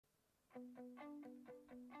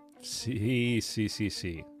Sí, sí, sí,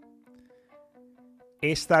 sí.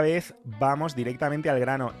 Esta vez vamos directamente al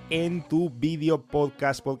grano en tu vídeo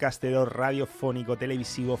podcast, podcastero, radiofónico,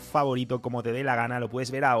 televisivo favorito, como te dé la gana. Lo puedes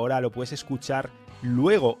ver ahora, lo puedes escuchar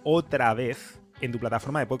luego otra vez en tu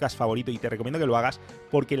plataforma de podcast favorito y te recomiendo que lo hagas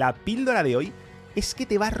porque la píldora de hoy es que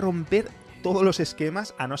te va a romper todos los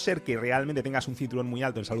esquemas, a no ser que realmente tengas un cinturón muy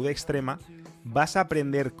alto en salud extrema. Vas a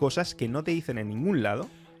aprender cosas que no te dicen en ningún lado.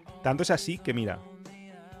 Tanto es así que mira,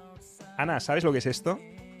 Ana, ¿sabes lo que es esto?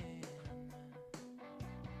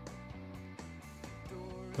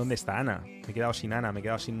 ¿Dónde está Ana? Me he quedado sin Ana, me he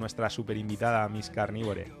quedado sin nuestra super invitada, Miss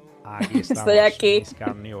Carnivore. Aquí estamos, Estoy aquí. Miss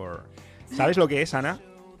Carnivore. ¿Sabes lo que es, Ana?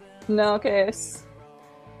 No, ¿qué es?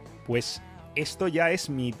 Pues esto ya es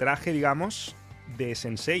mi traje, digamos, de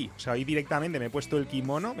sensei. O sea, hoy directamente me he puesto el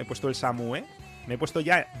kimono, me he puesto el samue, me he puesto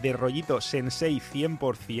ya de rollito sensei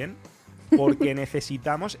 100%, porque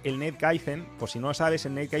necesitamos el Netkaizen. Por si no lo sabes,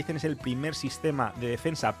 el Netkaizen es el primer sistema de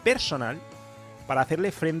defensa personal para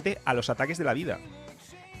hacerle frente a los ataques de la vida.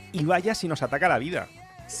 Y vaya si nos ataca la vida.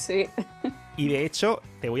 Sí. Y de hecho,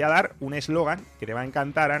 te voy a dar un eslogan que te va a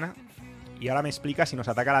encantar, Ana. Y ahora me explicas si nos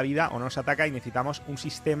ataca la vida o no nos ataca y necesitamos un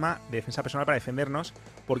sistema de defensa personal para defendernos,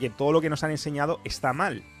 porque todo lo que nos han enseñado está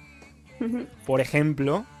mal. Por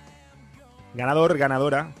ejemplo, ganador,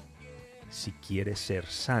 ganadora, si quieres ser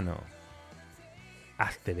sano,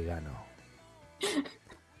 hazte vegano.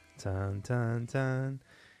 Chan, chan, chan.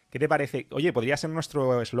 ¿Qué te parece? Oye, podría ser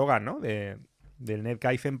nuestro eslogan, ¿no? Del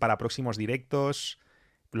Netkaizen para próximos directos.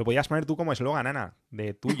 Lo podías poner tú como eslogan, Ana,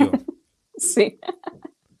 de tuyo. Sí.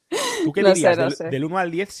 ¿Tú qué Lo sé, dirías lo sé. del 1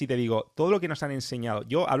 al 10 si te digo todo lo que nos han enseñado?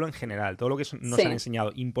 Yo hablo en general, todo lo que nos han Sí.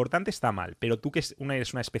 enseñado importante está mal, pero tú que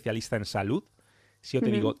eres una especialista en salud, si yo te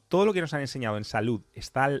digo Ujú. todo lo que nos han enseñado en salud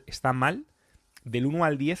está mal, del 1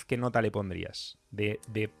 al 10, ¿qué nota le pondrías? De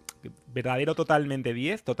verdadero totalmente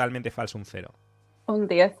 10, totalmente falso un 0. Un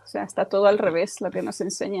 10. O sea, está todo al revés lo que nos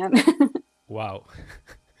enseñan. Wow.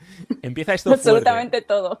 Empieza esto fuerte. Absolutamente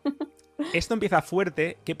todo. Esto empieza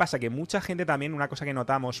fuerte. ¿Qué pasa? Que mucha gente también, una cosa que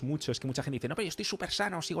notamos mucho es que mucha gente dice, no, pero yo estoy súper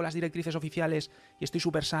sano, sigo las directrices oficiales y estoy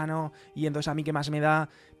súper sano y entonces a mí qué más me da,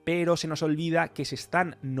 pero se nos olvida que se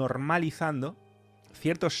están normalizando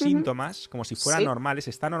ciertos Ujú. síntomas como si fueran Sí. normales,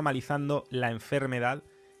 se está normalizando la enfermedad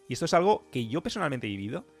y esto es algo que yo personalmente he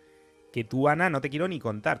vivido, que tú, Ana, no te quiero ni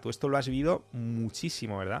contar, tú esto lo has vivido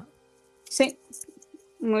muchísimo, ¿verdad? Sí.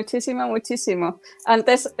 Muchísimo, muchísimo.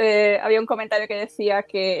 Antes había un comentario que decía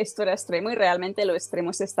que esto era extremo y realmente lo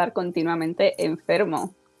extremo es estar continuamente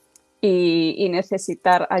enfermo y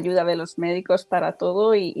necesitar ayuda de los médicos para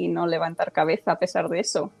todo y no levantar cabeza a pesar de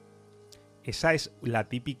eso. Esa es la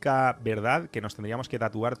típica verdad que nos tendríamos que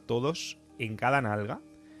tatuar todos en cada nalga.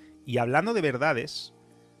 Y hablando de verdades,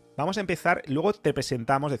 vamos a empezar, luego te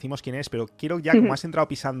presentamos, decimos quién es, pero quiero ya, como has entrado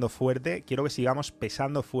pisando fuerte, quiero que sigamos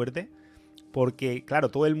pesando fuerte, porque,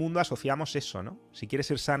 claro, todo el mundo asociamos eso, ¿no? Si quieres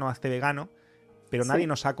ser sano, hazte vegano, pero nadie Sí.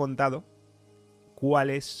 nos ha contado cuál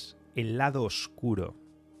es el lado oscuro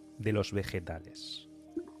de los vegetales.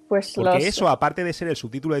 Pues Porque eso, aparte de ser el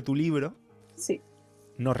subtítulo de tu libro, sí.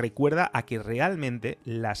 nos recuerda a que realmente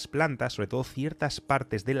las plantas, sobre todo ciertas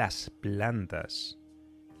partes de las plantas,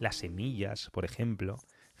 las semillas, por ejemplo,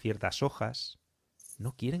 ciertas hojas,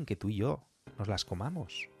 no quieren que tú y yo nos las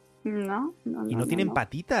comamos. No, no, Y no, no no, tienen no.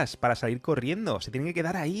 patitas para salir corriendo, se tienen que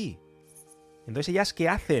quedar ahí. Entonces ellas, ¿qué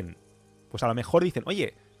hacen? Pues a lo mejor dicen,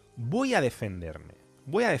 oye, voy a defenderme,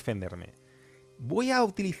 voy a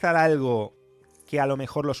utilizar algo que a lo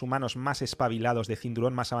mejor los humanos más espabilados de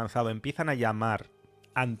cinturón más avanzado empiezan a llamar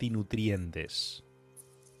antinutrientes.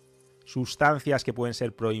 Sustancias que pueden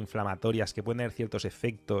ser proinflamatorias, que pueden tener ciertos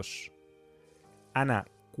efectos. Ana,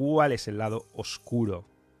 ¿cuál es el lado oscuro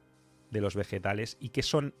de los vegetales y qué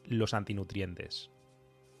son los antinutrientes?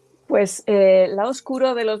 Pues el lado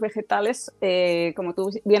oscuro de los vegetales, como tú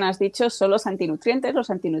bien has dicho, son los antinutrientes. Los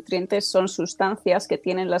antinutrientes son sustancias que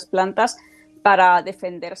tienen las plantas para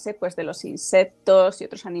defenderse pues, de los insectos y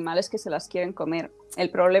otros animales que se las quieren comer.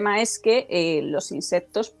 El problema es que los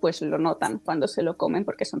insectos pues, lo notan cuando se lo comen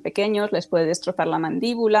porque son pequeños, les puede destrozar la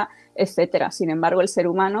mandíbula, etc. Sin embargo, el ser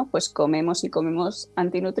humano pues comemos y comemos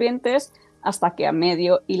antinutrientes hasta que a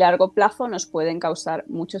medio y largo plazo nos pueden causar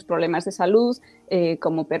muchos problemas de salud,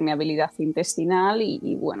 como permeabilidad intestinal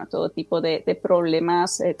y bueno, todo tipo de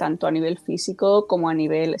problemas, tanto a nivel físico como a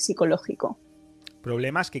nivel psicológico.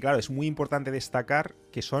 Problemas que, claro, es muy importante destacar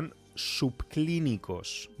que son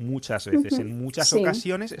subclínicos muchas veces. En muchas Sí,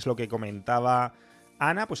 ocasiones es lo que comentaba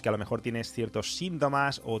Ana, pues que a lo mejor tienes ciertos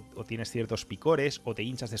síntomas o tienes ciertos picores o te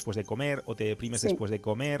hinchas después de comer o te deprimes sí, después de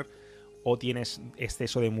comer o tienes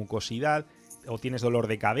exceso de mucosidad. o tienes dolor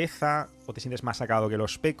de cabeza, o te sientes más sacado que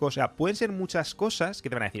los pecos. O sea, pueden ser muchas cosas que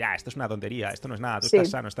te van a decir, esto es una tontería, esto no es nada, tú estás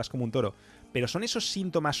Sí. sano, estás como un toro. Pero son esos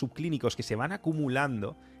síntomas subclínicos que se van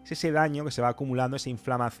acumulando, es ese daño que se va acumulando, esa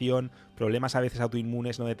inflamación, problemas a veces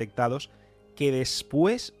autoinmunes no detectados, que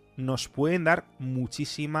después nos pueden dar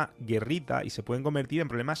muchísima guerrita y se pueden convertir en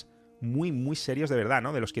problemas muy, muy serios de verdad,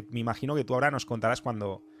 ¿no? De los que me imagino que tú ahora nos contarás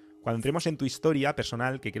cuando entremos en tu historia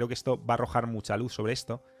personal, que creo que esto va a arrojar mucha luz sobre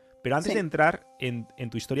esto. Pero antes de Sí. entrar en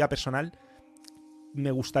tu historia personal,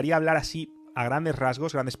 me gustaría hablar así, a grandes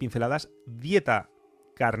rasgos, grandes pinceladas, dieta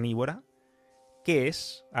carnívora. ¿Qué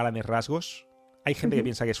es, a grandes rasgos? Hay gente que Ujú.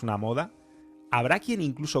 piensa que es una moda. Habrá quien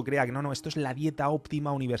incluso crea que no, esto es la dieta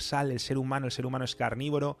óptima, universal, el ser humano es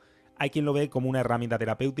carnívoro. Hay quien lo ve como una herramienta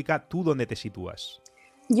terapéutica. ¿Tú dónde te sitúas?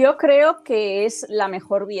 Yo creo que es la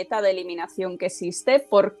mejor dieta de eliminación que existe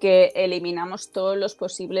porque eliminamos todos los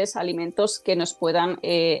posibles alimentos que nos puedan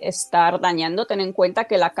estar dañando. Ten en cuenta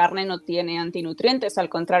que la carne no tiene antinutrientes, al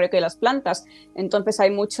contrario que las plantas. Entonces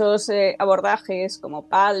hay muchos abordajes como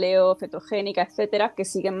paleo, cetogénica, etcétera, que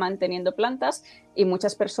siguen manteniendo plantas y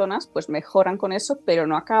muchas personas pues mejoran con eso, pero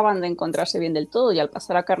no acaban de encontrarse bien del todo y al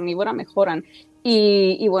pasar a carnívora mejoran.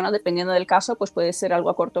 Y bueno, dependiendo del caso, pues puede ser algo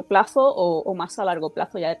a corto plazo o más a largo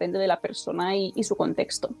plazo, ya depende de la persona y su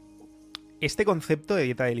contexto. Este concepto de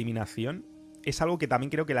dieta de eliminación es algo que también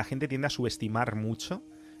creo que la gente tiende a subestimar mucho.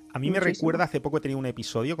 A mí me recuerda, Muchísimo. hace poco he tenido un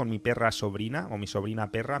episodio con mi perra sobrina, o mi sobrina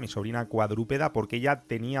perra, mi sobrina cuadrúpeda, porque ella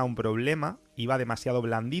tenía un problema, iba demasiado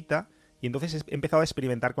blandita, y entonces he empezado a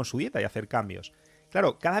experimentar con su dieta y a hacer cambios.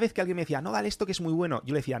 Claro, cada vez que alguien me decía, no, dale esto que es muy bueno,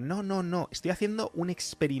 yo le decía, no, no, no, estoy haciendo un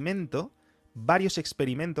experimento, varios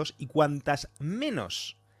experimentos, y cuantas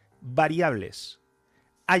menos variables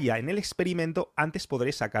haya en el experimento, antes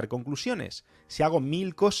podré sacar conclusiones. Si hago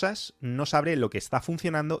 1000 cosas, no sabré lo que está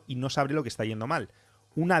funcionando y no sabré lo que está yendo mal.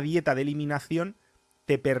 Una dieta de eliminación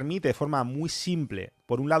te permite de forma muy simple,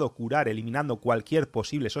 por un lado, curar eliminando cualquier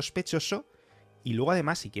posible sospechoso, y luego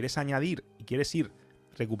además, si quieres añadir y quieres ir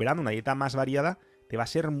recuperando una dieta más variada, te va a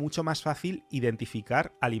ser mucho más fácil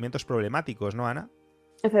identificar alimentos problemáticos, ¿no, Ana?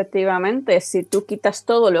 Efectivamente, si tú quitas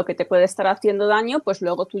todo lo que te puede estar haciendo daño, pues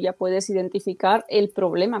luego tú ya puedes identificar el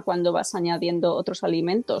problema cuando vas añadiendo otros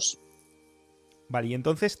alimentos. Vale, y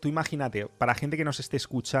entonces tú imagínate, para gente que nos esté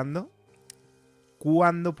escuchando,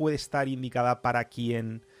 ¿cuándo puede estar indicada para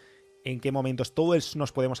quién? ¿En qué momentos todos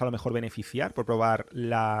nos podemos a lo mejor beneficiar por probar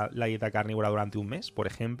la dieta carnívora durante un mes, por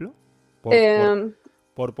ejemplo? Por, por,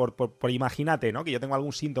 Eh, por imagínate, ¿no? Que yo tengo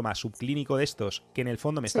algún síntoma subclínico de estos que en el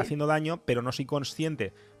fondo me está sí. haciendo daño, pero no soy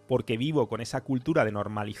consciente porque vivo con esa cultura de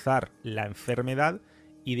normalizar la enfermedad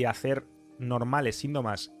y de hacer normales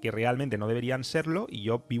síntomas que realmente no deberían serlo, y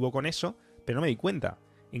yo vivo con eso, pero no me doy cuenta.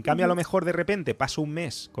 En cambio, a lo Ujú. mejor de repente paso un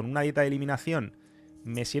mes con una dieta de eliminación,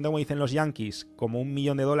 me siento, como dicen los yankees, como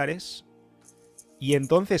 $1.000.000, y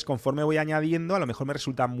entonces, conforme voy añadiendo, a lo mejor me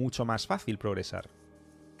resulta mucho más fácil progresar.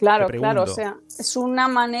 Te Claro, claro, o pregunto, sea, es una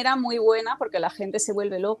manera muy buena porque la gente se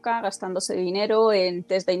vuelve loca gastándose dinero en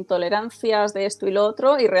test de intolerancias, de esto y lo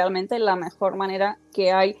otro, y realmente la mejor manera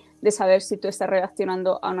que hay de saber si tú estás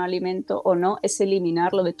reaccionando a un alimento o no es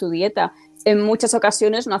eliminarlo de tu dieta. En muchas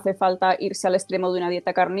ocasiones no hace falta irse al extremo de una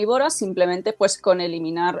dieta carnívora, simplemente pues con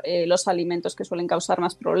eliminar los alimentos que suelen causar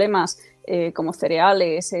más problemas, como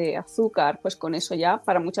cereales, azúcar, pues con eso ya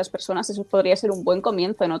para muchas personas eso podría ser un buen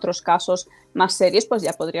comienzo. En otros casos más serios, pues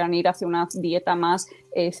ya podrían ir hacia una dieta más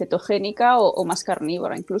cetogénica o más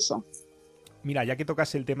carnívora incluso. mira, ya que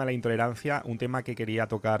tocas el tema de la intolerancia, un tema que quería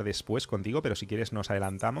tocar después contigo, pero si quieres nos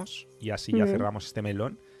adelantamos y así ya Mm. cerramos este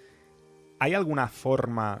melón. ¿Hay alguna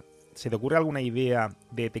forma, se te ocurre alguna idea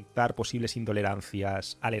de detectar posibles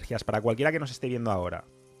intolerancias, alergias para cualquiera que nos esté viendo ahora?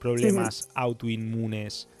 Ujú. Problemas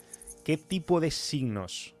autoinmunes. ¿Qué tipo de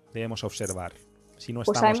signos debemos observar si no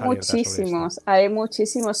Pues estamos alertas sobre esto? hay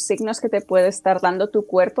muchísimos signos que te puede estar dando tu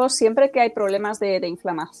cuerpo. Siempre que hay problemas de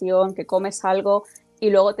inflamación, que comes algo y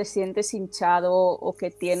luego te sientes hinchado o que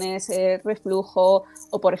tienes reflujo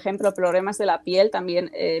o, por ejemplo, problemas de la piel, también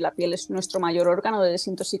la piel es nuestro mayor órgano de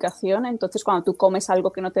desintoxicación. Entonces, cuando tú comes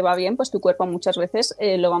algo que no te va bien, pues tu cuerpo muchas veces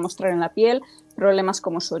lo va a mostrar en la piel. Problemas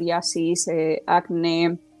como psoriasis,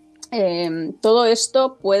 acné. Todo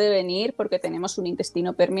esto puede venir porque tenemos un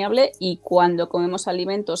intestino permeable y cuando comemos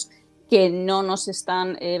alimentos que no nos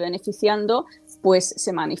están beneficiando, pues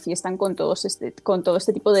se manifiestan con todo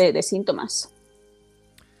este tipo de síntomas.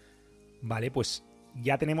 Vale, pues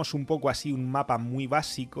ya tenemos un poco así un mapa muy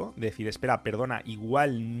básico de decir, espera, perdona,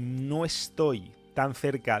 igual no estoy tan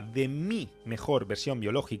cerca de mi mejor versión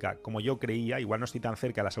biológica como yo creía, igual no estoy tan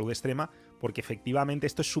cerca de la salud extrema, porque efectivamente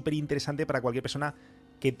esto es súper interesante para cualquier persona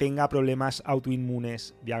que tenga problemas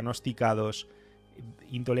autoinmunes diagnosticados,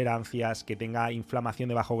 intolerancias, que tenga inflamación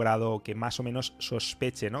de bajo grado, que más o menos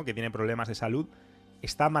sospeche, ¿no?, que tiene problemas de salud,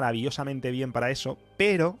 está maravillosamente bien para eso,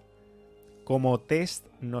 pero como test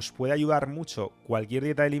nos puede ayudar mucho cualquier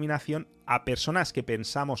dieta de eliminación a personas que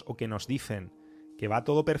pensamos o que nos dicen que va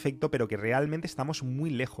todo perfecto, pero que realmente estamos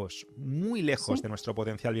muy lejos Sí. de nuestro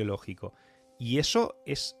potencial biológico. Y eso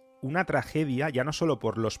es una tragedia, ya no solo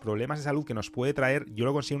por los problemas de salud que nos puede traer, yo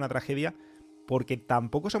lo considero una tragedia porque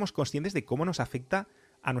tampoco somos conscientes de cómo nos afecta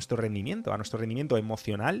a nuestro rendimiento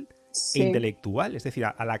emocional e Sí. intelectual, es decir,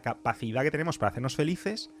 a la capacidad que tenemos para hacernos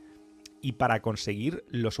felices y para conseguir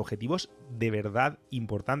los objetivos de verdad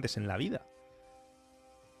importantes en la vida.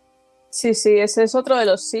 Sí, sí, ese es otro de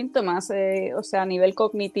los síntomas. O sea, a nivel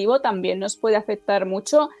cognitivo también nos puede afectar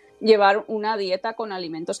mucho llevar una dieta con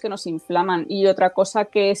alimentos que nos inflaman. Y otra cosa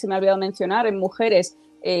que se me ha olvidado mencionar, en mujeres,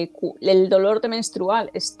 el dolor de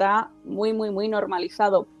menstrual está muy, muy, muy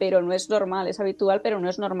normalizado, pero no es normal, es habitual, pero no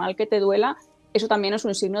es normal que te duela. Eso también es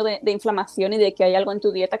un signo de inflamación y de que hay algo en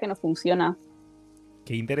tu dieta que no funciona.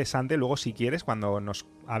 Qué interesante, luego si quieres, cuando nos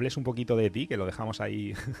hables un poquito de ti, que lo dejamos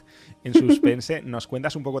ahí en suspense, nos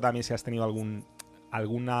cuentas un poco también si has tenido algún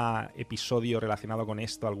episodio relacionado con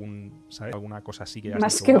esto, ¿sabes? Alguna cosa así que has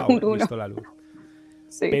Más dicho, que wow, un he uno. visto la luz.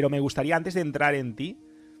 Sí. Pero me gustaría, antes de entrar en ti,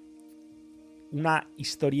 una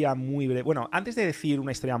historia muy breve. Bueno, antes de decir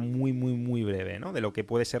una historia muy, muy, muy breve, ¿no?, de lo que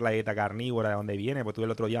puede ser la dieta carnívora, de dónde viene, porque tú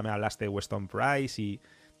el otro día me hablaste de Weston Price y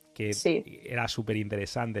que Sí. era súper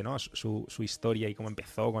interesante, ¿no?, su historia y cómo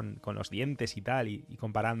empezó con los dientes y tal, y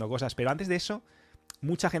comparando cosas. Pero antes de eso,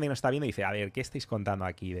 mucha gente que nos está viendo dice, a ver, ¿qué estáis contando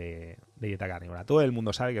aquí de dieta carnívora? Todo el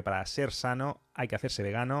mundo sabe que para ser sano hay que hacerse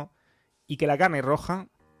vegano y que la carne roja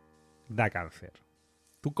da cáncer.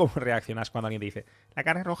 ¿Tú cómo reaccionas cuando alguien te dice, la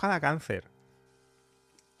carne roja da cáncer?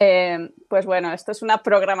 Pues bueno, esto es una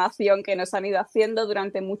programación que nos han ido haciendo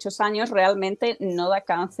durante muchos años, realmente no da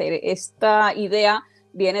cáncer. Esta idea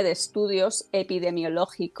viene de estudios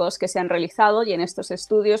epidemiológicos que se han realizado y en estos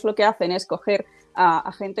estudios lo que hacen es coger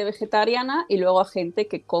a gente vegetariana y luego a gente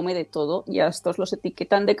que come de todo y a estos los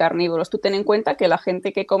etiquetan de carnívoros. Tú ten en cuenta que la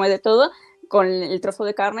gente que come de todo, con el trozo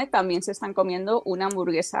de carne también se están comiendo una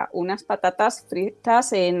hamburguesa, unas patatas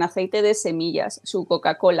fritas en aceite de semillas, su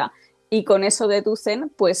Coca-Cola y con eso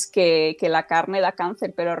deducen pues que la carne da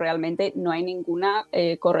cáncer, pero realmente no hay ninguna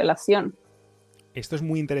correlación. Esto es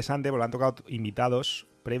muy interesante porque han tocado invitados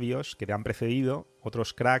previos que te han precedido,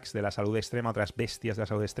 otros cracks de la salud extrema, otras bestias de la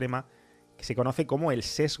salud extrema, que se conoce como el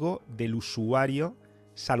sesgo del usuario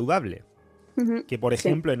saludable. Que, por Sí,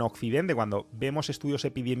 ejemplo, en Occidente, cuando vemos estudios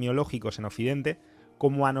epidemiológicos en Occidente,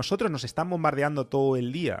 como a nosotros nos están bombardeando todo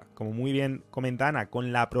el día, como muy bien comenta Ana,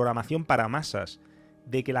 con la programación para masas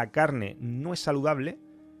de que la carne no es saludable,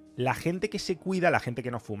 la gente que se cuida, la gente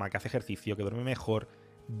que no fuma, que hace ejercicio, que duerme mejor,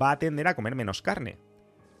 va a tender a comer menos carne.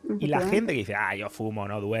 Y la gente efectivamente. que dice, yo fumo,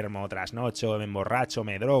 no duermo, trasnocho, me emborracho,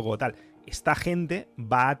 me drogo, tal, esta gente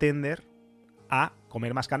va a tender a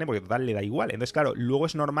comer más carne porque total le da igual. Entonces, claro, luego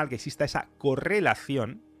es normal que exista esa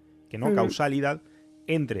correlación, que no causalidad,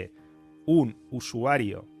 entre un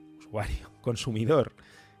consumidor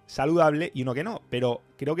saludable y uno que no. Pero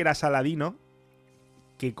creo que era Saladino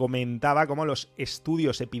que comentaba cómo los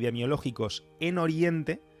estudios epidemiológicos en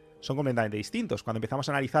Oriente son completamente distintos. Cuando empezamos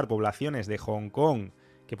a analizar poblaciones de Hong Kong,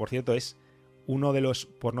 que por cierto es uno de los,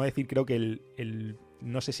 por no decir, creo que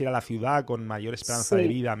no sé si era la ciudad con mayor esperanza de Sí,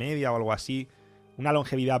 vida media o algo así, una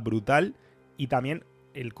longevidad brutal y también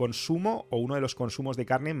el consumo o uno de los consumos de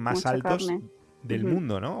carne más mucha altos carne. del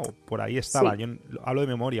mundo, ¿no? Por ahí estaba, Sí. yo hablo de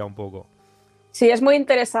memoria un poco. Sí, es muy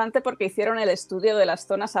interesante porque hicieron el estudio de las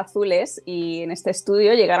zonas azules y en este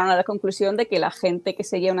estudio llegaron a la conclusión de que la gente que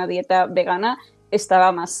seguía una dieta vegana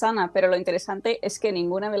estaba más sana, pero lo interesante es que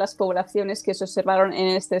ninguna de las poblaciones que se observaron en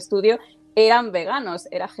este estudio eran veganos,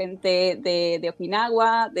 era gente de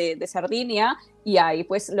Okinawa, de Sardinia, y ahí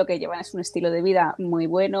pues lo que llevan es un estilo de vida muy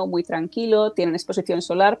bueno, muy tranquilo, tienen exposición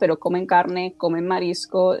solar, pero comen carne, comen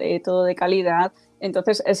marisco, todo de calidad.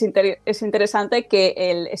 Entonces es interesante que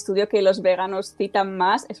el estudio que los veganos citan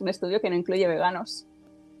más es un estudio que no incluye veganos.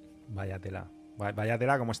 Vaya tela. Vaya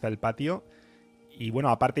tela cómo está el patio. Y bueno,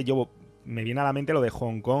 aparte yo me viene a la mente lo de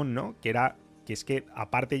Hong Kong, ¿no? Que es que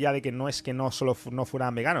aparte ya de que no es que no solo no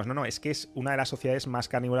fueran veganos, no, es que es una de las sociedades más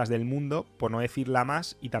carnívoras del mundo, por no decir la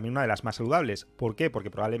más, y también una de las más saludables. ¿Por qué?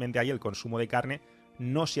 Porque probablemente ahí el consumo de carne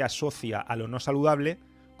no se asocia a lo no saludable,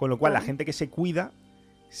 con lo cual la Claro. gente que se cuida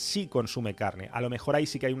sí consume carne. A lo mejor ahí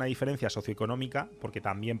sí que hay una diferencia socioeconómica, porque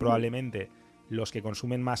también probablemente los que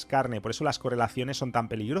consumen más carne. Por eso las correlaciones son tan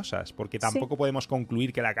peligrosas, porque tampoco podemos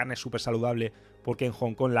concluir que la carne es súper saludable porque en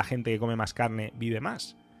Hong Kong la gente que come más carne vive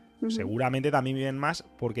más. Seguramente también viven más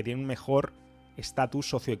porque tienen un mejor estatus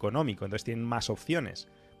socioeconómico, entonces tienen más opciones.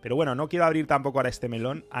 Pero bueno, no quiero abrir tampoco ahora este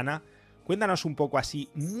melón. Ana, cuéntanos un poco así,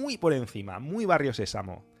 muy por encima, muy Barrio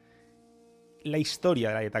Sésamo, la historia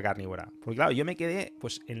de la dieta carnívora. Porque claro, yo me quedé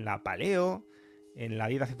pues en la paleo, en la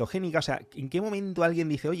dieta cetogénica, o sea, ¿en qué momento alguien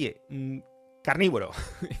dice, oye, carnívoro?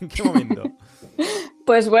 ¿En qué momento?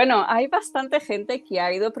 Pues bueno, hay bastante gente que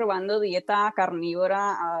ha ido probando dieta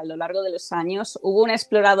carnívora a lo largo de los años. Hubo un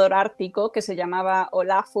explorador ártico que se llamaba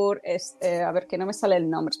Olafur, a ver que no me sale el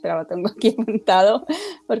nombre, espera, lo tengo aquí apuntado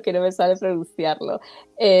porque no me sale pronunciarlo.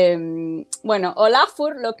 Bueno,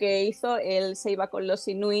 Olafur lo que hizo, él se iba con los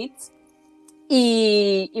inuits.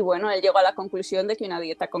 Y bueno, él llegó a la conclusión de que una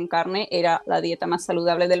dieta con carne era la dieta más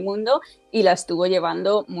saludable del mundo y la estuvo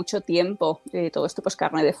llevando mucho tiempo. Todo esto, pues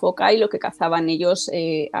carne de foca y lo que cazaban ellos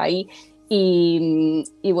ahí.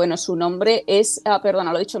 Y bueno, su nombre es,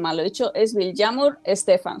 perdona, lo he dicho mal, lo he dicho, es Viljamur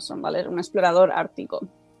Stefansson, ¿vale? Un explorador ártico.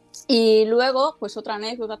 Y luego, pues otra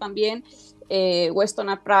anécdota también, Weston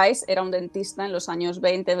A. Price era un dentista en los años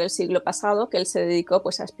 20 del siglo pasado que él se dedicó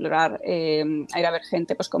pues a explorar, a ir a ver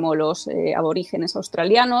gente pues como los aborígenes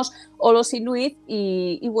australianos o los inuit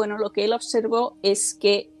y bueno, lo que él observó es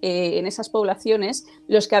que en esas poblaciones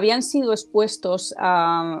los que habían sido expuestos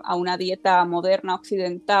a una dieta moderna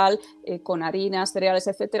occidental con harinas, cereales,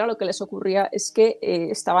 etcétera, lo que les ocurría es que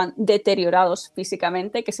estaban deteriorados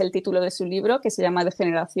físicamente, que es el título de su libro, que se llama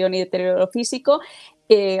Degeneración y deterioro físico,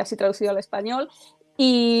 así traducido al español.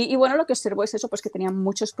 Y bueno, lo que observó es eso, pues que tenían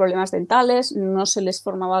muchos problemas dentales, no se les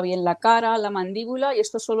formaba bien la cara, la mandíbula, y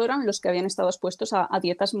estos solo eran los que habían estado expuestos a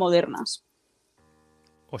dietas modernas.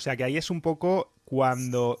 O sea que ahí es un poco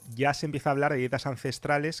cuando ya se empieza a hablar de dietas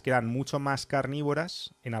ancestrales que eran mucho más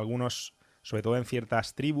carnívoras en algunos, sobre todo en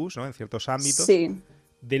ciertas tribus, ¿no? En ciertos ámbitos, sí,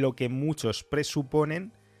 de lo que muchos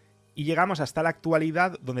presuponen, y llegamos hasta la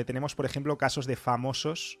actualidad donde tenemos, por ejemplo, casos de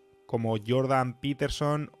famosos como Jordan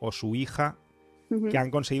Peterson o su hija, que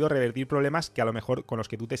han conseguido revertir problemas que a lo mejor con los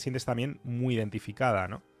que tú te sientes también muy identificada,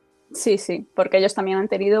 ¿no? Sí, sí, porque ellos también han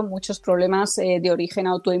tenido muchos problemas de origen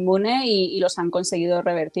autoinmune y los han conseguido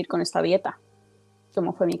revertir con esta dieta,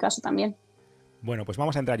 como fue mi caso también. Bueno, pues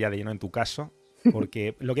vamos a entrar ya de lleno en tu caso,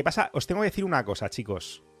 porque lo que pasa, os tengo que decir una cosa,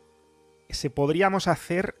 chicos. Podríamos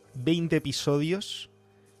hacer 20 episodios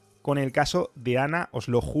con el caso de Ana, os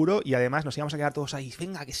lo juro, y además nos íbamos a quedar todos ahí,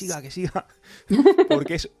 venga, que siga,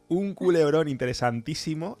 porque es un culebrón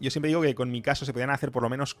interesantísimo. Yo siempre digo que con mi caso se podían hacer por lo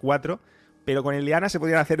menos 4, pero con el de Ana se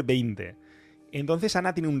podían hacer 20. Entonces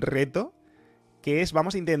Ana tiene un reto que es,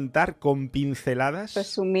 vamos a intentar con pinceladas,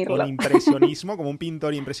 resumirlo, con impresionismo, como un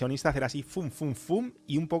pintor impresionista, hacer así, fum, fum, fum,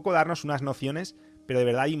 y un poco darnos unas nociones, pero de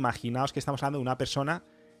verdad imaginaos que estamos hablando de una persona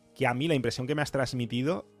que a mí la impresión que me has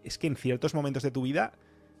transmitido es que en ciertos momentos de tu vida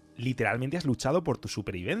literalmente has luchado por tu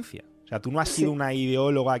supervivencia. O sea, tú no has sido una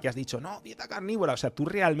ideóloga que has dicho, no, dieta carnívora. O sea, tú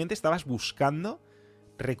realmente estabas buscando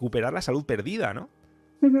recuperar la salud perdida, ¿no?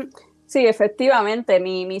 Sí, efectivamente.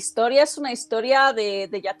 Mi historia es una historia de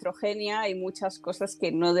iatrogenia. Hay muchas cosas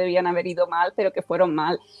que no debían haber ido mal, pero que fueron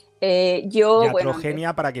mal. Iatrogenia,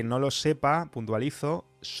 bueno, para quien no lo sepa, puntualizo,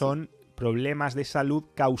 son problemas de salud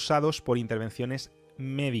causados por intervenciones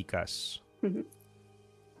médicas.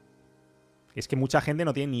 Es que mucha gente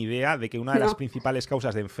no tiene ni idea de que una de las principales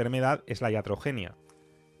causas de enfermedad es la iatrogenia.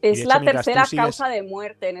 Es hecho, la tercera causa de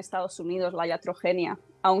muerte en Estados Unidos, la iatrogenia.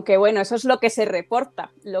 Aunque bueno, eso es lo que se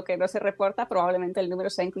reporta. Lo que no se reporta, probablemente el número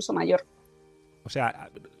sea incluso mayor. O sea,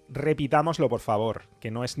 repitámoslo por favor,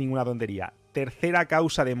 que no es ninguna tontería. Tercera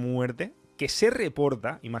causa de muerte que se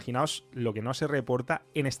reporta, imaginaos lo que no se reporta,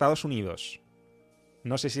 en Estados Unidos.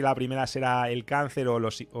 No sé si la primera será el cáncer o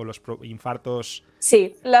los infartos.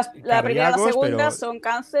 Sí, la primera y la segunda son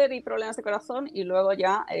cáncer y problemas de corazón, y luego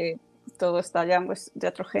ya todo está ya pues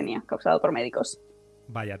iatrogenia causado por médicos.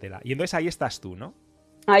 Vaya tela. Y entonces ahí estás tú, ¿no?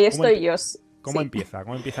 Ahí estoy yo. ¿Cómo empieza?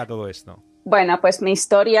 ¿Cómo empieza todo esto? Bueno, pues mi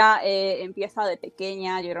historia empieza de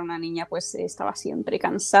pequeña. Yo era una niña, pues estaba siempre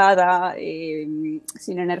cansada,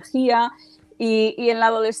 sin energía. Y en la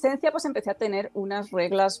adolescencia pues empecé a tener unas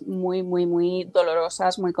reglas muy, muy, muy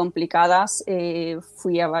dolorosas, muy complicadas.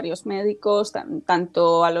 Fui a varios médicos,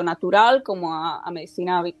 tanto a lo natural como a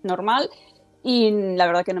medicina normal, y la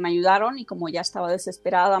verdad que no me ayudaron, y como ya estaba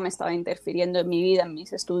desesperada, me estaba interfiriendo en mi vida, en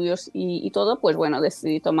mis estudios y todo, pues bueno,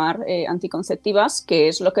 decidí tomar anticonceptivas, que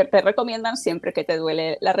es lo que te recomiendan siempre que te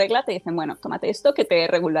duele la regla. Te dicen, bueno, tómate esto que te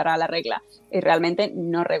regulará la regla. Y realmente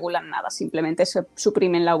no regulan nada, simplemente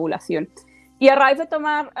suprimen la ovulación. Y a raíz de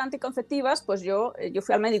tomar anticonceptivas, pues yo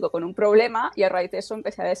fui al médico con un problema y a raíz de eso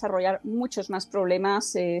empecé a desarrollar muchos más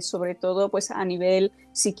problemas, sobre todo pues a nivel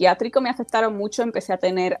psiquiátrico me afectaron mucho, empecé a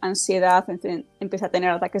tener ansiedad, empecé a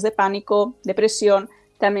tener ataques de pánico, depresión,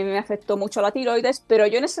 también me afectó mucho la tiroides, pero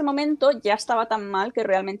yo en ese momento ya estaba tan mal que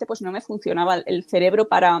realmente pues no me funcionaba el cerebro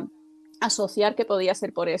para asociar que podía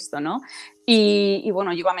ser por esto, ¿no? Y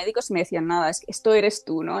bueno, yo iba a médicos y me decían, nada, es que esto eres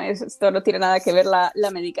tú, ¿no? Esto no tiene nada que ver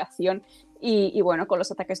la medicación. Y bueno, con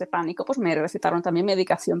los ataques de pánico, pues me recetaron también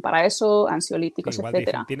medicación para eso, ansiolíticos, Igual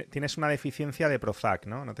etcétera. tienes una deficiencia de Prozac,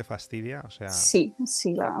 ¿no? ¿No te fastidia? O sea... Sí,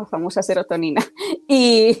 sí, la famosa serotonina.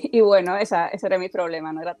 Y bueno, ese era mi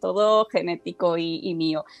problema, ¿no? Era todo genético y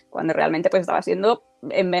mío, cuando realmente pues estaba siendo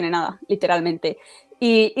envenenada, literalmente.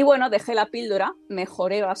 Y bueno, dejé la píldora,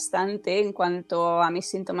 mejoré bastante en cuanto a mis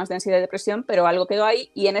síntomas de ansiedad y depresión, pero algo quedó ahí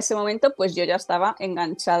y en ese momento pues yo ya estaba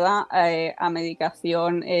enganchada a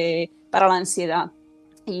medicación para la ansiedad.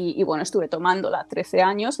 Y bueno, estuve tomándola 13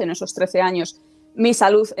 años, en esos 13 años mi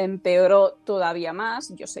salud empeoró todavía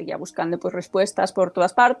más, yo seguía buscando pues, respuestas por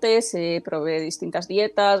todas partes, probé distintas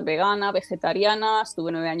dietas, vegana, vegetariana,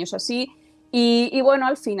 estuve 9 años así y bueno,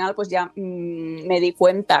 al final pues ya me di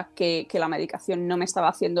cuenta que la medicación no me estaba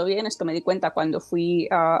haciendo bien, esto me di cuenta cuando fui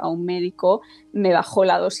a un médico, me bajó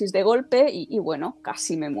la dosis de golpe y bueno,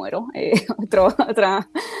 casi me muero.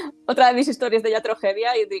 Otra de mis historias de ya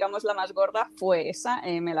tragedia y digamos la más gorda fue esa,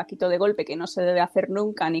 me la quito de golpe, que no se debe hacer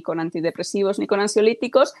nunca ni con antidepresivos ni con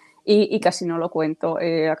ansiolíticos y casi no lo cuento,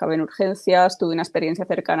 acabé en urgencias, tuve una experiencia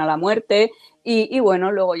cercana a la muerte y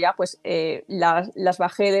bueno, luego ya pues las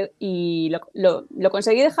bajé y lo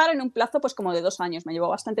conseguí dejar en un plazo pues como de 2 años, me llevó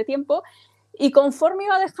bastante tiempo y conforme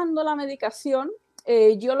iba dejando la medicación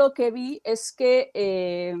yo lo que vi es que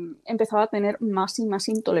empezaba a tener más y más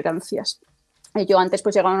intolerancias. Yo antes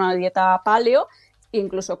pues llegaba a una dieta paleo,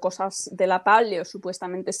 incluso cosas de la paleo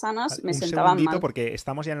supuestamente sanas me Un sentaban segundito, mal. porque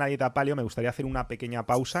estamos ya en la dieta paleo, me gustaría hacer una pequeña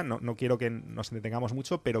pausa, no quiero que nos detengamos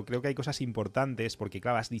mucho, pero creo que hay cosas importantes, porque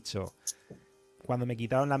claro, has dicho, cuando me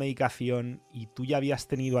quitaron la medicación y tú ya habías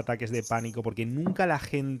tenido ataques de pánico, porque nunca la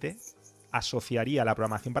gente asociaría la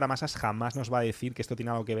programación para masas, jamás nos va a decir que esto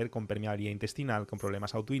tiene algo que ver con permeabilidad intestinal, con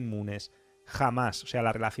problemas autoinmunes, jamás, o sea,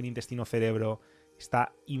 la relación intestino-cerebro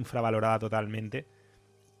está infravalorada totalmente,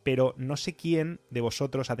 pero no sé quién de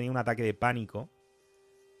vosotros ha tenido un ataque de pánico,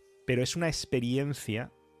 pero es una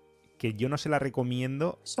experiencia que yo no se la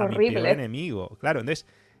recomiendo Es a mi peor horrible. enemigo. Claro, entonces,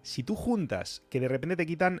 si tú juntas que de repente te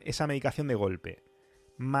quitan esa medicación de golpe,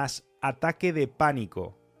 más ataque de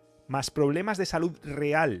pánico, más problemas de salud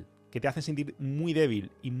real que te hacen sentir muy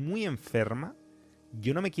débil y muy enferma,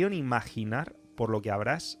 yo no me quiero ni imaginar por lo que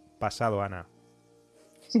habrás pasado, Ana.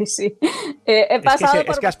 Sí, sí. He Es que, pasado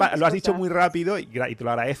por bastantes lo has dicho cosas. muy rápido y te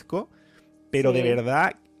lo agradezco, pero de Sí.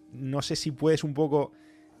 verdad, no sé si puedes un poco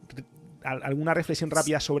alguna reflexión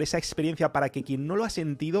rápida sobre esa experiencia para que quien no lo ha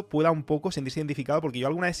sentido pueda un poco sentirse identificado, porque yo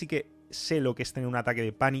alguna vez sí que sé lo que es tener un ataque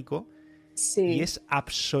de pánico y Sí. es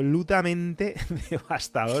absolutamente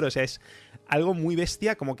devastador, o sea, es algo muy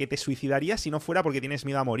bestia, como que te suicidarías si no fuera porque tienes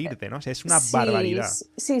miedo a morirte, ¿no? O sea, es una Sí, barbaridad.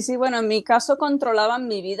 sí, sí, bueno, en mi caso controlaban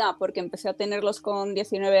mi vida porque empecé a tenerlos con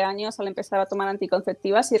 19 años al empezar a tomar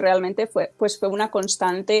anticonceptivas y realmente fue una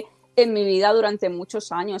constante en mi vida durante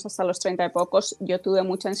muchos años, hasta los 30 y pocos. Yo tuve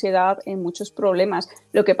mucha ansiedad y muchos problemas.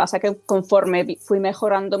 Lo que pasa que conforme fui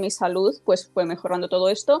mejorando mi salud, pues fue mejorando todo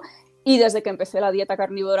esto y desde que empecé la dieta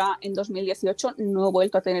carnívora en 2018 no he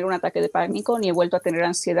vuelto a tener un ataque de pánico ni he vuelto a tener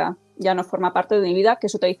ansiedad. Ya no forma parte de mi vida, que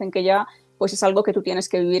eso te dicen que ya pues es algo que tú tienes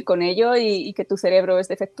que vivir con ello y que tu cerebro es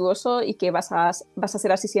defectuoso y que vas a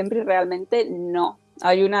ser así siempre y realmente no.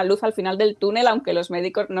 Hay una luz al final del túnel, aunque a los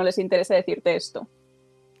médicos no les interese decirte esto.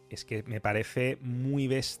 Es que me parece muy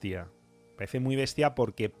bestia. Me parece muy bestia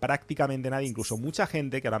porque prácticamente nadie, incluso mucha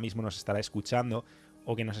gente que ahora mismo nos estará escuchando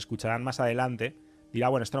o que nos escucharán más adelante, dirá,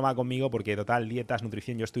 bueno, esto no va conmigo porque total, dietas,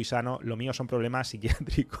 nutrición, yo estoy sano, lo mío son problemas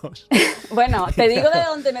psiquiátricos. Bueno, te digo de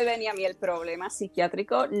Pero dónde me venía a mí el problema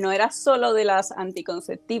psiquiátrico, no era solo de las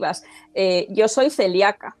anticonceptivas. Yo soy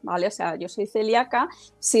celíaca, ¿vale? O sea, yo soy celíaca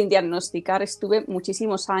sin diagnosticar, estuve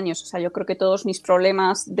muchísimos años. O sea, yo creo que todos mis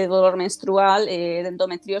problemas de dolor menstrual, de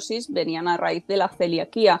endometriosis, venían a raíz de la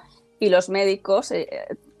celiaquía. Y los médicos,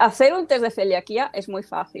 hacer un test de celiaquía es muy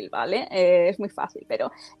fácil, ¿vale? Es muy fácil,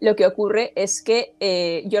 pero lo que ocurre es que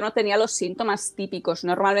yo no tenía los síntomas típicos.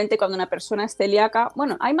 Normalmente cuando una persona es celíaca,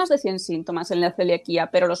 bueno, hay más de 100 síntomas en la celiaquía,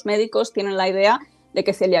 pero los médicos tienen la idea de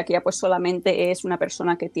que celiaquía pues solamente es una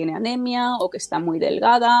persona que tiene anemia o que está muy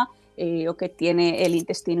delgada o que tiene el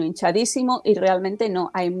intestino hinchadísimo y realmente no,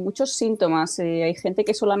 hay muchos síntomas. Hay gente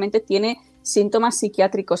que solamente tiene síntomas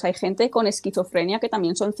psiquiátricos. Hay gente con esquizofrenia que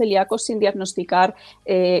también son celíacos sin diagnosticar.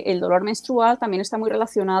 El dolor menstrual también está muy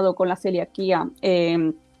relacionado con la celiaquía.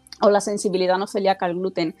 O la sensibilidad no celíaca al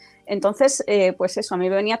gluten. Entonces, pues eso, a mí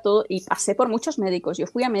me venía todo y pasé por muchos médicos. Yo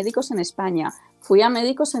fui a médicos en España, fui a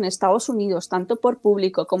médicos en Estados Unidos, tanto por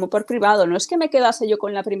público como por privado. No es que me quedase yo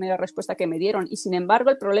con la primera respuesta que me dieron y, sin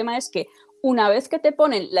embargo, el problema es que una vez que te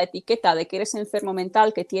ponen la etiqueta de que eres enfermo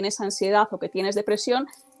mental, que tienes ansiedad o que tienes depresión,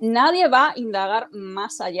 nadie va a indagar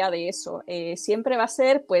más allá de eso. Siempre va a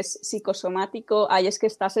ser, pues, psicosomático, ay, es que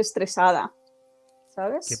estás estresada.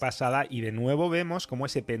 ¿Sabes? Qué pasada. Y de nuevo vemos como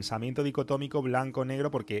ese pensamiento dicotómico blanco-negro,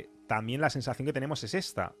 porque también la sensación que tenemos es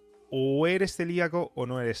esta. O eres celíaco o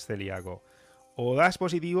no eres celíaco. O das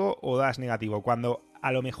positivo o das negativo. Cuando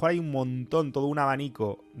a lo mejor hay un montón, todo un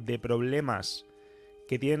abanico de problemas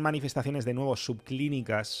que tienen manifestaciones de nuevo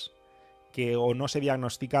subclínicas que o no se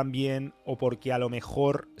diagnostican bien o porque a lo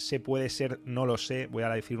mejor se puede ser, no lo sé, voy a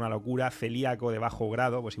decir una locura, celíaco de bajo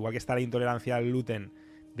grado, pues igual que está la intolerancia al gluten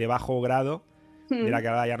de bajo grado, de la que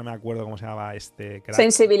ahora ya no me acuerdo cómo se llamaba este crack.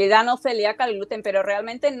 Sensibilidad no celíaca al gluten, pero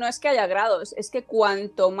realmente no es que haya grados, es que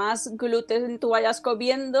cuanto más gluten tú vayas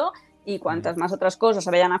comiendo y cuantas más otras cosas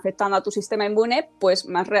vayan afectando a tu sistema inmune, pues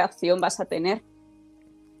más reacción vas a tener.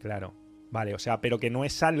 Claro, vale, o sea, pero que no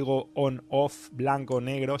es algo on-off,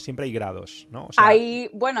 blanco-negro, siempre hay grados, ¿no? O sea,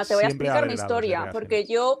 bueno, te voy a explicar mi historia, porque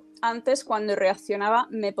yo antes cuando reaccionaba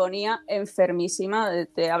me ponía enfermísima,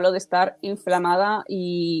 te hablo de estar inflamada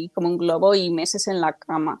y como un globo y meses en la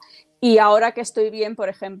cama. Y ahora que estoy bien, por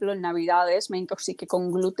ejemplo, en Navidades me intoxiqué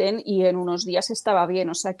con gluten y en unos días estaba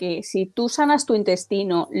bien. O sea que si tú sanas tu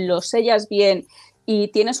intestino, lo sellas bien y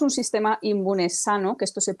tienes un sistema inmune sano, que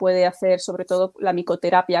esto se puede hacer, sobre todo la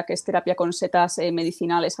micoterapia, que es terapia con setas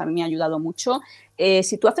medicinales, a mí me ha ayudado mucho.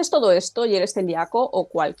 Si tú haces todo esto y eres celíaco o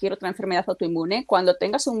cualquier otra enfermedad autoinmune, cuando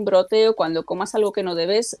tengas un brote o cuando comas algo que no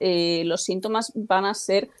debes, los síntomas van a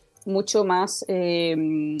ser mucho menos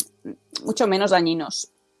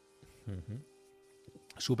dañinos.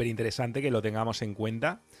 Súper interesante que lo tengamos en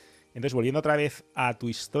cuenta. Entonces, volviendo otra vez a tu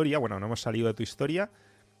historia, bueno, no hemos salido de tu historia,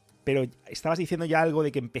 pero estabas diciendo ya algo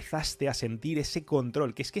de que empezaste a sentir ese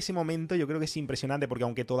control, que es que ese momento yo creo que es impresionante, porque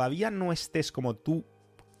aunque todavía no estés como tú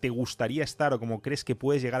te gustaría estar o como crees que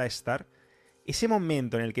puedes llegar a estar, ese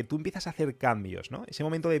momento en el que tú empiezas a hacer cambios, ¿no? Ese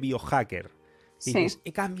momento de biohacker, y dices,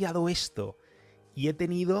 he cambiado esto y he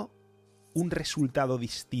tenido un resultado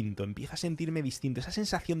distinto, empiezo a sentirme distinto, esa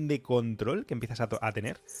sensación de control que empiezas a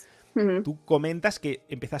tener. Tú comentas que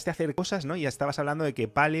empezaste a hacer cosas, ¿no? Y ya estabas hablando de que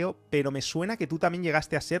paleo, pero me suena que tú también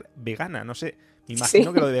llegaste a ser vegana. No sé, me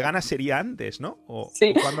imagino que lo de vegana sería antes, ¿no? ¿O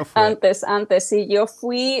cuándo fue? Antes, sí. Yo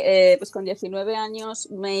fui, pues con 19 años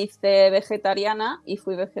me hice vegetariana y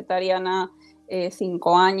fui vegetariana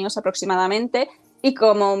 5 años aproximadamente. Y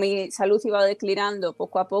como mi salud iba declinando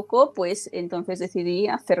poco a poco, pues entonces decidí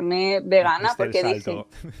hacerme vegana porque dije,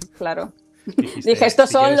 claro. Dije, estos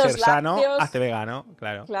si son los ser sano, lácteos. hazte vegano,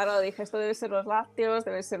 claro. Claro, dije, esto debe ser los lácteos,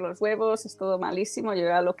 debe ser los huevos, es todo malísimo. Yo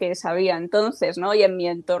era lo que sabía entonces, ¿no? Y en mi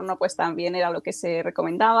entorno pues también era lo que se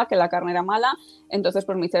recomendaba, que la carne era mala. Entonces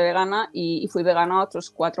pues me hice vegana y fui vegana otros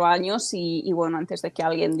 4 años y bueno, antes de que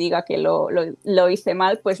alguien diga que lo hice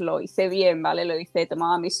mal, pues lo hice bien, ¿vale? Lo hice,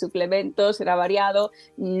 tomaba mis suplementos, era variado,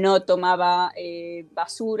 no tomaba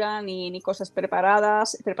basura ni cosas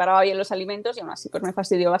preparadas, preparaba bien los alimentos y aún así pues me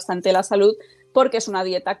fastidió bastante la salud porque es una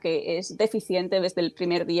dieta que es deficiente desde el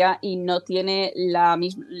primer día y no tiene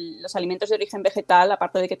los alimentos de origen vegetal,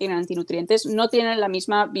 aparte de que tienen antinutrientes, no tienen la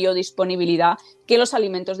misma biodisponibilidad que los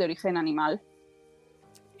alimentos de origen animal.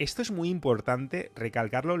 Esto es muy importante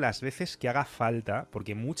recalcarlo las veces que haga falta,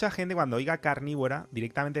 porque mucha gente cuando oiga carnívora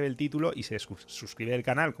directamente ve el título y se suscribe al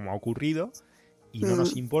canal, como ha ocurrido, y no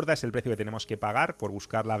nos importa, es el precio que tenemos que pagar por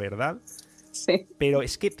buscar la verdad. Sí. Pero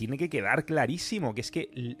es que tiene que quedar clarísimo que es que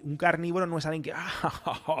un carnívoro no es alguien que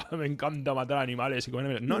me encanta matar animales y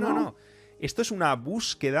comer. No. Esto es una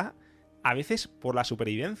búsqueda, a veces por la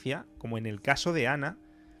supervivencia, como en el caso de Ana,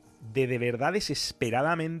 de verdad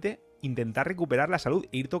desesperadamente intentar recuperar la salud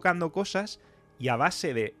e ir tocando cosas y a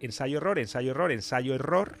base de ensayo-error, ensayo-error,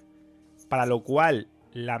 ensayo-error, para lo cual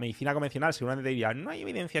la medicina convencional seguramente te diría, no hay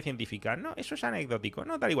evidencia científica, no, eso es anecdótico,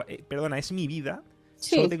 no, tal igual. Perdona, es mi vida,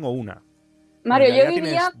 solo tengo una. Mario, yo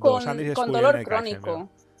vivía con dolor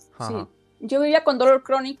crónico. Sí. Yo vivía con dolor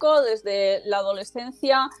crónico desde la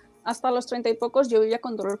adolescencia hasta los 30 y pocos. Yo vivía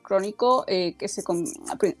con dolor crónico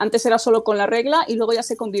antes era solo con la regla y luego ya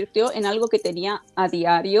se convirtió en algo que tenía a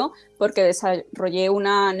diario porque desarrollé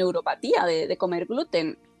una neuropatía de comer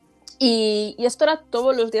gluten. Y esto era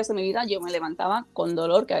todos los días de mi vida. Yo me levantaba con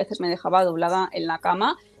dolor que a veces me dejaba doblada en la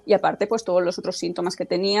cama y aparte pues todos los otros síntomas que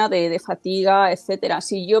tenía de fatiga, etcétera.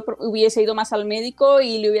 Si yo hubiese ido más al médico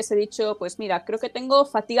y le hubiese dicho, pues mira, creo que tengo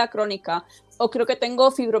fatiga crónica o creo que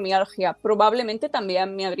tengo fibromialgia, probablemente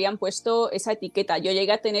también me habrían puesto esa etiqueta. Yo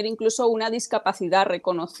llegué a tener incluso una discapacidad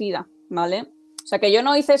reconocida, ¿vale? O sea que yo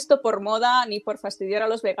no hice esto por moda, ni por fastidiar a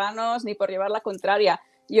los veganos, ni por llevar la contraria.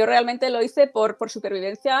 Yo realmente lo hice por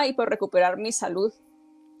supervivencia y por recuperar mi salud.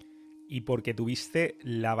 Y porque tuviste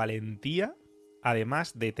la valentía,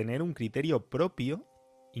 además de tener un criterio propio,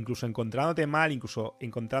 incluso encontrándote mal, incluso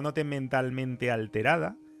encontrándote mentalmente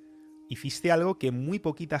alterada, hiciste algo que muy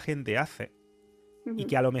poquita gente hace. Y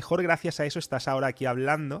que a lo mejor gracias a eso estás ahora aquí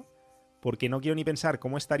hablando, porque no quiero ni pensar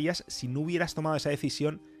cómo estarías si no hubieras tomado esa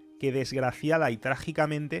decisión que desgraciada y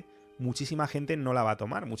trágicamente muchísima gente no la va a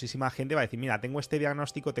tomar. Muchísima gente va a decir, mira, tengo este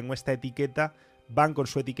diagnóstico, tengo esta etiqueta, van con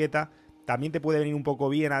su etiqueta. También te puede venir un poco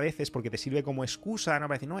bien a veces porque te sirve como excusa, ¿no?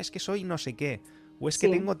 Para decir, no, es que soy no sé qué, o es que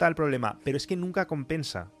tengo tal problema, pero es que nunca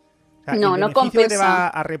compensa. O sea, no, el no beneficio compensa. que te va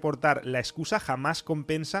a reportar la excusa jamás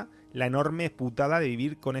compensa la enorme putada de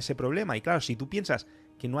vivir con ese problema. Y claro, si tú piensas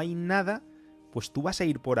que no hay nada, pues tú vas a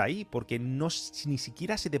ir por ahí, porque no, ni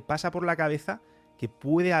siquiera se te pasa por la cabeza que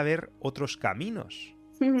puede haber otros caminos.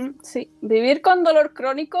 Sí, vivir con dolor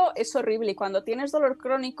crónico es horrible y cuando tienes dolor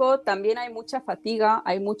crónico también hay mucha fatiga,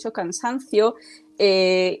 hay mucho cansancio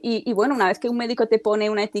y bueno, una vez que un médico te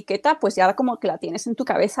pone una etiqueta, pues ya como que la tienes en tu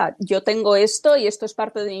cabeza. Yo tengo esto y esto es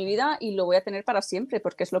parte de mi vida y lo voy a tener para siempre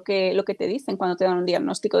porque es lo que te dicen cuando te dan un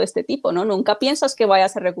diagnóstico de este tipo, ¿no? Nunca piensas que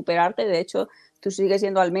vayas a recuperarte, de hecho, tú sigues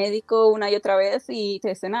yendo al médico una y otra vez y te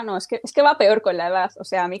dicen, no, es que va peor con la edad. O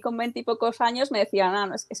sea, a mí con 20 y pocos años me decían,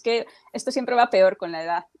 no, es que esto siempre va peor con la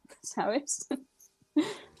edad, ¿sabes?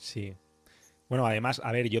 Sí. Bueno, además,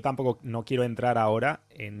 a ver, yo tampoco no quiero entrar ahora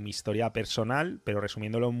en mi historia personal, pero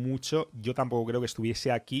resumiéndolo mucho, yo tampoco creo que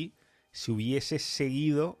estuviese aquí si hubiese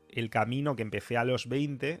seguido el camino que empecé a los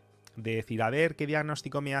 20, de decir, a ver, ¿qué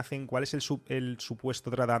diagnóstico me hacen? ¿Cuál es el supuesto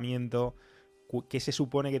tratamiento? ¿Qué se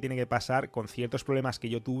supone que tiene que pasar con ciertos problemas que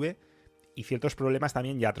yo tuve? Y ciertos problemas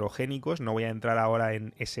también iatrogénicos. No voy a entrar ahora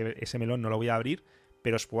en ese melón, no lo voy a abrir,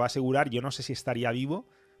 pero os puedo asegurar, yo no sé si estaría vivo,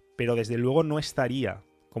 pero desde luego no estaría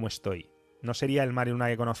como estoy. No sería el Mar y Luna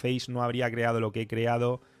que conocéis, no habría creado lo que he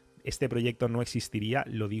creado, este proyecto no existiría,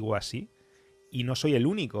 lo digo así. Y no soy el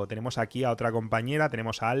único, tenemos aquí a otra compañera,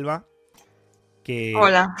 tenemos a Alba, que...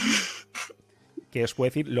 Hola. Que os puede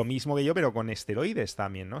decir lo mismo que yo, pero con esteroides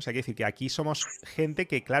también, ¿no? O sea, hay que decir que aquí somos gente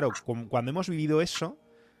que, claro, cuando hemos vivido eso,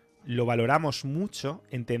 lo valoramos mucho,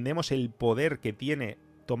 entendemos el poder que tiene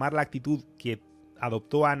tomar la actitud que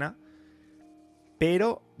adoptó Ana,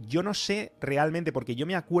 pero yo no sé realmente, porque yo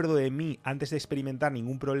me acuerdo de mí antes de experimentar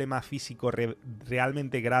ningún problema físico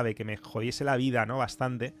realmente grave que me jodiese la vida, ¿no?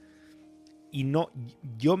 Bastante. Y no,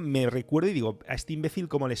 yo me recuerdo y digo, a este imbécil,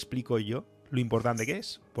 ¿cómo le explico yo lo importante que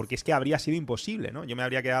es? Porque es que habría sido imposible, ¿no? Yo me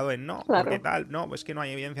habría quedado en no, Claro. porque tal, no, pues que no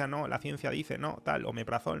hay evidencia, no, la ciencia dice no, tal,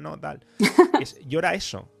 omeprazol, no, tal. Yo era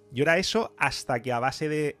eso hasta que a base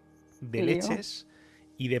de leches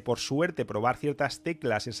y de, por suerte, probar ciertas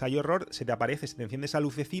teclas, ensayo-error, se te aparece, se te enciende esa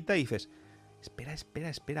lucecita y dices,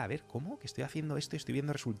 espera, a ver, ¿cómo? ¿Que estoy haciendo esto y estoy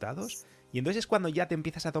viendo resultados? Y entonces es cuando ya te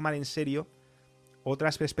empiezas a tomar en serio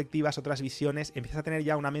otras perspectivas, otras visiones, empiezas a tener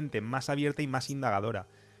ya una mente más abierta y más indagadora.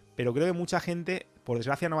 Pero creo que mucha gente, por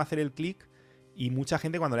desgracia, no va a hacer el clic y mucha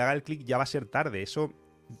gente cuando le haga el clic ya va a ser tarde. Eso,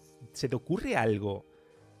 ¿se te ocurre algo,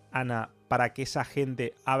 Ana, para que esa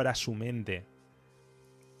gente abra su mente?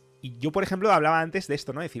 Y yo, por ejemplo, hablaba antes de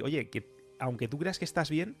esto, ¿no? Decir, oye, que aunque tú creas que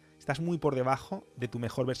estás bien, estás muy por debajo de tu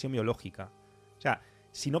mejor versión biológica. O sea,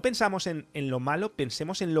 si no pensamos en lo malo,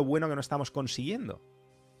 pensemos en lo bueno que no estamos consiguiendo.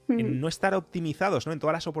 En no estar optimizados, ¿no? En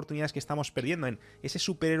todas las oportunidades que estamos perdiendo, en ese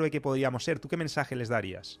superhéroe que podríamos ser. ¿Tú qué mensaje les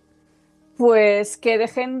darías? Pues que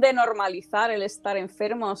dejen de normalizar el estar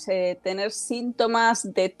enfermos, tener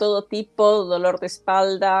síntomas de todo tipo, dolor de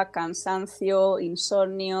espalda, cansancio,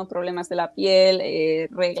 insomnio, problemas de la piel,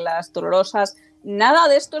 reglas dolorosas. Nada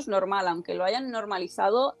de esto es normal, aunque lo hayan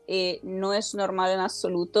normalizado, no es normal en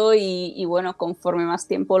absoluto y bueno, conforme más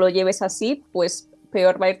tiempo lo lleves así, pues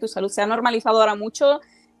peor va a ir tu salud. Se ha normalizado ahora mucho.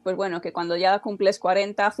 Pues bueno, que cuando ya cumples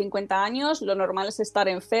 40, 50 años, lo normal es estar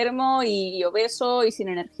enfermo y obeso y sin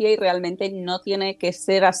energía y realmente no tiene que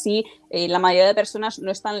ser así. La mayoría de personas no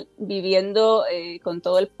están viviendo con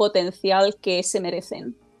todo el potencial que se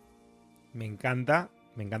merecen. Me encanta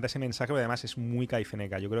ese mensaje, porque además es muy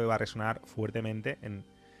caifeneca. Yo creo que va a resonar fuertemente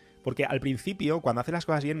porque al principio, cuando haces las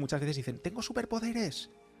cosas bien, muchas veces dicen, tengo superpoderes,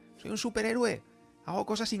 soy un superhéroe, hago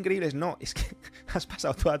cosas increíbles. No, es que has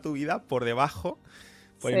pasado toda tu vida por debajo,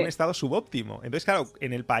 en un estado subóptimo. Entonces, claro,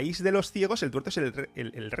 en el país de los ciegos el tuerto es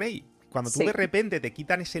el rey. cuando tú de repente te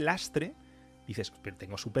quitan ese lastre, dices, pero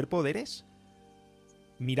tengo superpoderes.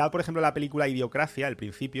 Mirad, por ejemplo, la película Idiocracia, el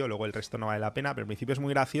principio, luego el resto no vale la pena, pero el principio es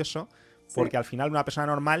muy gracioso porque al final una persona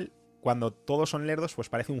normal, cuando todos son lerdos, pues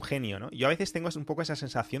parece un genio, ¿no? Yo a veces tengo un poco esa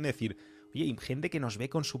sensación de decir, oye, hay gente que nos ve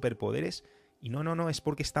con superpoderes y no, es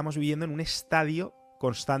porque estamos viviendo en un estadio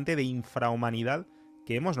constante de infrahumanidad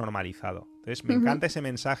que hemos normalizado. Entonces, me encanta ese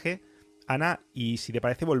mensaje, Ana, y si te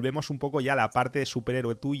parece, volvemos un poco ya a la parte de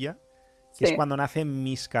superhéroe tuya, que es cuando nace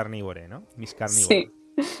Miss Carnivore, ¿no? Miss Carnivore.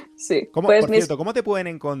 Sí. Por cierto, ¿cómo te pueden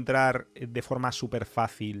encontrar de forma súper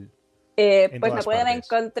fácil? Pues me pueden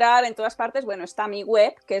encontrar en todas partes. Bueno, está mi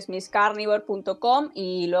web, que es misscarnivore.com,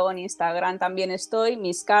 y luego en Instagram también estoy,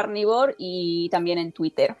 misscarnivore, y también en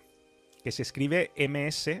Twitter. Que se escribe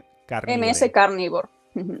MS Carnivore. MS Carnivore.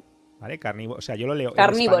 ¿Vale? Carnivore. O sea, yo lo leo.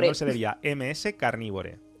 Carnivore. En español se leería MS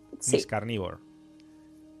Carnivore. Sí. Miss Carnivore.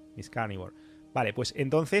 Miss Carnivore. Vale, pues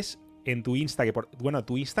entonces, en tu Insta,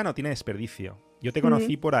 tu Insta no tiene desperdicio. Yo te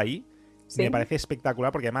conocí por ahí. Sí. Me parece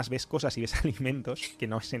espectacular porque además ves cosas y ves alimentos que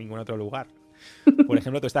no ves en ningún otro lugar. Por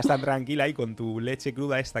ejemplo, tú estás tan tranquila ahí con tu leche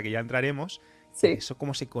cruda esta que ya entraremos. Sí. ¿Eso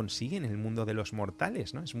cómo se consigue en el mundo de los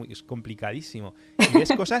mortales, ¿no? Es complicadísimo. Y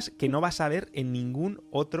ves cosas que no vas a ver en ningún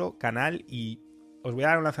otro canal y os voy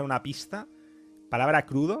a lanzar una pista. Palabra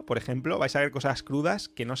crudo, por ejemplo, vais a ver cosas crudas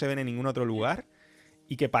que no se ven en ningún otro lugar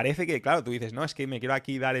y que parece que, claro, tú dices, no, es que me quiero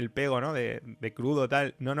aquí dar el pego, ¿no? De crudo,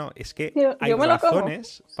 tal. No, es que hay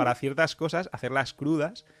razones para ciertas cosas, hacerlas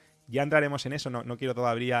crudas. Ya entraremos en eso, no quiero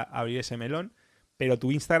todavía abrir ese melón, pero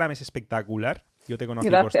tu Instagram es espectacular. Yo te conocí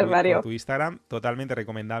por tu Instagram, totalmente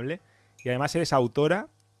recomendable. Y además eres autora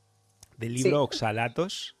del libro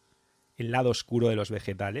Oxalatos, el lado oscuro de los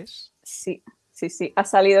vegetales. Sí. Ha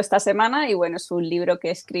salido esta semana y bueno, es un libro que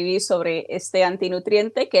escribí sobre este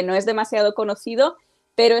antinutriente que no es demasiado conocido,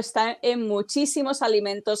 pero está en muchísimos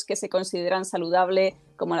alimentos que se consideran saludables,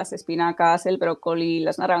 como las espinacas, el brócoli,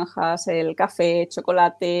 las naranjas, el café,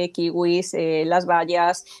 chocolate, kiwis, las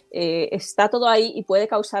bayas. Está todo ahí y puede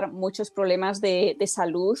causar muchos problemas de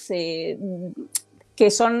salud, que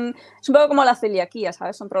es un poco como la celiaquía,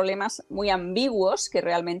 ¿sabes? Son problemas muy ambiguos que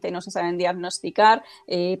realmente no se saben diagnosticar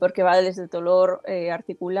porque va desde el dolor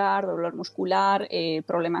articular, dolor muscular,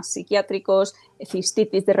 problemas psiquiátricos,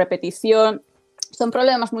 cistitis de repetición. Son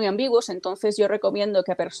problemas muy ambiguos, entonces yo recomiendo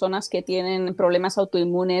que a personas que tienen problemas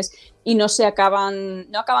autoinmunes y no acaban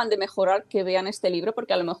de mejorar, que vean este libro,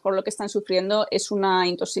 porque a lo mejor lo que están sufriendo es una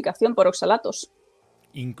intoxicación por oxalatos.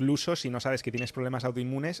 Incluso si no sabes que tienes problemas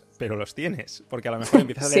autoinmunes, pero los tienes. Porque a lo mejor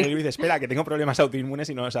empiezas a leer el libro y dices, espera, que tengo problemas autoinmunes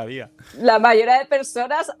y no lo sabía. La mayoría de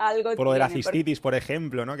personas algo tienen. Por lo de la cistitis, por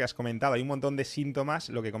ejemplo, ¿no? Que has comentado. Hay un montón de síntomas,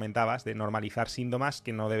 lo que comentabas, de normalizar síntomas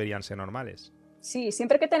que no deberían ser normales. Sí,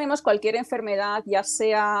 siempre que tenemos cualquier enfermedad, ya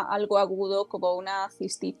sea algo agudo como una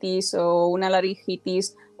cistitis o una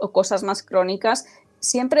laringitis o cosas más crónicas,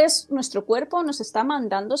 siempre nuestro cuerpo nos está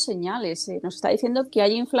mandando señales, nos está diciendo que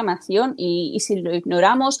hay inflamación y si lo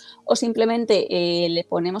ignoramos o simplemente le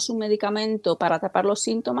ponemos un medicamento para tapar los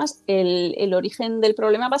síntomas, el origen del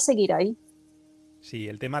problema va a seguir ahí. Sí,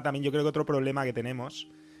 el tema también, yo creo que otro problema que tenemos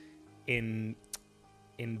en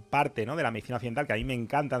parte, ¿no?, de la medicina occidental, que a mí me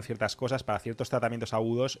encantan ciertas cosas para ciertos tratamientos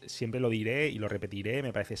agudos, siempre lo diré y lo repetiré,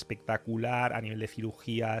 me parece espectacular a nivel de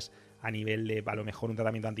cirugías, a nivel de, a lo mejor, un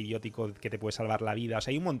tratamiento antibiótico que te puede salvar la vida. O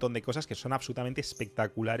sea, hay un montón de cosas que son absolutamente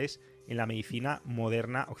espectaculares en la medicina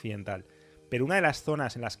moderna occidental. Pero una de las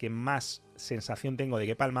zonas en las que más sensación tengo de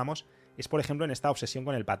que palmamos es, por ejemplo, en esta obsesión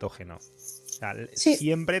con el patógeno. O sea,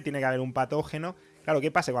 siempre tiene que haber un patógeno. Claro,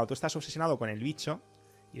 ¿qué pasa? Cuando tú estás obsesionado con el bicho,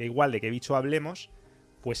 y da igual de qué bicho hablemos,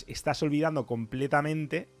 pues estás olvidando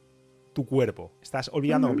completamente tu cuerpo. Estás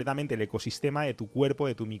olvidando completamente el ecosistema de tu cuerpo,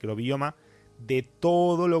 de tu microbioma, de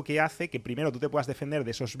todo lo que hace que primero tú te puedas defender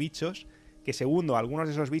de esos bichos, que segundo, algunos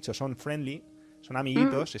de esos bichos son friendly, son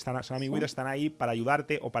amiguitos, son amiguitos, están ahí para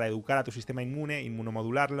ayudarte o para educar a tu sistema inmune,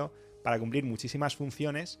 inmunomodularlo, para cumplir muchísimas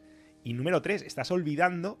funciones. Y número 3, estás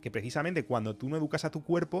olvidando que precisamente cuando tú no educas a tu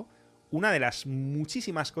cuerpo, una de las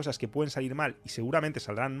muchísimas cosas que pueden salir mal, y seguramente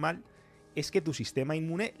saldrán mal, es que tu sistema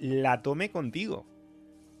inmune la tome contigo.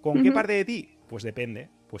 ¿Con qué parte de ti? Pues depende.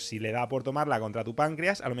 Pues si le da por tomarla contra tu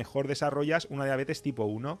páncreas, a lo mejor desarrollas una diabetes tipo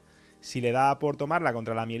 1. Si le da por tomarla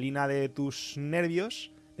contra la mielina de tus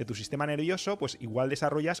nervios, de tu sistema nervioso, pues igual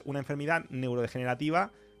desarrollas una enfermedad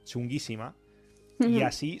neurodegenerativa chunguísima. Y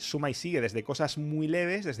así suma y sigue, desde cosas muy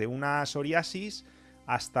leves, desde una psoriasis,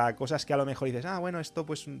 hasta cosas que a lo mejor dices, bueno, esto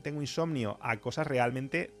pues tengo insomnio, a cosas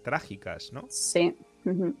realmente trágicas, ¿no? Sí.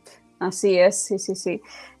 Así es, sí.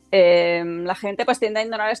 La gente pues tiende a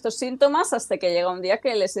ignorar estos síntomas hasta que llega un día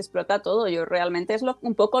que les explota todo. Yo realmente es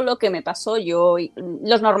un poco lo que me pasó. Yo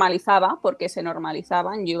los normalizaba porque se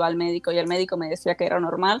normalizaban. Yo iba al médico y el médico me decía que era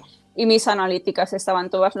normal y mis analíticas estaban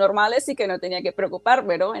todas normales y que no tenía que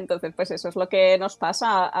preocuparme, ¿no? Entonces pues eso es lo que nos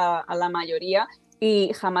pasa a la mayoría.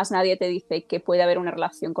 Y jamás nadie te dice que puede haber una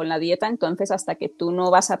relación con la dieta, entonces hasta que tú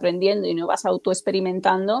no vas aprendiendo y no vas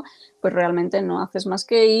autoexperimentando, pues realmente no haces más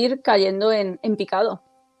que ir cayendo en picado.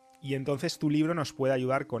 Y entonces tu libro nos puede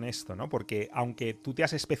ayudar con esto, ¿no? Porque aunque tú te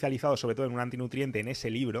has especializado sobre todo en un antinutriente en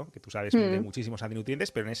ese libro, que tú sabes de muchísimos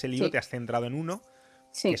antinutrientes, pero en ese libro Sí. te has centrado en uno, que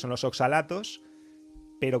Sí, son los oxalatos,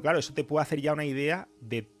 pero claro, eso te puede hacer ya una idea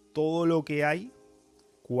de todo lo que hay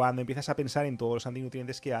cuando empiezas a pensar en todos los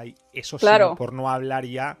antinutrientes que hay, eso sin, claro. por no hablar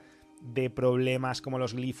ya de problemas como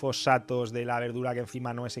los glifosatos de la verdura que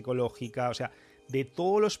encima no es ecológica, o sea, de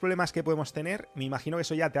todos los problemas que podemos tener, me imagino que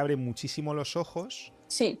eso ya te abre muchísimo los ojos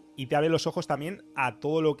Sí. y te abre los ojos también a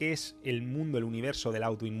todo lo que es el mundo, el universo de la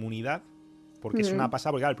autoinmunidad, porque es una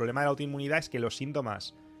pasada, porque claro, el problema de la autoinmunidad es que los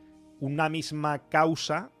síntomas, una misma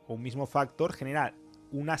causa o un mismo factor genera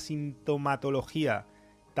una sintomatología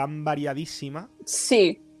tan variadísima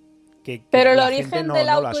Sí. que Pero el la gente origen de no,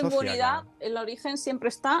 la no lo asocia, autoinmunidad, claro. el origen siempre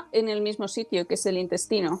está en el mismo sitio, que es el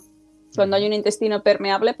intestino. Cuando hay un intestino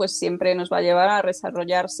permeable, pues siempre nos va a llevar a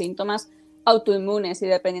desarrollar síntomas autoinmunes y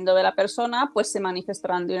dependiendo de la persona, pues se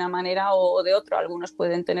manifestarán de una manera o de otra. Algunos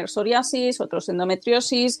pueden tener psoriasis, otros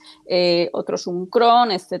endometriosis, otros un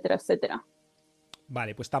Crohn, etcétera, etcétera.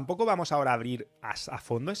 Vale, pues tampoco vamos ahora a abrir a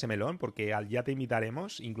fondo ese melón, porque ya te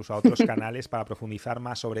invitaremos incluso a otros canales para profundizar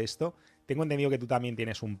más sobre esto. Tengo entendido que tú también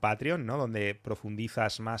tienes un Patreon, ¿no? Donde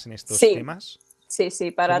profundizas más en estos Sí, temas.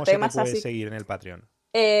 sí, para ¿Cómo se te temas puede así. seguir en el Patreon?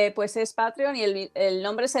 Pues es Patreon y el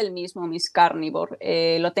nombre es el mismo, Miss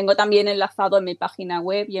Carnivore. Lo tengo también enlazado en mi página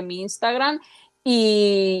web y en mi Instagram.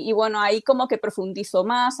 Y bueno, ahí como que profundizo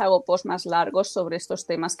más, hago posts más largos sobre estos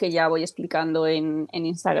temas que ya voy explicando en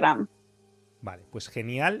Instagram. Vale, pues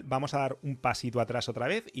genial. Vamos a dar un pasito atrás otra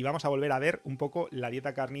vez y vamos a volver a ver un poco la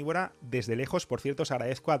dieta carnívora desde lejos. Por cierto, os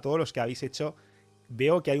agradezco a todos los que habéis hecho.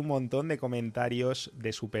 Veo que hay un montón de comentarios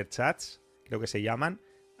de superchats, creo que se llaman,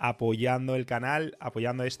 apoyando el canal,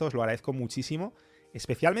 apoyando esto. Os lo agradezco muchísimo.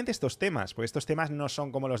 Especialmente estos temas, porque estos temas no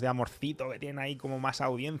son como los de Amorcito, que tienen ahí como más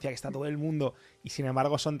audiencia, que está todo el mundo, y sin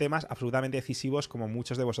embargo son temas absolutamente decisivos, como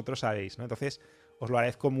muchos de vosotros sabéis, ¿no? Entonces, os lo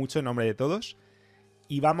agradezco mucho en nombre de todos.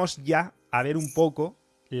 Y vamos ya a ver un poco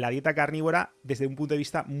la dieta carnívora desde un punto de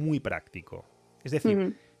vista muy práctico. Es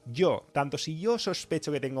decir, tanto si yo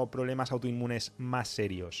sospecho que tengo problemas autoinmunes más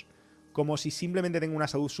serios, como si simplemente tengo una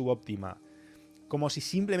salud subóptima, como si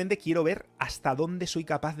simplemente quiero ver hasta dónde soy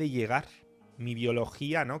capaz de llegar, mi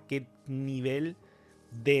biología, ¿no? Qué nivel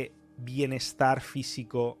de bienestar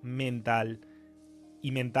físico, mental,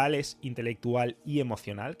 y mental es intelectual y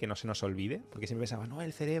emocional, que no se nos olvide, porque siempre pensaba, no,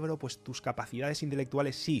 el cerebro, pues tus capacidades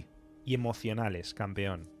intelectuales sí, y emocionales,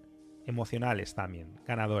 campeón. Emocionales también,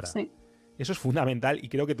 ganadora. Sí. Eso es fundamental y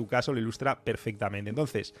creo que tu caso lo ilustra perfectamente.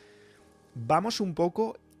 Entonces, vamos un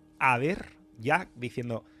poco a ver, ya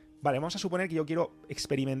diciendo, vale, vamos a suponer que yo quiero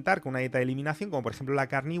experimentar con una dieta de eliminación, como por ejemplo la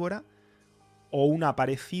carnívora, o una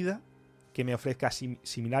parecida que me ofrezca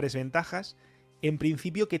similares ventajas. En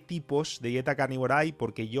principio, ¿qué tipos de dieta carnívora hay?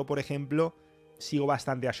 Porque yo, por ejemplo, sigo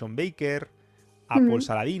bastante a Shawn Baker, a Paul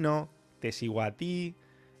Saladino, te sigo a ti,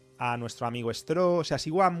 a nuestro amigo Stroh, o sea,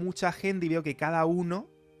 sigo a mucha gente y veo que cada uno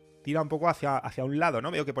tira un poco hacia un lado, ¿no?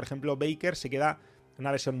 Veo que, por ejemplo, Baker se queda en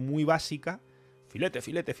una versión muy básica, filete,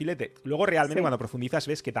 filete, filete. Luego, realmente, cuando profundizas,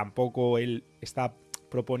 ves que tampoco él está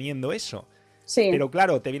proponiendo eso. Sí. Pero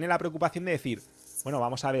claro, te viene la preocupación de decir, bueno,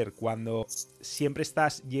 vamos a ver, cuando siempre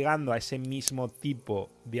estás llegando a ese mismo tipo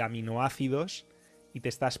de aminoácidos y te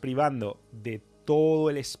estás privando de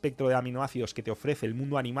todo el espectro de aminoácidos que te ofrece el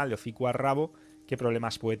mundo animal de hocico a rabo, ¿qué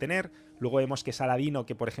problemas puede tener? Luego vemos que Saladino,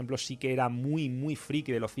 que por ejemplo sí que era muy, muy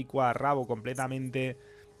friki del hocico a rabo, completamente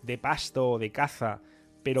de pasto o de caza,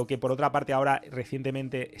 pero que por otra parte ahora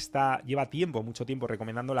recientemente lleva mucho tiempo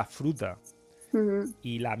recomendando la fruta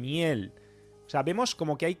y la miel. O sea, vemos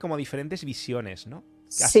como que hay como diferentes visiones, ¿no?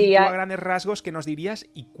 Así Sí, tú a grandes rasgos, ¿qué nos dirías?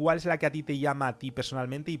 ¿Y cuál es la que a ti te llama a ti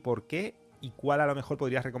personalmente y por qué? ¿Y cuál a lo mejor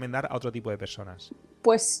podrías recomendar a otro tipo de personas?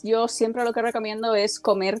 pues yo siempre lo que recomiendo es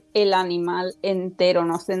comer el animal entero,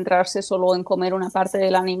 no centrarse solo en comer una parte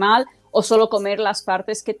del animal o solo comer las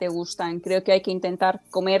partes que te gustan. Creo que hay que intentar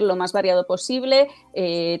comer lo más variado posible,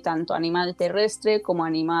 tanto animal terrestre como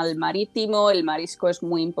animal marítimo. El marisco es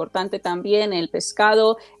muy importante también, el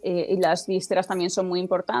pescado, y las vísceras también son muy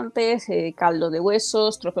importantes, caldo de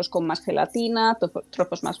huesos, trozos con más gelatina,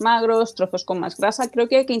 trozos más magros, trozos con más grasa. Creo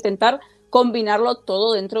que hay que intentar combinarlo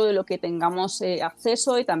todo dentro de lo que tengamos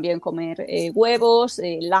acceso, y también comer huevos,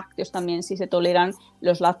 lácteos también, si se toleran.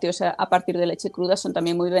 Los lácteos a partir de leche cruda son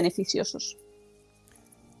también muy beneficiosos.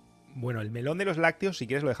 Bueno, el melón de los lácteos, si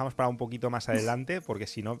quieres, lo dejamos para un poquito más adelante, porque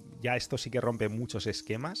si no, ya esto sí que rompe muchos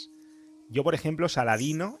esquemas. Yo, por ejemplo,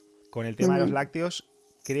 Saladino, con el tema de los lácteos,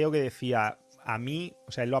 creo que decía, a mí,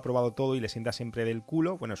 o sea, él lo ha probado todo y le sienta siempre del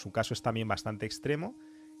culo. Bueno, su caso es también bastante extremo.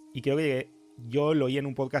 Y creo que yo lo oí en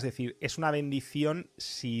un podcast decir, es una bendición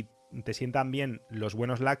si te sientan bien los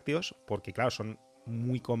buenos lácteos, porque claro, son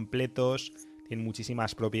muy completos, tienen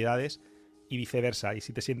muchísimas propiedades, y viceversa. Y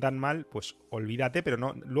si te sientan mal, pues olvídate, pero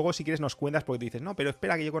no. Luego, si quieres, nos cuentas, porque tú dices, no, pero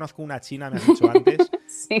espera, que yo conozco una china, me has dicho antes,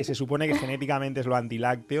 sí, que se supone que genéticamente es lo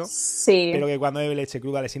antilácteo, sí, pero que cuando bebe leche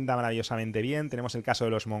cruda le sienta maravillosamente bien. Tenemos el caso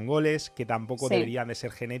de los mongoles, que tampoco deberían de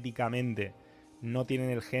ser genéticamente, no tienen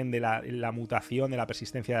el gen de la mutación, de la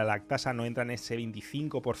persistencia de la lactasa, no entran en ese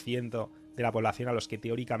 25% de la población a los que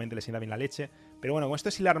teóricamente les sienta bien la leche. Pero bueno, con esto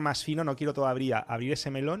es hilar más fino, no quiero todavía abrir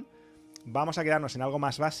ese melón. Vamos a quedarnos en algo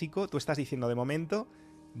más básico. Tú estás diciendo de momento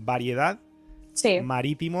variedad,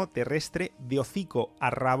 marítimo, terrestre, de hocico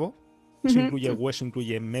a rabo. Eso incluye hueso,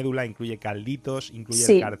 incluye médula, incluye calditos,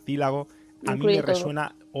 incluye el cartílago. A mí me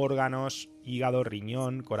resuena órganos, hígado,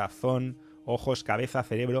 riñón, corazón, ojos, cabeza,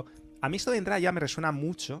 cerebro. A mí esto de entrada ya me resuena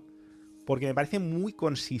mucho porque me parece muy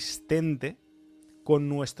consistente con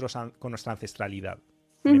nuestra ancestralidad.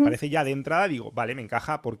 Me parece ya de entrada, digo, vale, me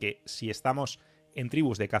encaja, porque si estamos en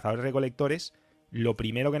tribus de cazadores-recolectores, lo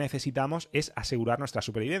primero que necesitamos es asegurar nuestra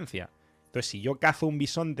supervivencia. Entonces, si yo cazo un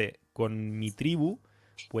bisonte con mi tribu,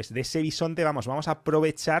 pues de ese bisonte vamos a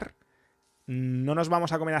aprovechar, no nos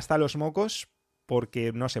vamos a comer hasta los mocos,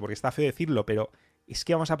 porque, no sé, porque está feo decirlo, pero es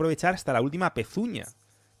que vamos a aprovechar hasta la última pezuña.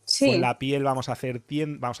 Sí. Con la piel vamos a hacer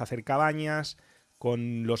cabañas,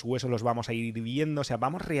 con los huesos los vamos a ir viendo, o sea,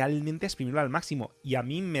 vamos realmente a exprimirlo al máximo. Y a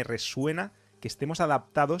mí me resuena que estemos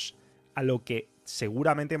adaptados a lo que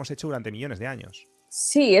seguramente hemos hecho durante millones de años.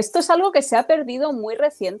 Sí, esto es algo que se ha perdido muy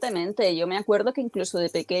recientemente. Yo me acuerdo que incluso de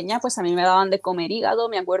pequeña, pues a mí me daban de comer hígado.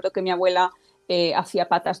 Me acuerdo que mi abuela hacía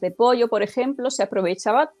patas de pollo, por ejemplo. Se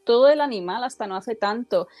aprovechaba todo el animal hasta no hace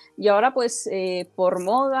tanto. Y ahora, pues por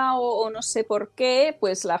moda o no sé por qué,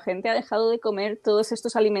 pues la gente ha dejado de comer todos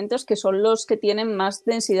estos alimentos que son los que tienen más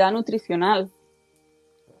densidad nutricional.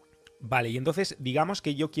 Vale, y entonces digamos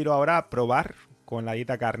que yo quiero ahora probar con la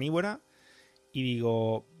dieta carnívora y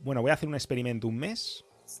digo, bueno, voy a hacer un experimento un mes,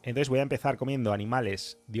 entonces voy a empezar comiendo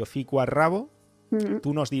animales de hocico a rabo.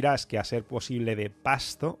 Tú nos dirás que a ser posible de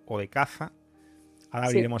pasto o de caza. Ahora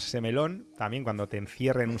abriremos ese melón también cuando te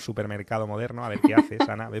encierre en un supermercado moderno. A ver qué haces,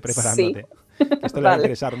 Ana, ve preparándote. Esto le va a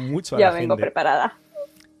interesar mucho a la gente. Ya vengo preparada.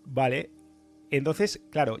 Vale, entonces,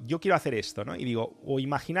 claro, yo quiero hacer esto, ¿no? Y digo, o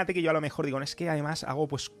imagínate que yo a lo mejor digo, no, es que además hago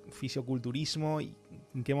pues fisioculturismo y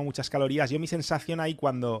quemo muchas calorías. Yo mi sensación ahí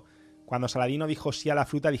cuando Saladino dijo sí a la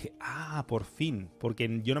fruta, dije, por fin,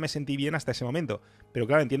 porque yo no me sentí bien hasta ese momento. Pero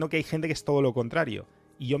claro, entiendo que hay gente que es todo lo contrario.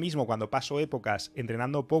 Y yo mismo, cuando paso épocas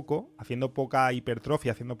entrenando poco, haciendo poca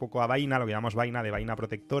hipertrofia, haciendo poco a vaina, lo que llamamos vaina de vaina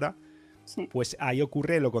protectora, pues ahí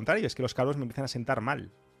ocurre lo contrario, es que los carbohidratos me empiezan a sentar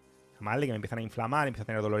mal, de que me empiezan a inflamar, empiezo a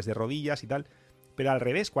tener dolores de rodillas y tal. Pero al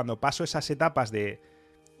revés, cuando paso esas etapas de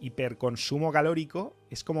hiperconsumo calórico,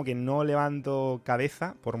 es como que no levanto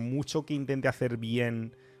cabeza, por mucho que intente hacer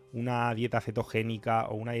bien una dieta cetogénica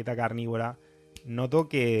o una dieta carnívora, noto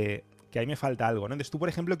que ahí me falta algo, ¿no? Entonces, tú, por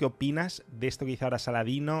ejemplo, ¿qué opinas de esto que dice ahora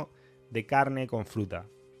Saladino, de carne con fruta?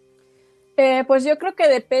 Pues yo creo que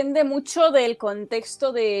depende mucho del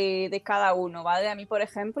contexto de cada uno, ¿vale? A mí, por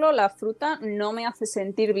ejemplo, la fruta no me hace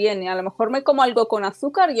sentir bien. Y a lo mejor me como algo con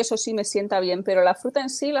azúcar y eso sí me sienta bien, pero la fruta en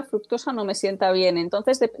sí, la fructosa, no me sienta bien.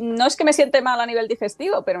 Entonces, no es que me siente mal a nivel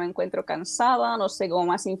digestivo, pero me encuentro cansada, no sé, como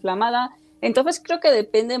más inflamada. Entonces creo que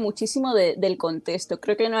depende muchísimo del contexto.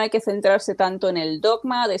 Creo que no hay que centrarse tanto en el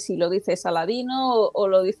dogma de si lo dice Saladino o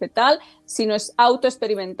lo dice tal, sino es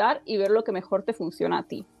autoexperimentar y ver lo que mejor te funciona a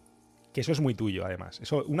ti. Que eso es muy tuyo, además.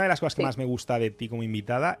 Una de las cosas que más me gusta de ti como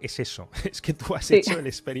invitada es eso. Es que tú has hecho el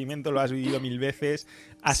experimento, lo has vivido 1000 veces,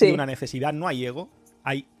 ha sido una necesidad, no hay ego,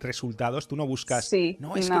 hay resultados. Tú no buscas, que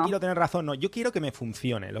quiero tener razón, no, yo quiero que me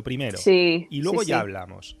funcione, lo primero. Y luego ya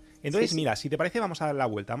hablamos. Entonces, mira, si te parece, vamos a dar la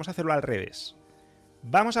vuelta, vamos a hacerlo al revés.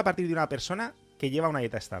 Vamos a partir de una persona que lleva una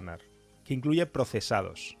dieta estándar, que incluye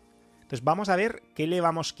procesados. Entonces vamos a ver qué le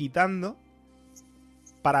vamos quitando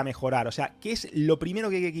para mejorar. O sea, ¿qué es lo primero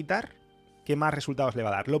que hay que quitar que más resultados le va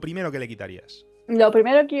a dar? Lo primero que le quitarías. Lo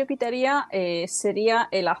primero que yo quitaría sería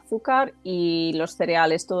el azúcar y los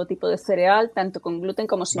cereales, todo tipo de cereal, tanto con gluten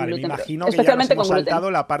como sin gluten. Me imagino que especialmente ya nos hemos con gluten.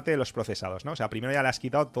 saltado la parte de los procesados, ¿no? O sea, primero ya le has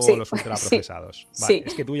quitado todos Sí, los ultraprocesados. sí, Vale, sí,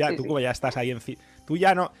 es que tú sí. como ya estás ahí tú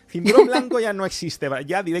ya no... Cinturón blanco ya no existe,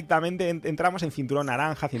 ya directamente entramos en cinturón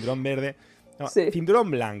naranja, cinturón verde... No, Sí.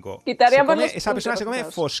 cinturón blanco. Quitaríamos Esa persona se come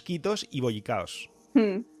fosquitos y bollicaos.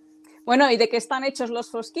 Bueno, ¿y de qué están hechos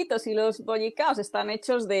los fosquitos y los bollicaos? Están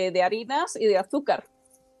hechos de harinas y de azúcar.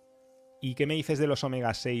 ¿Y qué me dices de los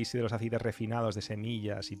omega 6 y de los aceites refinados, de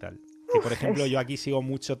semillas y tal? Que, por ejemplo, yo aquí sigo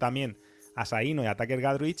mucho también a Saino y a Tucker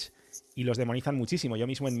Gadrich y los demonizan muchísimo. Yo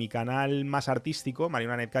mismo en mi canal más artístico,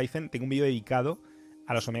 Mariona Netkaizen, tengo un vídeo dedicado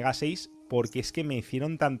a los omega 6 porque es que me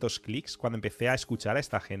hicieron tantos clics cuando empecé a escuchar a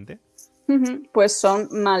esta gente. Pues son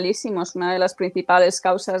malísimos. Una de las principales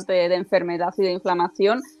causas de enfermedad y de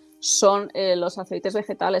inflamación son los aceites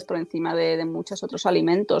vegetales por encima de muchos otros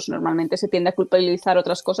alimentos. Normalmente se tiende a culpabilizar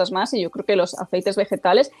otras cosas más y yo creo que los aceites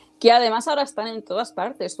vegetales, que además ahora están en todas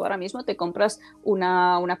partes. Tú ahora mismo te compras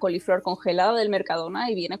una coliflor congelada del Mercadona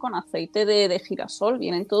y viene con aceite de girasol.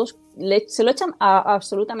 Vienen todos, se lo echan a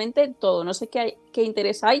absolutamente todo. No sé qué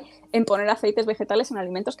interés hay en poner aceites vegetales en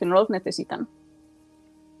alimentos que no los necesitan.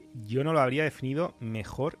 Yo no lo habría definido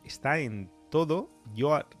mejor. Está en todo.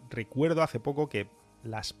 Yo recuerdo hace poco que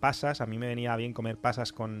las pasas, a mí me venía bien comer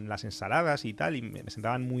pasas con las ensaladas y tal, y me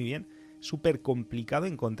sentaban muy bien. Súper complicado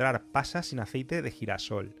encontrar pasas sin aceite de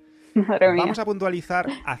girasol. Madre mía. Vamos a puntualizar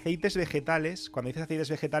aceites vegetales. Cuando dices aceites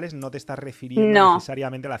vegetales no te estás refiriendo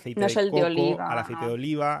necesariamente al aceite de coco, al aceite de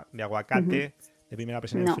oliva, de aguacate, de primera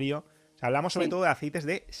presión en frío. O sea, hablamos sobre todo de aceites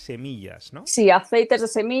de semillas, ¿no? Sí, aceites de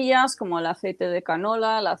semillas como el aceite de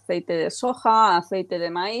canola, el aceite de soja, aceite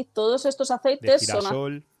de maíz, todos estos aceites de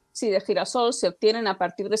girasol. de girasol se obtienen a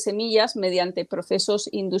partir de semillas mediante procesos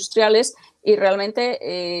industriales y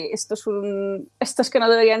realmente esto es que no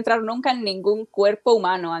debería entrar nunca en ningún cuerpo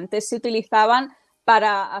humano. Antes se utilizaban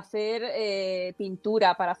para hacer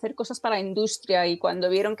pintura, para hacer cosas para industria y cuando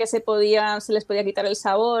vieron que se les podía quitar el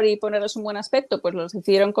sabor y ponerles un buen aspecto, pues los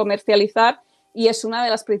decidieron comercializar y es una de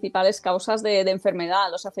las principales causas de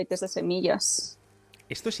enfermedad, los aceites de semillas.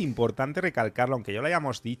 Esto es importante recalcarlo, aunque ya lo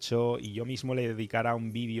hayamos dicho y yo mismo le dedicara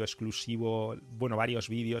un vídeo exclusivo, bueno, varios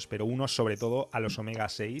vídeos, pero uno sobre todo a los omega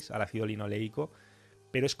 6, al ácido linoleico.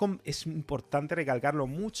 Pero es importante recalcarlo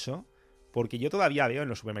mucho porque yo todavía veo en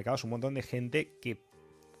los supermercados un montón de gente que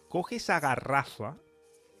coge esa garrafa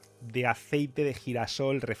de aceite de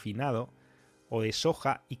girasol refinado o de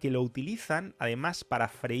soja y que lo utilizan además para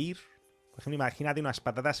freír. Por ejemplo, imagínate unas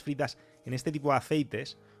patatas fritas en este tipo de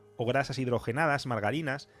aceites o grasas hidrogenadas,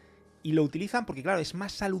 margarinas, y lo utilizan porque, claro, es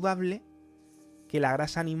más saludable que la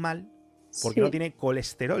grasa animal porque no tiene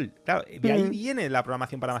colesterol. Claro, de ahí viene la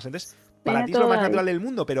programación para más. Entonces, para ti es lo más natural del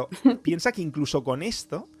mundo, pero piensa que incluso con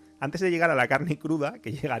esto, antes de llegar a la carne cruda,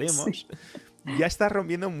 que llegaremos, ya estás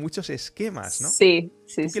rompiendo muchos esquemas, ¿no? Sí.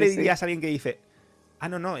 ¿Tú qué le dirías a alguien que dice,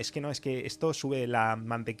 no, es que esto sube la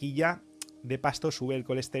mantequilla de pasto, sube el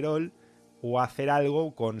colesterol, o hacer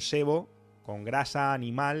algo con sebo, con grasa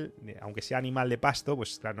animal, aunque sea animal de pasto,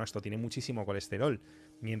 pues claro, no, esto tiene muchísimo colesterol.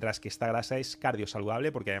 Mientras que esta grasa es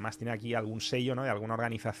cardiosaludable porque además tiene aquí algún sello, ¿no?, de alguna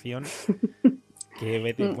organización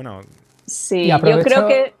que, bueno... Sí, y aprovecho, yo creo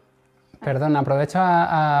que... Perdón, aprovecho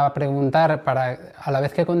a preguntar, a la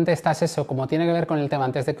vez que contestas eso, como tiene que ver con el tema,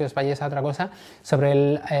 antes de que os vayáis a otra cosa, sobre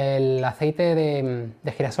el aceite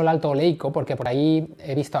de girasol alto oleico, porque por ahí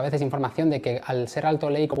he visto a veces información de que al ser alto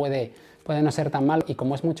oleico puede no ser tan malo y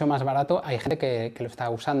como es mucho más barato, hay gente que lo está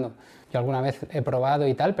usando. Yo alguna vez he probado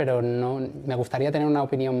y tal, pero no, me gustaría tener una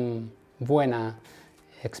opinión buena,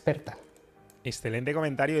 experta. Excelente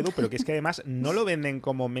comentario, Edu, pero que es que además no lo venden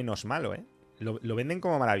como menos malo, ¿eh? Lo venden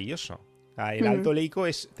como maravilloso. O sea, el alto oleico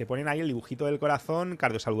te ponen ahí el dibujito del corazón,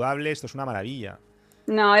 cardiosaludable, esto es una maravilla.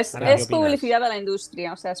 No, es publicidad de la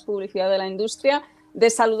industria, o sea, es publicidad de la industria. De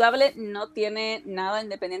saludable no tiene nada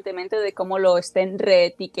independientemente de cómo lo estén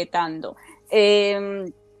reetiquetando.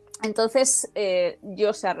 Entonces,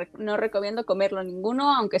 yo no recomiendo comerlo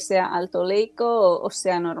ninguno, aunque sea alto oleico o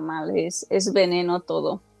sea normal, es veneno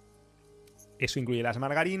todo. Eso incluye las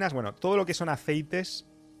margarinas, bueno, todo lo que son aceites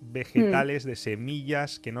vegetales de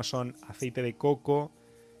semillas, que no son aceite de coco,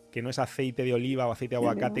 que no es aceite de oliva o aceite de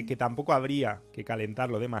aguacate, que tampoco habría que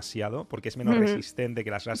calentarlo demasiado porque es menos resistente que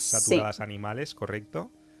las grasas saturadas animales,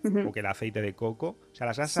 ¿correcto? O que el aceite de coco. O sea,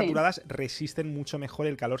 las grasas saturadas resisten mucho mejor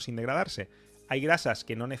el calor sin degradarse. Hay grasas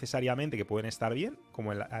que no necesariamente que pueden estar bien,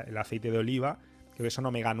 como el aceite de oliva, que creo que son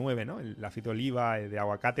omega 9, ¿no? El aceite de oliva, de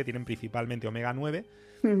aguacate, tienen principalmente omega 9,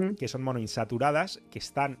 que son monoinsaturadas, que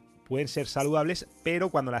pueden ser saludables, pero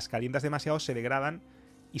cuando las calientas demasiado se degradan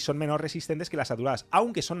y son menos resistentes que las saturadas,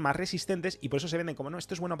 aunque son más resistentes y por eso se venden como, no,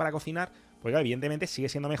 esto es bueno para cocinar, porque evidentemente sigue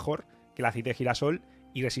siendo mejor que el aceite de girasol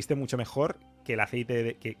y resiste mucho mejor que el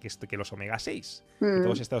aceite que los omega 6, que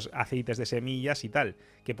todos estos aceites de semillas y tal,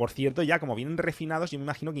 que por cierto ya como vienen refinados yo me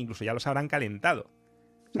imagino que incluso ya los habrán calentado.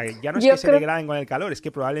 O sea, que ya no es que se degraden con el calor, es que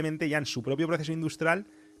probablemente ya en su propio proceso industrial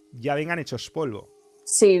ya vengan hechos polvo.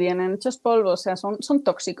 Sí, vienen hechos polvo, o sea, son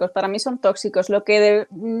tóxicos, para mí son tóxicos. Lo que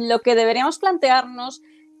deberíamos plantearnos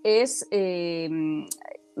es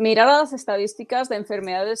mirar a las estadísticas de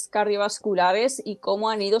enfermedades cardiovasculares y cómo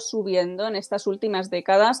han ido subiendo en estas últimas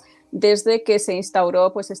décadas desde que se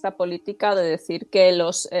instauró pues, esta política de decir que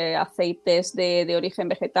los aceites de origen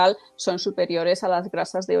vegetal son superiores a las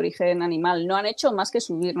grasas de origen animal. No han hecho más que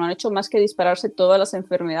subir, no han hecho más que dispararse todas las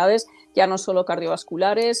enfermedades, ya no solo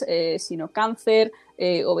cardiovasculares, sino cáncer,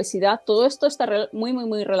 obesidad. Todo esto está muy, muy,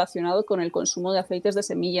 muy relacionado con el consumo de aceites de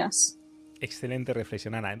semillas. Excelente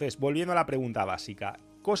reflexión, Ana. Entonces, volviendo a la pregunta básica,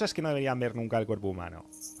 cosas que no deberían ver nunca el cuerpo humano,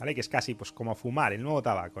 ¿vale? Que es casi pues como fumar, el nuevo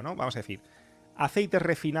tabaco, ¿no? Vamos a decir, aceites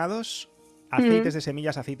refinados, aceites de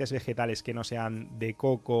semillas, aceites vegetales que no sean de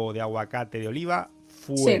coco, de aguacate, de oliva,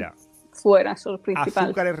 fuera. Sí, fuera, eso es lo principal.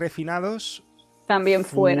 Azúcares refinados, también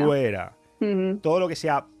fuera. Fuera. Todo lo que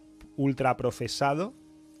sea ultraprocesado,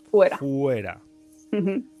 fuera.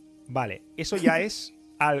 Vale, eso ya es...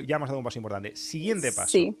 ya hemos dado un paso importante. Siguiente paso.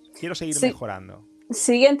 Sí. Quiero seguir mejorando.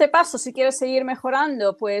 Siguiente paso, si quieres seguir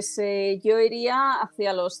mejorando, pues yo iría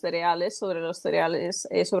hacia los cereales,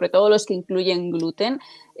 sobre todo los que incluyen gluten,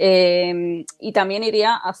 y también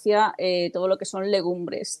iría hacia todo lo que son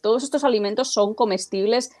legumbres. Todos estos alimentos son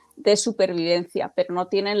comestibles de supervivencia, pero no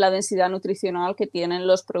tienen la densidad nutricional que tienen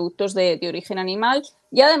los productos de origen animal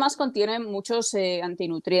y además contienen muchos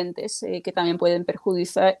antinutrientes que también pueden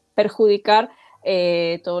perjudicar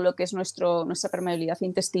todo lo que es nuestra permeabilidad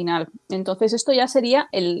intestinal. Entonces esto ya sería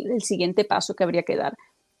el siguiente paso que habría que dar.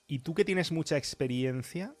 Y tú que tienes mucha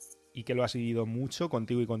experiencia y que lo has vivido mucho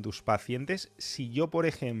contigo y con tus pacientes, si yo, por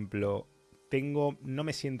ejemplo, no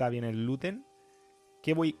me sienta bien el gluten,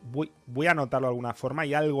 ¿qué voy a notarlo de alguna forma?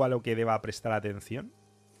 ¿Hay algo a lo que deba prestar atención?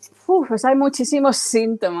 Pues hay muchísimos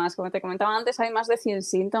síntomas, como te comentaba antes, hay más de 100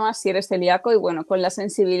 síntomas si eres celíaco y bueno, con la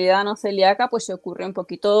sensibilidad no celíaca pues se ocurre un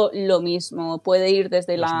poquito lo mismo, puede ir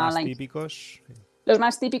desde los más típicos. Los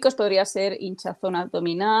más típicos podría ser hinchazón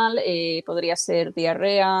abdominal, podría ser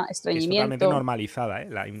diarrea, estreñimiento. Es totalmente normalizada, ¿eh?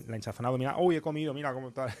 La hinchazón abdominal, uy, he comido, mira cómo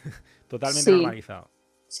está, totalmente normalizado.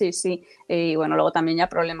 Sí, sí. Y bueno, luego también ya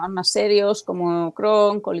problemas más serios como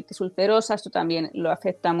Crohn, colitis ulcerosa, esto también lo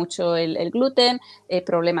afecta mucho el gluten,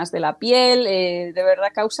 problemas de la piel, de verdad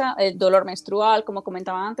causa dolor menstrual, como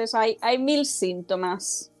comentaba antes, hay 1000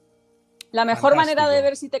 síntomas. La mejor manera de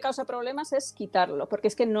ver si te causa problemas es quitarlo, porque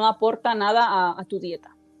es que no aporta nada a tu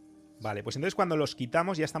dieta. Vale, pues entonces cuando los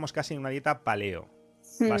quitamos ya estamos casi en una dieta paleo,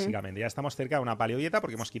 básicamente. Ya estamos cerca de una paleodieta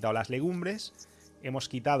porque hemos quitado las legumbres, hemos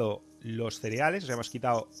quitado los cereales, o sea, hemos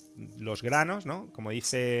quitado los granos, ¿no? Como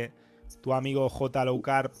dice tu amigo J. Low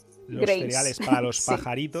Carb, los cereales para los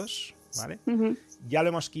pajaritos, ¿vale? Ya lo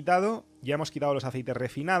hemos quitado, ya hemos quitado los aceites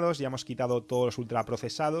refinados, ya hemos quitado todos los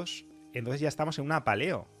ultraprocesados, entonces ya estamos en una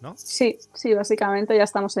paleo, ¿no? Sí, básicamente ya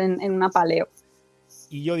estamos en una paleo.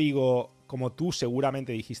 Y yo digo, como tú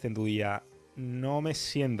seguramente dijiste en tu día, no me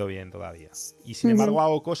siento bien todavía. Y sin embargo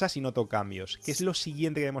hago cosas y noto cambios. ¿Qué es lo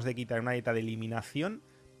siguiente que debemos de quitar en una dieta de eliminación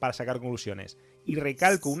para sacar conclusiones? Y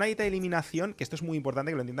recalco, una dieta de eliminación, que esto es muy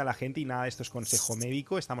importante que lo entienda la gente y nada de esto es consejo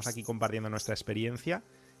médico. Estamos aquí compartiendo nuestra experiencia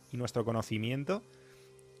y nuestro conocimiento.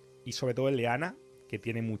 Y sobre todo el de Ana, que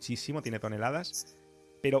tiene muchísimo, tiene toneladas.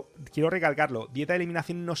 Pero quiero recalcarlo, dieta de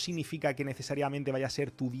eliminación no significa que necesariamente vaya a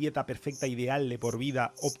ser tu dieta perfecta, ideal, de por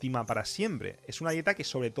vida, óptima para siempre. Es una dieta que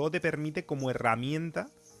sobre todo te permite como herramienta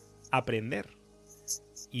aprender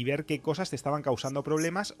y ver qué cosas te estaban causando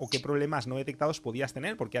problemas o qué problemas no detectados podías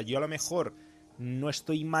tener. Porque yo a lo mejor no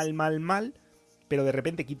estoy mal, pero de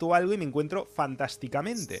repente quito algo y me encuentro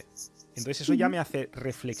fantásticamente. Entonces eso ya me hace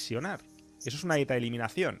reflexionar. Eso es una dieta de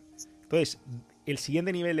eliminación. Entonces, el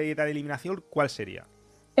siguiente nivel de dieta de eliminación, ¿cuál sería?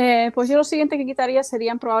 Pues yo lo siguiente que quitaría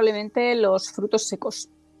serían probablemente los frutos secos.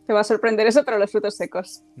 Te va a sorprender eso, pero los frutos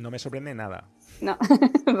secos. No me sorprende nada. No,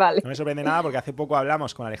 vale. No me sorprende nada porque hace poco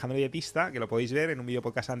hablamos con Alejandro Dietista, que lo podéis ver en un video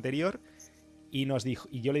podcast anterior, Y nos dijo,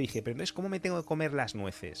 y yo le dije, pero entonces, ¿cómo me tengo que comer las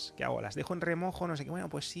nueces? ¿Qué hago? ¿Las dejo en remojo? No sé qué, bueno,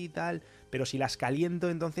 pues sí, tal. Pero si las caliento,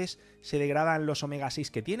 entonces se degradan los omega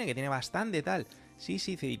 6 que tiene bastante, tal. Sí,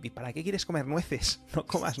 ¿y para qué quieres comer nueces? No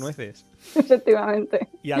comas nueces. Efectivamente.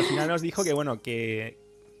 Y al final nos dijo que, bueno, que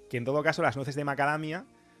en todo caso las nueces de macadamia,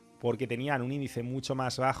 porque tenían un índice mucho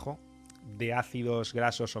más bajo de ácidos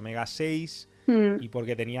grasos omega 6 y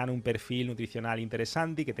porque tenían un perfil nutricional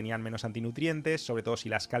interesante y que tenían menos antinutrientes, sobre todo si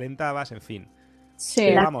las calentabas, en fin. Sí.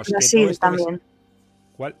 Pero Las vamos, de que Brasil todo esto también.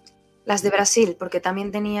 ¿Cuál? Las de Brasil, porque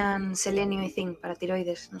también tenían selenio y zinc para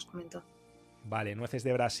tiroides, nos comentó. Vale, nueces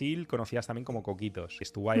de Brasil, conocidas también como coquitos.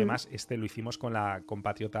 Estuvo además, lo hicimos con la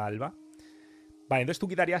compatriota Alba. Vale, entonces tú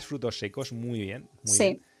quitarías frutos secos, muy bien, muy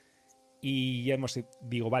bien. Y ya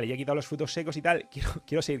digo, vale, ya he quitado los frutos secos y tal,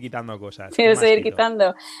 quiero seguir quitando cosas. Quiero seguir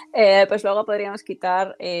quitando. Pues luego podríamos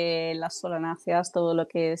quitar las solanáceas, todo lo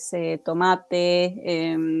que es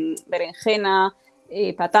tomate, berenjena,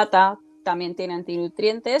 patata, también tiene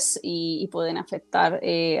antinutrientes y pueden afectar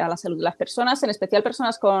a la salud de las personas, en especial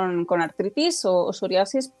personas con artritis o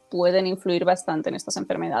psoriasis, pueden influir bastante en estas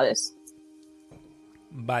enfermedades.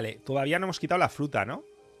 Vale, todavía no hemos quitado la fruta, ¿no?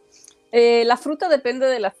 La fruta depende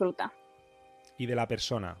de la fruta. Y de la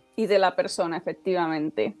persona. Y de la persona,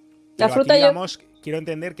 efectivamente. Pero la fruta aquí, digamos, quiero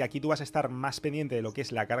entender que aquí tú vas a estar más pendiente de lo que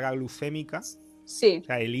es la carga glucémica. Sí. O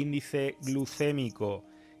sea, el índice glucémico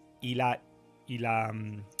y la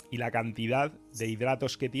cantidad de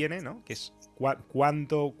hidratos que tiene, ¿no? Que es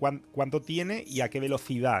cuánto tiene y a qué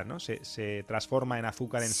velocidad, ¿no? Se transforma en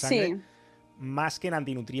azúcar en sangre. Sí. Más que en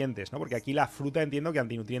antinutrientes, ¿no? Porque aquí la fruta entiendo que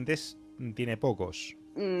antinutrientes tiene pocos.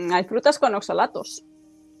 Hay frutas con oxalatos.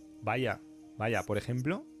 Vaya, por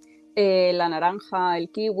ejemplo. La naranja,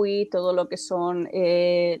 el kiwi, todo lo que son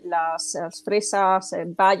las fresas,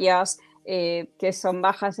 bayas, que son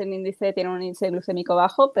bajas en índice, tienen un índice glucémico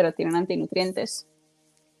bajo, pero tienen antinutrientes.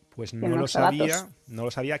 Pues no lo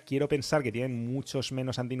sabía. Quiero pensar que tienen muchos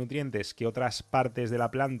menos antinutrientes que otras partes de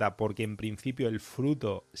la planta, porque en principio el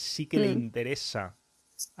fruto sí que le interesa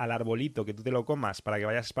al arbolito que tú te lo comas para que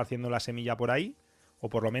vayas esparciendo la semilla por ahí, o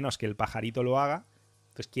por lo menos que el pajarito lo haga.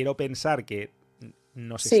 Entonces quiero pensar que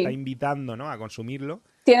nos está invitando, ¿no?, a consumirlo.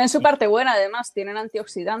 Tienen su parte buena, además, tienen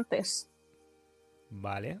antioxidantes.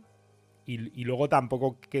 Vale. Y luego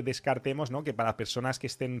tampoco que descartemos, ¿no?, que para personas que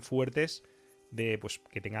estén fuertes, pues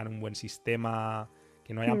que tengan un buen sistema,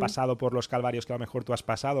 que no hayan pasado por los calvarios que a lo mejor tú has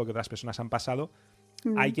pasado o que otras personas han pasado.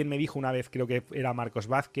 Hay quien me dijo una vez, creo que era Marcos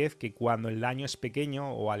Vázquez, que cuando el daño es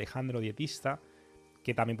pequeño, o Alejandro Dietista,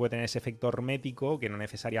 que también puede tener ese efecto hormético, que no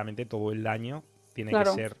necesariamente todo el daño tiene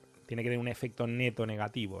que tener un efecto neto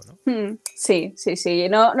negativo, ¿no? Sí.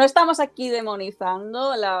 No estamos aquí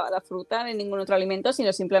demonizando la fruta ni ningún otro alimento,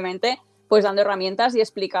 sino simplemente pues dando herramientas y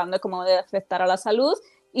explicando cómo debe afectar a la salud,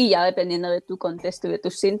 y ya dependiendo de tu contexto y de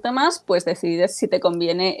tus síntomas, pues decides si te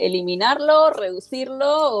conviene eliminarlo, reducirlo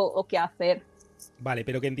o qué hacer. Vale,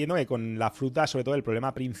 pero que entiendo que con la fruta, sobre todo, el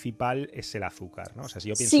problema principal es el azúcar, ¿no? O sea, si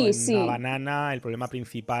yo pienso en una banana, el problema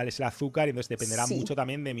principal es el azúcar, y entonces dependerá mucho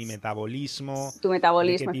también de mi metabolismo, tu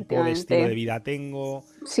metabolismo, de qué tipo de estilo de vida tengo,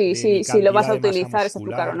 si lo vas a utilizar ese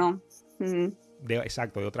azúcar o no.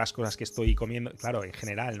 Exacto, de otras cosas que estoy comiendo, claro, en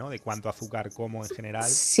general, ¿no? De cuánto azúcar como en general.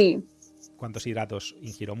 Sí. Cuántos hidratos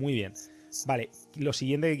ingiero. Muy bien. Vale, lo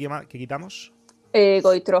siguiente que quitamos.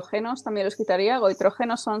 Goitrógenos también los quitaría.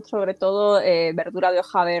 Goitrógenos son sobre todo verdura de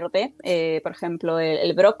hoja verde, por ejemplo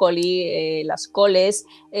el brócoli, las coles.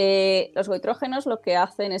 Los goitrógenos lo que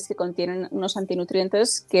hacen es que contienen unos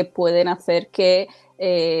antinutrientes que pueden hacer que,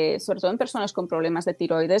 sobre todo en personas con problemas de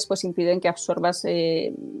tiroides, pues impiden que absorbas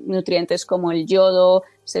nutrientes como el yodo,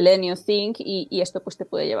 selenio, zinc, y esto pues te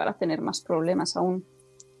puede llevar a tener más problemas aún.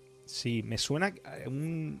 Sí, me suena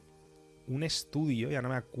un estudio, ya no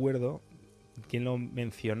me acuerdo quién lo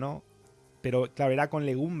mencionó, pero claro, era con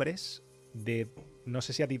legumbres no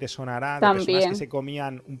sé si a ti te sonará, de personas que se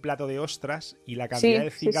comían un plato de ostras y la cantidad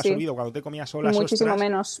de zinc absorbido cuando te comías solo las muchísimo ostras,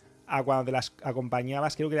 menos a cuando te las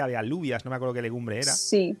acompañabas, creo que era de alubias, no me acuerdo qué legumbre era.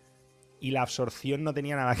 Sí. Y la absorción no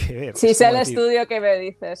tenía nada que ver. Sí, sé el estudio que me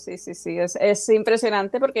dices, sí. Es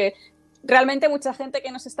impresionante porque realmente mucha gente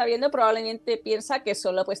que nos está viendo probablemente piensa que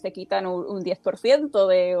solo pues te quitan un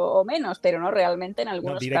 10% o menos, pero no, realmente en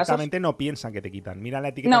algunos casos... Directamente no piensan que te quitan. Mira la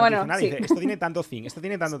etiqueta nutricional y dice, esto tiene tanto zinc, esto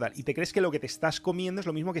tiene tanto tal. Y te crees que lo que te estás comiendo es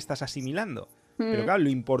lo mismo que estás asimilando. Pero claro, lo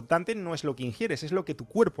importante no es lo que ingieres, es lo que tu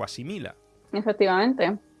cuerpo asimila.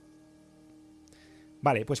 Efectivamente.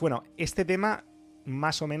 Vale, pues bueno, este tema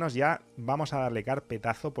más o menos ya vamos a darle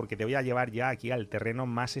carpetazo porque te voy a llevar ya aquí al terreno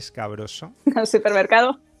más escabroso. ¿Al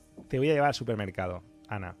supermercado? Te voy a llevar al supermercado,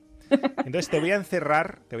 Ana. Entonces te voy a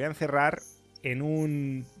encerrar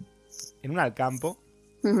en en un Alcampo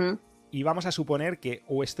y vamos a suponer que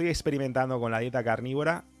o estoy experimentando con la dieta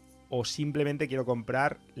carnívora o simplemente quiero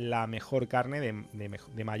comprar la mejor carne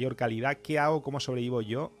de mayor calidad. ¿Qué hago? ¿Cómo sobrevivo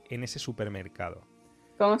yo en ese supermercado?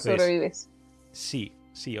 ¿Cómo Entonces, sobrevives? Sí.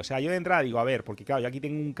 O sea, yo de entrada digo, a ver, porque claro, yo aquí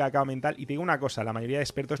tengo un cacao mental y te digo una cosa, la mayoría de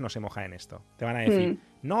expertos no se mojan en esto. Te van a decir,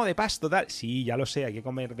 no, de pasto, tal. Sí, ya lo sé, hay que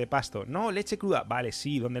comer de pasto. No, leche cruda. Vale,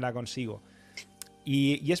 sí, ¿dónde la consigo?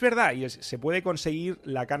 Y es verdad, se puede conseguir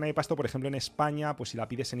la carne de pasto, por ejemplo, en España, pues si la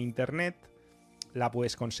pides en internet, la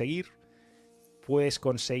puedes conseguir. Puedes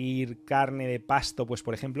conseguir carne de pasto, pues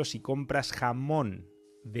por ejemplo, si compras jamón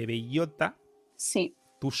de bellota, sí,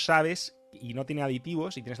 tú sabes, y no tiene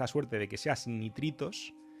aditivos, y tienes la suerte de que sea sin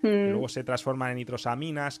nitritos, que luego se transforman en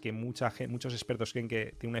nitrosaminas, que muchos expertos creen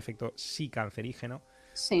que tiene un efecto sí cancerígeno.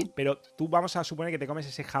 Sí. Pero tú vamos a suponer que te comes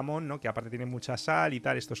ese jamón, ¿no? Que aparte tiene mucha sal y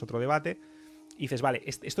tal, esto es otro debate. Y dices, vale,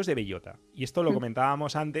 esto es de bellota. Y esto lo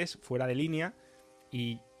comentábamos antes, fuera de línea,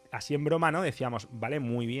 y así en broma, ¿no? Decíamos, vale,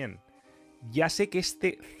 muy bien. Ya sé que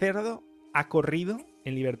este cerdo ha corrido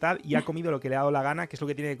en libertad y ha comido lo que le ha dado la gana, que es lo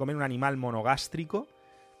que tiene que comer un animal monogástrico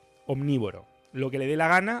omnívoro. Lo que le dé la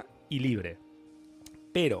gana y libre.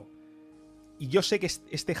 Pero, y yo sé que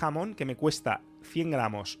este jamón, que me cuesta 100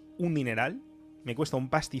 gramos un dineral, me cuesta un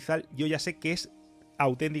pastizal, yo ya sé que es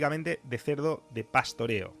auténticamente de cerdo de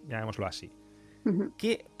pastoreo, llamémoslo así.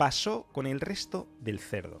 ¿Qué pasó con el resto del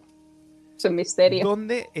cerdo? Es un misterio.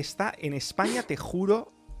 ¿Dónde está? En España, te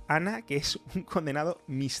juro, Ana, que es un condenado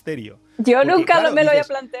misterio. Yo porque, nunca claro, me lo había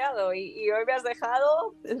dices, planteado y hoy me has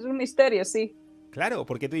dejado, es un misterio, sí. Claro,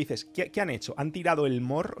 porque tú dices, ¿qué han hecho? ¿Han tirado el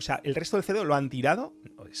morro? O sea, ¿el resto del cerdo lo han tirado?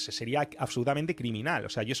 Eso sería absolutamente criminal. O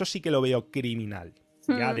sea, yo eso sí que lo veo criminal.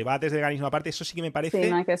 Ya, debates de veganismo aparte, eso sí que me parece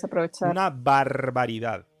no hay que desaprovechar. una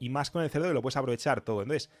barbaridad. Y más con el cerdo que lo puedes aprovechar todo.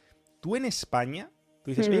 Entonces, tú en España,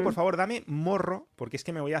 tú dices, oye, por favor, dame morro, porque es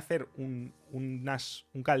que me voy a hacer un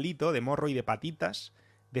caldito de morro y de patitas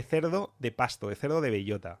de cerdo de pasto, de cerdo de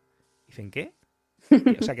bellota. Dicen, ¿qué?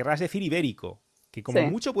 O sea, querrás decir ibérico. Que como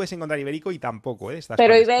mucho puedes encontrar ibérico y tampoco, ¿eh?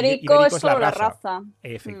 Pero ibérico es solo la raza.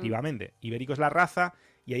 Efectivamente. Ibérico es la raza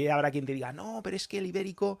y ahí habrá quien te diga, no, pero es que el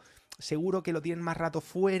ibérico seguro que lo tienen más rato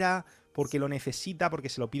fuera porque lo necesita, porque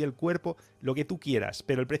se lo pide el cuerpo, lo que tú quieras.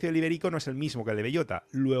 Pero el precio del ibérico no es el mismo que el de bellota.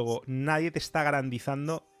 Luego, nadie te está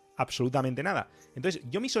garantizando absolutamente nada. Entonces,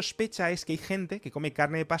 mi sospecha es que hay gente que come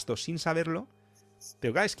carne de pasto sin saberlo,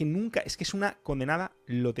 pero claro, es que es una condenada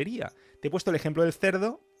lotería. Te he puesto el ejemplo del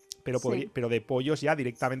cerdo, pero de pollos ya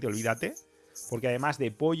directamente olvídate, porque además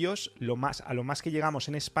de pollos, a lo más que llegamos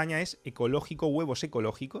en España es ecológico, huevos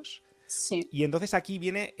ecológicos. Sí. Y entonces aquí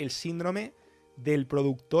viene el síndrome del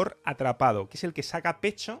productor atrapado, que es el que saca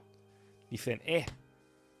pecho, dicen,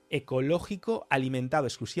 ecológico alimentado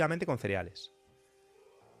exclusivamente con cereales.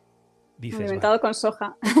 Dices, alimentado con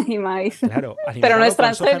soja y maíz. Claro, pero no es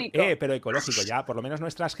transgénico. Pero ecológico, ya, por lo menos no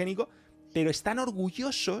es transgénico, pero están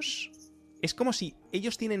orgullosos. Es como si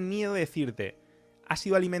ellos tienen miedo de decirte, ha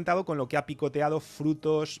sido alimentado con lo que ha picoteado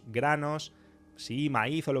frutos, granos, sí,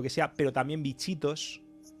 maíz o lo que sea, pero también bichitos.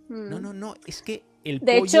 No, es que el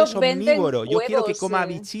pollo es omnívoro. Yo quiero que coma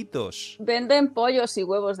bichitos. Venden pollos y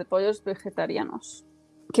huevos de pollos vegetarianos,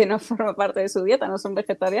 que no forman parte de su dieta, no son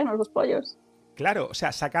vegetarianos los pollos. Claro, o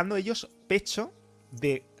sea, sacando ellos pecho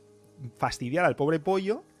de fastidiar al pobre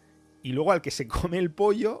pollo y luego al que se come el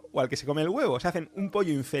pollo o al que se come el huevo. O sea, hacen un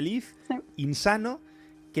pollo infeliz, insano,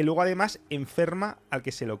 que luego además enferma al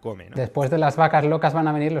que se lo come, ¿no? Después de las vacas locas van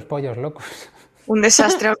a venir los pollos locos. Un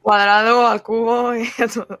desastre al cuadrado, al cubo y a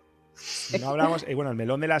todo. No hablamos, el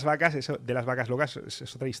melón de las vacas, eso de las vacas locas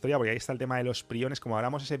es otra historia, porque ahí está el tema de los priones. Como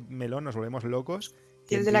hablamos ese melón, nos volvemos locos.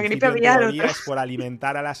 Y el de la gripe aviar. Es por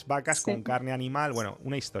alimentar a las vacas con carne animal. Bueno,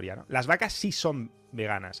 una historia, ¿no? Las vacas sí son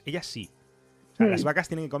veganas, ellas sí. O sea, las vacas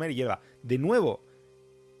tienen que comer hierba. De nuevo,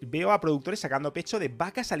 veo a productores sacando pecho de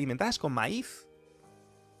vacas alimentadas con maíz.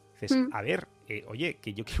 Dices, a ver, oye,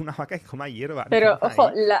 que yo quiero una vaca que coma hierba. Pero,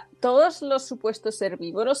 ojo, todos los supuestos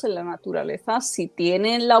herbívoros en la naturaleza, si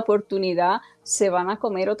tienen la oportunidad, se van a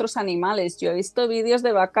comer otros animales. Yo he visto vídeos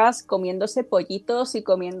de vacas comiéndose pollitos y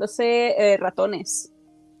comiéndose ratones.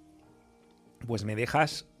 Pues me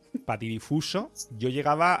dejas patidifuso. Yo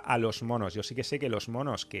llegaba a los monos. Yo sí que sé que los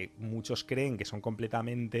monos, que muchos creen que son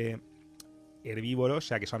completamente herbívoros, o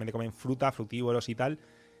sea, que solamente comen fruta, frutívoros y tal,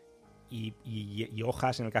 y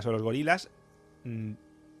hojas en el caso de los gorilas,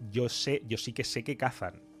 yo sí que sé que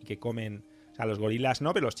cazan y que comen. O sea, los gorilas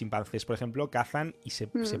no, pero los chimpancés, por ejemplo, cazan y se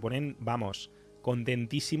ponen, vamos,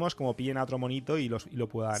 contentísimos como pillen a otro monito y lo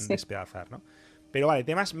puedan despedazar, ¿no? Pero vale,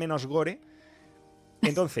 temas menos gore.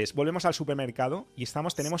 Entonces, volvemos al supermercado y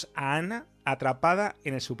tenemos a Ana atrapada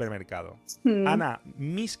en el supermercado. Ana,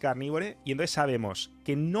 Miss Carnívore, y entonces sabemos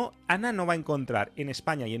que Ana no va a encontrar en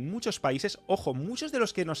España y en muchos países, ojo, muchos de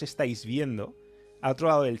los que nos estáis viendo, al otro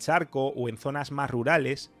lado del charco o en zonas más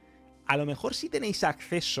rurales, a lo mejor sí tenéis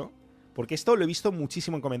acceso, porque esto lo he visto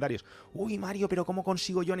muchísimo en comentarios. Uy, Mario, pero ¿cómo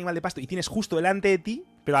consigo yo animal de pasto? Y tienes justo delante de ti,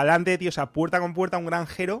 pero delante de ti, o sea, puerta con puerta, un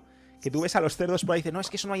granjero, que tú ves a los cerdos por ahí y dices, no, es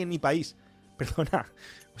que eso no hay en mi país. Perdona,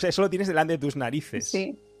 o sea, eso lo tienes delante de tus narices.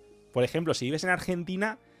 Sí. Por ejemplo, si vives en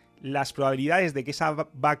Argentina, las probabilidades de que esa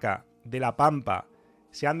vaca de la pampa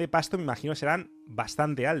sean de pasto, me imagino, serán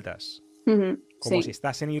bastante altas. Como si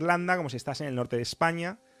estás en Irlanda, como si estás en el norte de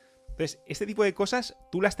España. Entonces, este tipo de cosas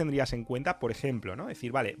tú las tendrías en cuenta, por ejemplo, ¿no? Es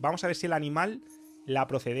decir, vale, vamos a ver si el animal, la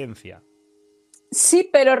procedencia. Sí,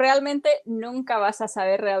 pero realmente nunca vas a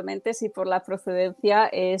saber realmente si por la procedencia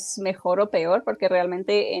es mejor o peor, porque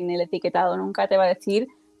realmente en el etiquetado nunca te va a decir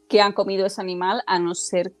que han comido ese animal, a no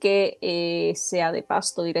ser que sea de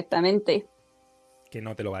pasto directamente. Que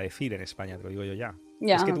no te lo va a decir en España, te lo digo yo ya.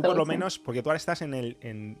 Ya, es que no tú te por lo lo sé. menos, porque tú ahora estás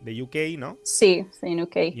en the UK, ¿no? Sí, en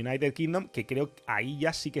UK. United Kingdom, que creo que ahí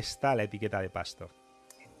ya sí que está la etiqueta de pasto.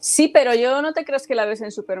 Sí, pero yo no te crees que la ves en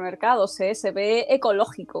supermercados, ¿eh? Se ve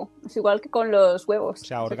ecológico. Es igual que con los huevos. O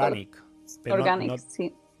sea, organic. Pero Organic,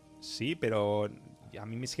 sí. Sí, pero a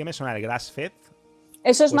mí sí que me suena el grass-fed.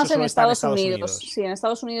 Eso es ¿O más eso en solo está en Estados Estados Unidos. Unidos? Sí, en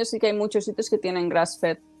Estados Unidos sí que hay muchos sitios que tienen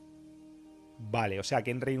grass-fed. Vale, o sea que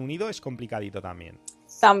en Reino Unido es complicadito también.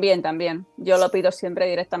 También. Yo lo pido siempre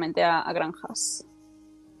directamente a granjas.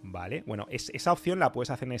 Vale, bueno, esa opción la puedes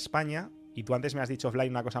hacer en España. Y tú antes me has dicho,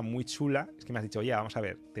 offline, una cosa muy chula. Es que me has dicho, oye, vamos a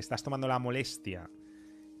ver, te estás tomando la molestia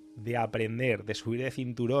de aprender, de subir de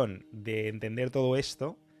cinturón, de entender todo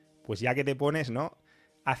esto. Pues ya que te pones, ¿no?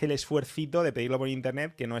 Haz el esfuercito de pedirlo por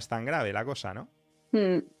internet, que no es tan grave la cosa, ¿no?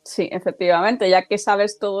 Sí, efectivamente, ya que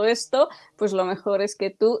sabes todo esto, pues lo mejor es que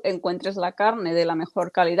tú encuentres la carne de la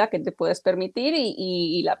mejor calidad que te puedes permitir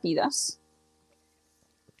y la pidas.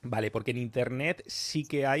 Vale, porque en internet sí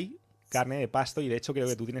que hay carne de pasto y de hecho creo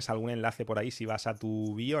que tú tienes algún enlace por ahí si vas a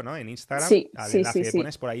tu bio, ¿no? En Instagram, Sí, al sí, enlace que sí.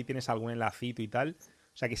 pones por ahí tienes algún enlacito y tal.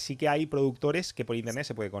 O sea que sí que hay productores que por internet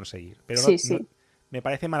se puede conseguir. Pero Sí. me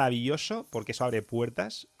parece maravilloso porque eso abre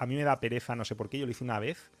puertas. A mí me da pereza, no sé por qué, yo lo hice una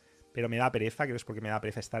vez, pero me da pereza, creo que es porque me da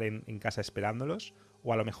pereza estar en casa esperándolos,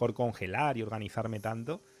 o a lo mejor congelar y organizarme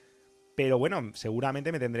tanto. Pero bueno,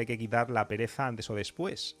 seguramente me tendré que quitar la pereza antes o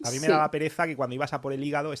después. A mí me Sí. daba pereza que cuando ibas a por el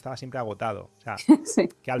hígado estaba siempre agotado. O sea, Sí.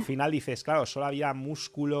 que al final dices, claro, solo había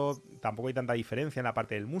músculo, tampoco hay tanta diferencia en la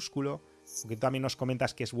parte del músculo. Aunque tú también nos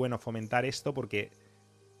comentas que es bueno fomentar esto porque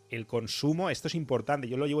el consumo, esto es importante.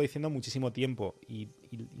 Yo lo llevo diciendo muchísimo tiempo y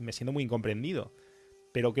me siento muy incomprendido.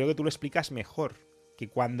 Pero creo que tú lo explicas mejor. Que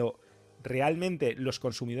cuando realmente los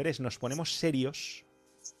consumidores nos ponemos serios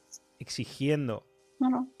exigiendo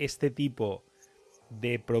No. este tipo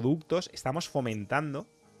de productos, estamos fomentando,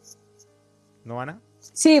 ¿no, Ana?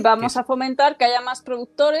 Sí, vamos a fomentar que haya más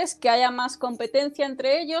productores, que haya más competencia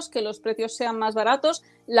entre ellos, que los precios sean más baratos.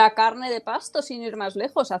 La carne de pasto, sin ir más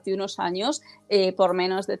lejos, hace unos años, por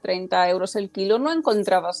menos de 30 euros el kilo no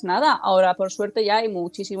encontrabas nada. Ahora, por suerte, ya hay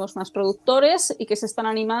muchísimos más productores y que se están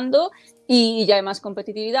animando y ya hay más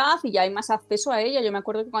competitividad y ya hay más acceso a ella. Yo me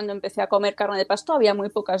acuerdo que cuando empecé a comer carne de pasto había muy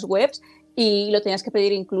pocas webs y lo tenías que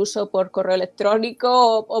pedir incluso por correo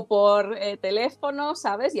electrónico o por teléfono,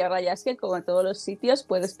 ¿sabes? Y ahora ya es que como en todos los sitios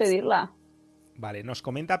puedes pedirla. Vale, nos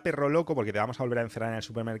comenta Perro Loco, porque te vamos a volver a encerrar en el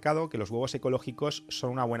supermercado, que los huevos ecológicos son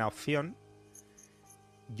una buena opción.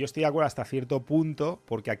 Yo estoy de acuerdo hasta cierto punto,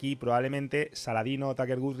 porque aquí probablemente Saladino o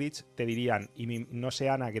Tucker Goodrich te dirían, y no sé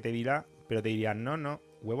Ana qué te dirá, pero te dirían, no,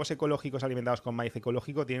 huevos ecológicos alimentados con maíz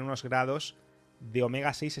ecológico tienen unos grados de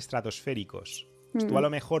omega 6 estratosféricos. Pues tú a lo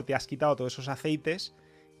mejor te has quitado todos esos aceites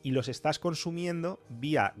y los estás consumiendo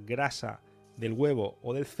vía grasa del huevo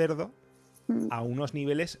o del cerdo a unos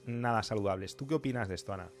niveles nada saludables. ¿Tú qué opinas de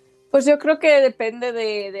esto, Ana? Pues yo creo que depende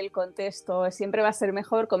del contexto. Siempre va a ser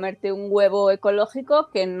mejor comerte un huevo ecológico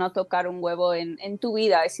que no tocar un huevo en tu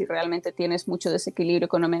vida. Y si realmente tienes mucho desequilibrio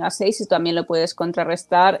con omega 6, y también lo puedes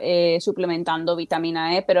contrarrestar suplementando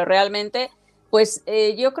vitamina E. Pero realmente, pues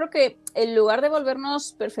yo creo que en lugar de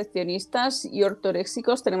volvernos perfeccionistas y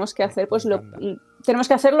ortoréxicos, tenemos que hacer tenemos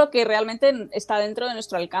que hacer lo que realmente está dentro de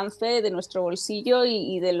nuestro alcance, de nuestro bolsillo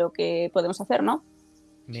y de lo que podemos hacer, ¿no?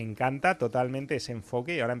 Me encanta totalmente ese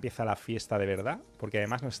enfoque y ahora empieza la fiesta de verdad, porque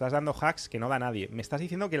además nos estás dando hacks que no da nadie. Me estás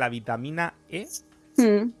diciendo que la vitamina E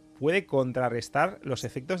puede contrarrestar los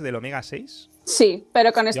efectos del omega 6. Sí,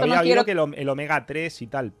 pero con esto Yo había no quiero... oído que el omega 3 y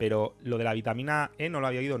tal, pero lo de la vitamina E no lo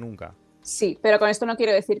había oído nunca. Sí, pero con esto no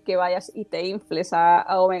quiero decir que vayas y te infles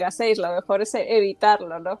a omega 6, lo mejor es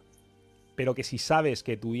evitarlo, ¿no? Pero que si sabes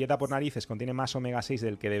que tu dieta por narices contiene más omega 6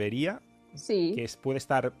 del que debería, Sí. que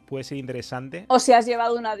puede ser interesante. O si has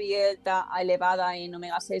llevado una dieta elevada en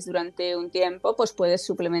omega 6 durante un tiempo, pues puedes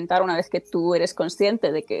suplementar una vez que tú eres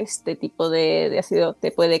consciente de que este tipo de ácido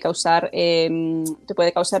te puede causar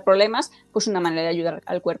problemas, pues una manera de ayudar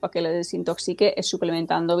al cuerpo a que le desintoxique es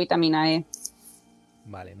suplementando vitamina E.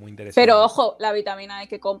 Vale, muy interesante. Pero ojo, la vitamina E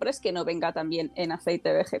que compres que no venga también en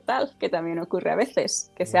aceite vegetal, que también ocurre a veces,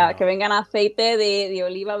 que venga en aceite de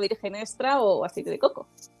oliva virgen extra o aceite de coco.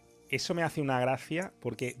 Eso me hace una gracia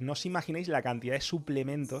porque no os imagináis la cantidad de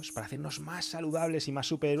suplementos para hacernos más saludables y más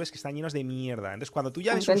superhéroes que están llenos de mierda. Entonces, cuando tú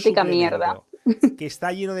ya ves un suplemento que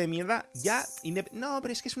está lleno de mierda, ya... No,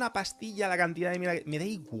 pero es que es una pastilla la cantidad de mierda. Me da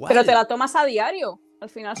igual. Pero te la tomas a diario. Al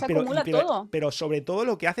final se acumula todo. Pero sobre todo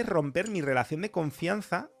lo que hace es romper mi relación de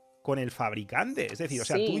confianza con el fabricante. Es decir, o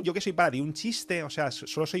sea, yo que soy para ti un chiste, o sea,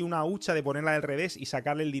 solo soy una hucha de ponerla al revés y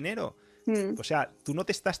sacarle el dinero. O sea, tú no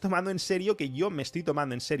te estás tomando en serio que yo me estoy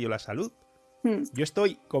tomando en serio la salud. Yo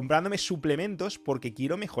estoy comprándome suplementos porque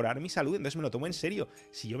quiero mejorar mi salud, entonces me lo tomo en serio.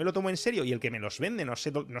 Si yo me lo tomo en serio y el que me los vende no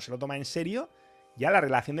se lo toma en serio, ya la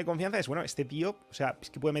relación de confianza es, bueno, este tío, o sea,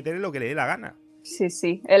 es que puede meterle lo que le dé la gana. Sí,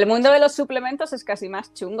 sí. El mundo de los suplementos es casi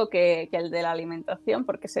más chungo que el de la alimentación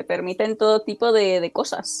porque se permiten todo tipo de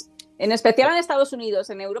cosas. En especial en Estados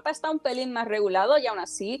Unidos. En Europa está un pelín más regulado y aún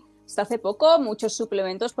así, hasta hace poco, muchos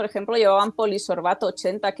suplementos, por ejemplo, llevaban polisorbato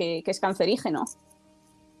 80, que es cancerígeno.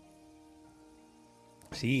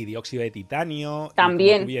 Sí, dióxido de titanio. También.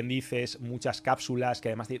 Y como tú bien dices, muchas cápsulas que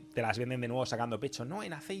además te las venden de nuevo sacando pecho. No,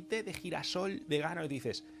 en aceite de girasol vegano. Y tú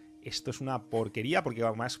dices, esto es una porquería porque,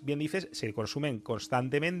 como más bien dices, se consumen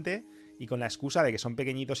constantemente y con la excusa de que son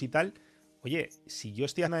pequeñitos y tal. Oye, si yo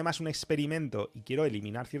estoy haciendo además un experimento y quiero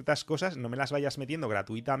eliminar ciertas cosas, no me las vayas metiendo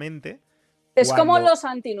gratuitamente. Es como los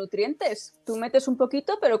antinutrientes. Tú metes un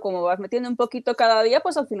poquito, pero como vas metiendo un poquito cada día,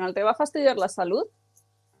 pues al final te va a fastidiar la salud.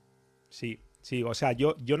 Sí, sí, o sea,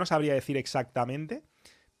 yo no sabría decir exactamente,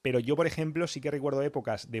 pero yo, por ejemplo, sí que recuerdo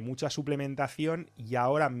épocas de mucha suplementación y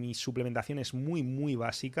ahora mi suplementación es muy, muy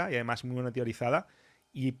básica y además muy bueno teorizada.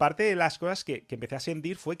 Y parte de las cosas que empecé a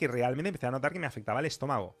sentir fue que realmente empecé a notar que me afectaba el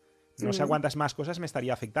estómago. No sé a cuántas más cosas me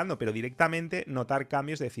estaría afectando, pero directamente notar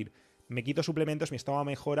cambios, de decir, me quito suplementos, mi estómago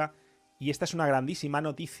mejora. Y esta es una grandísima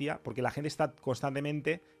noticia porque la gente está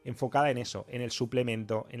constantemente enfocada en eso, en el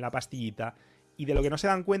suplemento, en la pastillita. Y de lo que no se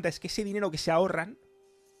dan cuenta es que ese dinero que se ahorran,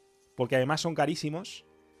 porque además son carísimos,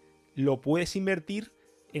 lo puedes invertir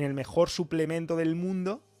en el mejor suplemento del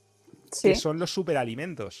mundo, que son los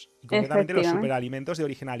superalimentos. Y concretamente los superalimentos de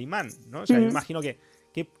origen alemán, ¿no? O sea, yo imagino que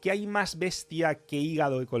hay más bestia que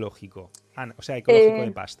hígado ecológico. O sea, ecológico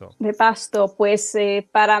de pasto. De pasto, pues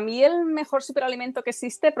para mí el mejor superalimento que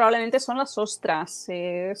existe probablemente son las ostras.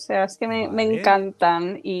 O sea, es que me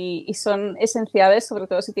encantan y son esenciales, sobre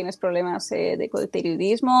todo si tienes problemas de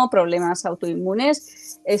hipotiroidismo, problemas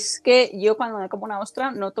autoinmunes. Es que yo cuando me como una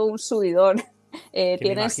ostra noto un subidón.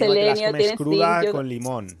 Tienen selenio, tienen cruda zinc. Con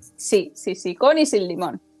limón. Sí, con y sin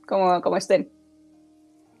limón, como estén.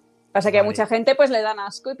 Pasa que a mucha gente pues le dan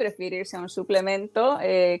asco y prefiere irse a un suplemento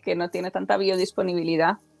que no tiene tanta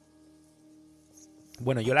biodisponibilidad.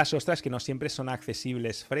 Bueno, yo las ostras que no siempre son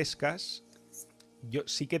accesibles frescas. Yo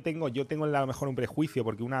tengo a lo mejor un prejuicio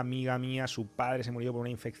porque una amiga mía, su padre se murió por una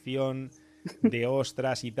infección de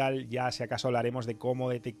ostras y tal. Ya si acaso hablaremos de cómo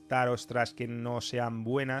detectar ostras que no sean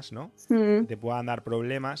buenas, ¿no? Que te puedan dar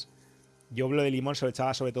problemas. Yo lo de limón se lo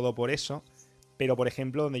echaba sobre todo por eso. Pero, por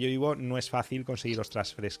ejemplo, donde yo vivo no es fácil conseguir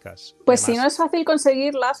ostras frescas. Pues además, si no es fácil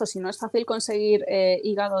conseguirlas o si no es fácil conseguir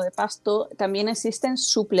hígado de pasto, también existen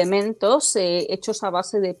suplementos hechos a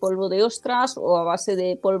base de polvo de ostras o a base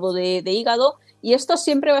de polvo de hígado. Y esto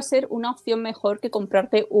siempre va a ser una opción mejor que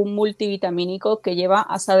comprarte un multivitamínico que lleva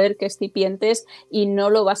a saber qué excipientes y no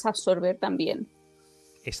lo vas a absorber tan bien.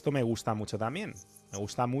 Esto me gusta mucho también. Me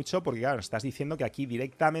gusta mucho porque, claro, estás diciendo que aquí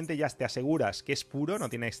directamente ya te aseguras que es puro, no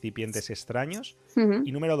tiene excipientes extraños.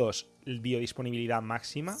 Y número 2, biodisponibilidad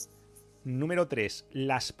máxima. Número 3,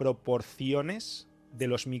 las proporciones de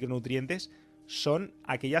los micronutrientes son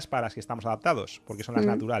aquellas para las que estamos adaptados, porque son las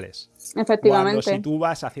naturales. Efectivamente. Cuando si tú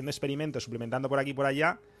vas haciendo experimentos, suplementando por aquí y por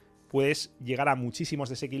allá, puedes llegar a muchísimos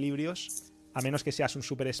desequilibrios, a menos que seas un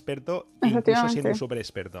súper experto, incluso siendo un súper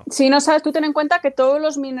experto. Si no sabes, tú ten en cuenta que todos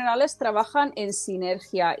los minerales trabajan en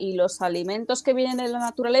sinergia y los alimentos que vienen de la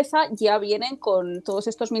naturaleza ya vienen con todos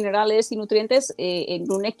estos minerales y nutrientes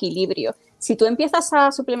en un equilibrio. Si tú empiezas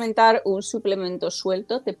a suplementar un suplemento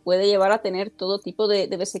suelto, te puede llevar a tener todo tipo de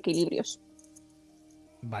desequilibrios.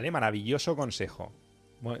 Vale, maravilloso consejo.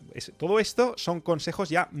 Bueno, todo esto son consejos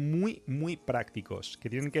ya muy, muy prácticos, que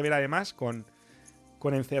tienen que ver además con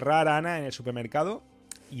encerrar a Ana en el supermercado,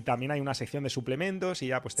 y también hay una sección de suplementos y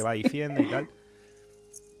ya pues te va diciendo y tal.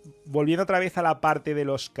 Volviendo otra vez a la parte de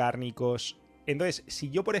los cárnicos. Entonces, si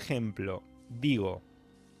yo, por ejemplo, digo,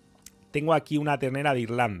 tengo aquí una ternera de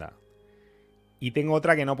Irlanda y tengo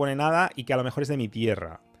otra que no pone nada y que a lo mejor es de mi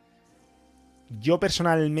tierra, yo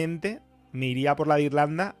personalmente me iría por la de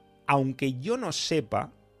Irlanda, aunque yo no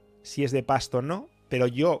sepa si es de pasto o no, pero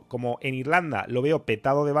yo, como en Irlanda lo veo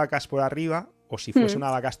petado de vacas por arriba, o si fuese una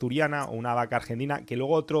vaca asturiana o una vaca argentina, que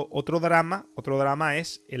luego otro drama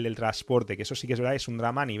es el del transporte, que eso sí que es verdad, es un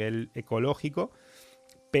drama a nivel ecológico,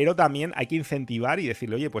 pero también hay que incentivar y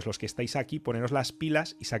decirle, oye, pues los que estáis aquí, poneros las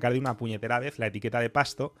pilas y sacar de una puñetera vez la etiqueta de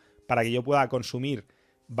pasto para que yo pueda consumir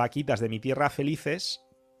vaquitas de mi tierra felices,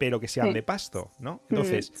 pero que sean de pasto, ¿no?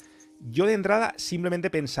 Entonces, yo de entrada simplemente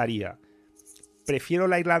pensaría, prefiero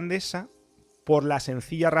la irlandesa por la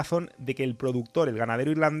sencilla razón de que el productor, el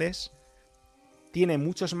ganadero irlandés, tiene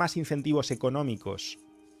muchos más incentivos económicos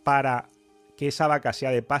para que esa vaca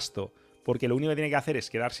sea de pasto, porque lo único que tiene que hacer es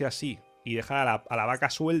quedarse así y dejar a la vaca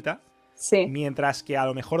suelta, mientras que a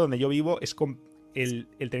lo mejor donde yo vivo es el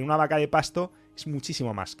tener una vaca de pasto es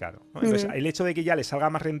muchísimo más caro, ¿no? Entonces, el hecho de que ya le salga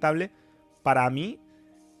más rentable, para mí,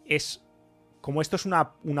 es como esto es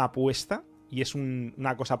una apuesta y es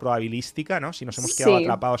una cosa probabilística, ¿no? Si nos hemos quedado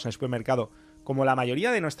atrapados en el supermercado, como la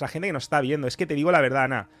mayoría de nuestra gente que nos está viendo, es que te digo la verdad,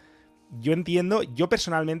 Ana, yo entiendo, yo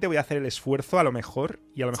personalmente voy a hacer el esfuerzo a lo mejor,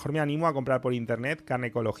 y a lo mejor me animo a comprar por internet carne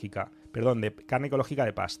ecológica, carne ecológica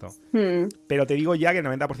de pasto. Pero te digo ya que el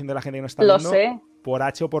 90% de la gente que nos está viendo, por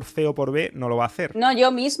H o por C o por B, no lo va a hacer. No,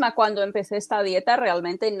 yo misma cuando empecé esta dieta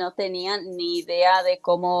realmente no tenía ni idea de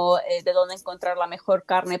cómo, de dónde encontrar la mejor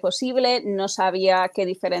carne posible, no sabía qué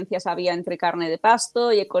diferencias había entre carne de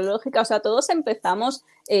pasto y ecológica, o sea, todos empezamos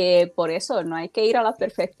por eso, no hay que ir a la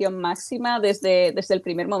perfección máxima desde el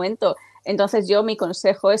primer momento. Entonces mi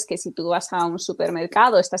consejo es que si tú vas a un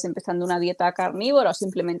supermercado, estás empezando una dieta carnívora o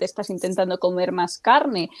simplemente estás intentando comer más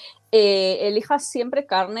carne, elijas siempre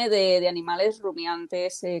carne de animales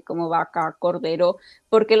rumiantes como vaca, cordero,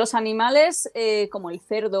 porque los animales como el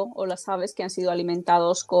cerdo o las aves que han sido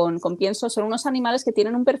alimentados con pienso son unos animales que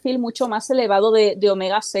tienen un perfil mucho más elevado de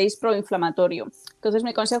omega 6 proinflamatorio. Entonces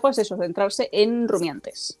mi consejo es eso, centrarse en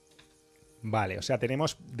rumiantes. Vale, o sea,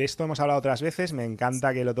 de esto hemos hablado otras veces, me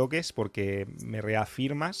encanta que lo toques porque me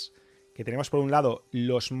reafirmas que tenemos por un lado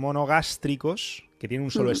los monogástricos, que tienen un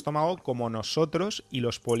solo estómago, como nosotros, y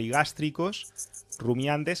los poligástricos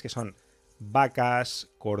rumiantes, que son vacas,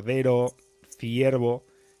 cordero, ciervo,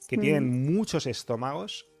 que tienen muchos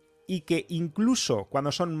estómagos y que incluso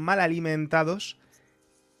cuando son mal alimentados,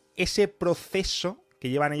 ese proceso que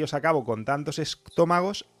llevan ellos a cabo con tantos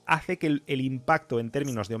estómagos hace que el impacto en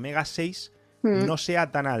términos de omega 6 no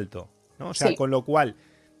sea tan alto, ¿no? O sea, con lo cual,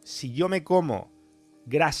 si yo me como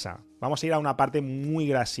grasa, vamos a ir a una parte muy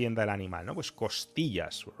grasienta del animal, ¿no? Pues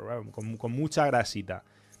costillas, con mucha grasita,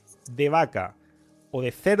 de vaca o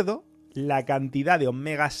de cerdo, la cantidad de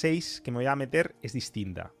omega 6 que me voy a meter es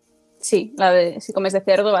distinta. Sí, si comes de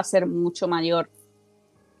cerdo va a ser mucho mayor.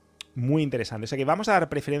 Muy interesante. O sea que vamos a dar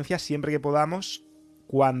preferencias siempre que podamos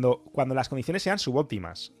cuando las condiciones sean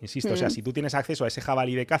subóptimas. Insisto, o sea, si tú tienes acceso a ese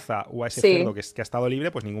jabalí de caza o a ese cerdo que ha estado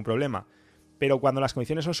libre, pues ningún problema. Pero cuando las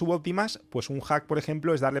condiciones son subóptimas, pues un hack, por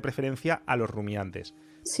ejemplo, es darle preferencia a los rumiantes.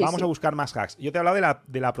 Vamos a buscar más hacks. Yo te he hablado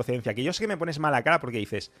de la procedencia, que yo sé que me pones mala cara porque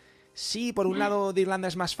dices, sí, por un lado de Irlanda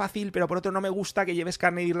es más fácil, pero por otro no me gusta que lleves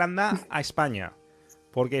carne de Irlanda a España,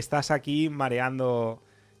 porque estás aquí mareando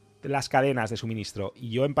las cadenas de suministro. Y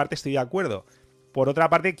yo en parte estoy de acuerdo. Por otra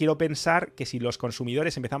parte, quiero pensar que si los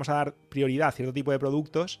consumidores empezamos a dar prioridad a cierto tipo de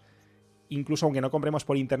productos, incluso aunque no compremos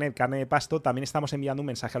por internet carne de pasto, también estamos enviando un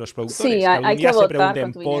mensaje a los productores. Sí, que algún hay día que se votar pregunten,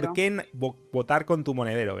 con tu ¿por dinero? qué votar con tu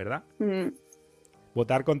monedero, verdad?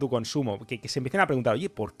 Votar con tu consumo. Que se empiecen a preguntar, oye,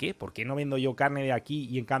 ¿por qué? ¿Por qué no vendo yo carne de aquí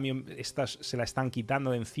y en cambio estas se la están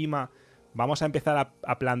quitando de encima? Vamos a empezar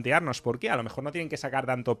a plantearnos por qué. A lo mejor no tienen que sacar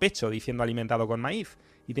tanto pecho diciendo alimentado con maíz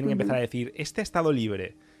y tienen que empezar a decir, este ha estado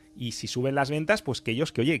libre. Y si suben las ventas, pues que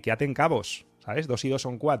ellos, que aten cabos, ¿sabes? 2 y 2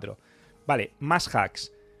 son 4. Vale, más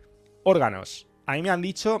hacks. Órganos. A mí me ha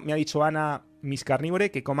dicho Ana, Miss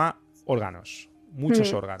Carnívore, que coma órganos.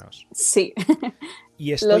 Muchos órganos. Sí.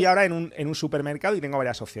 Y estoy ahora en un supermercado y tengo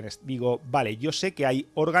varias opciones. Digo, vale, yo sé que hay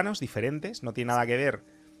órganos diferentes, no tiene nada que ver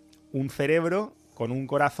un cerebro con un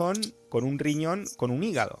corazón, con un riñón, con un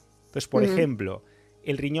hígado. Entonces, por ejemplo,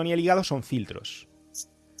 el riñón y el hígado son filtros.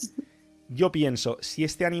 Yo pienso, si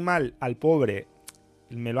este animal al pobre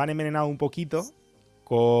me lo han envenenado un poquito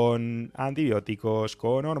con antibióticos,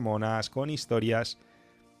 con hormonas, con historias,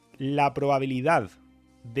 ¿la probabilidad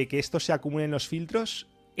de que esto se acumule en los filtros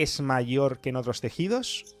es mayor que en otros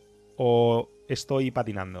tejidos o estoy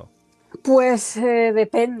patinando? Pues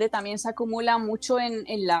depende, también se acumula mucho en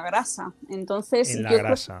la grasa. Entonces, En la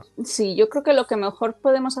grasa. Sí, yo creo que lo que mejor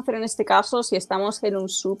podemos hacer en este caso, si estamos en un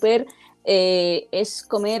súper, es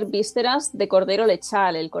comer vísceras de cordero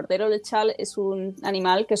lechal. El cordero lechal es un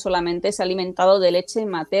animal que solamente se ha alimentado de leche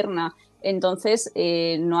materna. Entonces,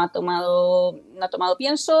 no ha tomado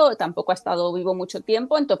pienso, tampoco ha estado vivo mucho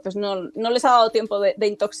tiempo, entonces no les ha dado tiempo de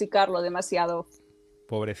intoxicarlo demasiado.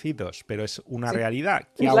 Pobrecitos, pero es una Sí, realidad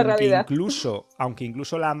que es la realidad. aunque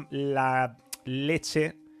incluso la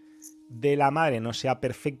leche de la madre no sea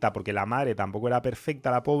perfecta, porque la madre tampoco era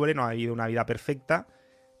perfecta, la pobre, no ha vivido una vida perfecta,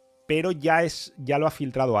 pero ya lo ha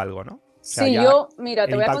filtrado algo, ¿no? O sea, Sí, ya mira,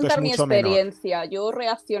 te el voy a impacto es contar mi mucho menor. experiencia. Yo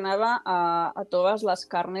reaccionaba a todas las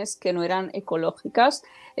carnes que no eran ecológicas,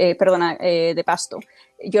 de pasto.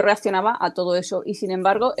 Yo reaccionaba a todo eso y, sin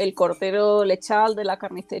embargo, el cordero lechal de la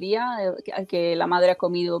carnicería, que la madre ha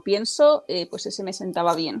comido pienso, pues ese me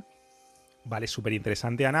sentaba bien. Vale, súper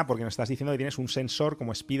interesante, Ana, porque nos estás diciendo que tienes un sensor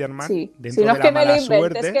como Spider-Man Sí, si dentro no de es la que me lo mala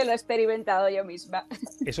inventes, suerte. que lo he experimentado yo misma.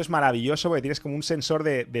 Eso es maravilloso porque tienes como un sensor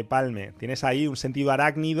de palme. Tienes ahí un sentido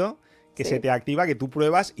arácnido que se Sí, te activa, que tú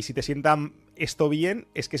pruebas y si te sienta esto bien,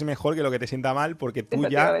 es que es mejor que lo que te sienta mal porque tú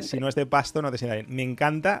ya, si efectivamente. no es de pasto, no te sienta bien. Me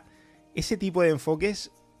encanta ese tipo de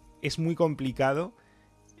enfoques. Es muy complicado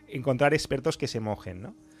encontrar expertos que se mojen,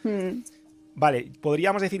 ¿no? Mm, Vale,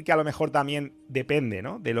 podríamos decir que a lo mejor también depende,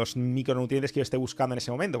 ¿no?, de los micronutrientes que yo esté buscando en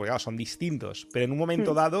ese momento, porque claro, son distintos. Pero en un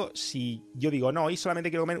momento mm, dado, si yo digo, no, hoy solamente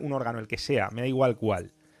quiero comer un órgano, el que sea, me da igual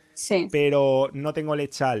cuál, sí. pero no tengo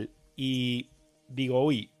lechal y digo,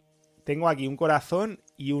 uy, tengo aquí un corazón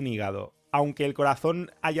y un hígado. Aunque el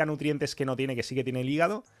corazón haya nutrientes que no tiene, que sí que tiene el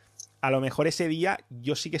hígado, a lo mejor ese día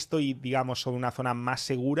yo sí que estoy, digamos, sobre una zona más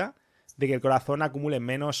segura de que el corazón acumule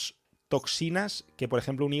menos toxinas que, por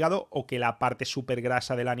ejemplo, un hígado o que la parte súper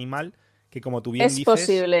grasa del animal, que como tú bien Es dices,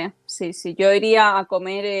 posible, sí, sí. Yo iría a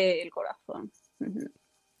comer el corazón. Ujú.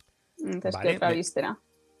 Antes que vale, otra víscera.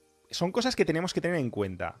 son cosas que tenemos que tener en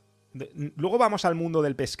cuenta. Luego vamos al mundo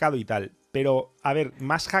del pescado y tal, pero a ver,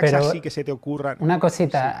 más hacks Pero así que se te ocurran. una Sí.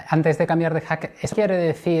 cosita, antes de cambiar de hack, ¿eso quiere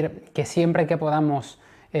decir que siempre que podamos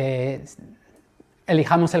eh,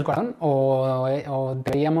 elijamos el corazón o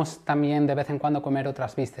deberíamos también de vez en cuando comer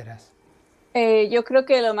otras vísceras? Yo creo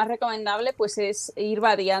que lo más recomendable pues es ir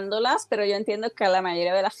variándolas, pero yo entiendo que a la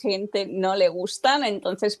mayoría de la gente no le gustan,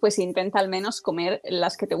 entonces pues intenta al menos comer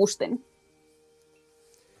las que te gusten.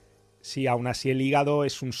 Sí, aún así el hígado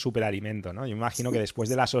es un superalimento, ¿no? Yo me imagino que después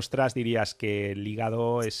de las ostras dirías que el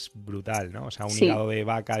hígado es brutal, ¿no? O sea, un Sí, hígado de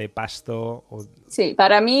vaca, de pasto. sí.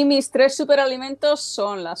 Para mí mis tres superalimentos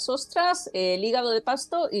son las ostras, el hígado de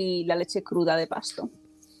pasto y la leche cruda de pasto.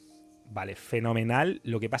 Vale, fenomenal.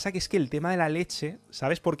 Lo que pasa que es que el tema de la leche,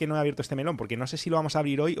 ¿sabes por qué no he abierto este melón? Porque no sé si lo vamos a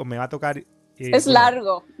abrir hoy o me va a tocar. Es Bueno,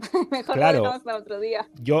 largo, mejor lo claro, dejamos para otro día.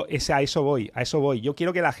 a eso voy, a eso voy. Yo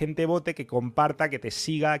quiero que la gente vote, que comparta, que te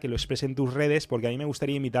siga, que lo exprese en tus redes, porque a mí me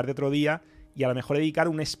gustaría invitarte otro día y a lo mejor dedicar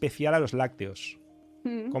un especial a los lácteos.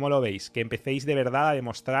 Mm. ¿Cómo lo veis? Que empecéis de verdad a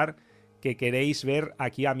demostrar que queréis ver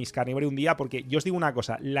aquí a Miss Carnívoro un día, porque yo os digo una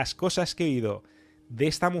cosa, las cosas que he oído de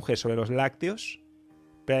esta mujer sobre los lácteos,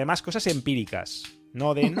 pero además cosas empíricas,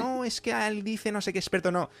 no de, no, es que él dice no sé qué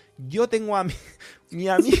experto, no. Yo tengo a mi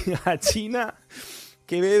amiga china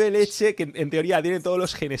que bebe leche, que en teoría tiene todos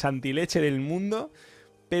los genes antileche del mundo,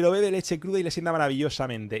 pero bebe leche cruda y le sienta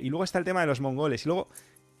maravillosamente. Y luego está el tema de los mongoles. Y luego,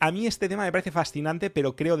 a mí este tema me parece fascinante,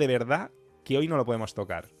 pero creo de verdad que hoy no lo podemos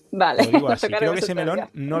tocar. Vale, Te lo digo lo así. Creo que tocaremos ese otro melón día.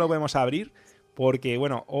 no lo podemos abrir porque,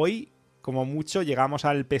 bueno, hoy, como mucho, llegamos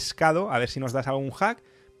al pescado, a ver si nos das algún hack,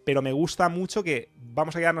 pero me gusta mucho que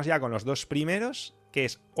vamos a quedarnos ya con los dos primeros, que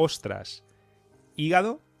es ostras,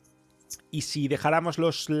 hígado, y si dejáramos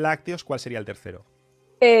los lácteos, ¿cuál sería el tercero?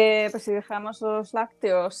 Pues si dejamos los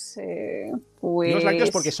lácteos, Digo los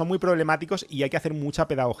lácteos porque pues son muy problemáticos y hay que hacer mucha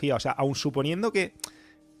pedagogía. O sea, aun suponiendo que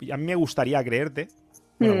a mí me gustaría creerte,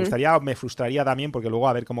 bueno, mm, me frustraría también porque luego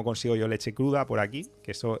a ver cómo consigo yo leche cruda por aquí,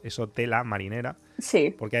 que eso tela marinera,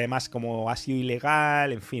 sí. porque además como ha sido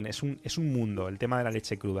ilegal, en fin, es un mundo el tema de la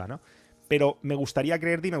leche cruda, ¿no? Pero me gustaría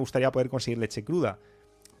creerte y me gustaría poder conseguir leche cruda.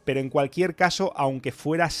 Pero en cualquier caso, aunque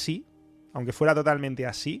fuera así, aunque fuera totalmente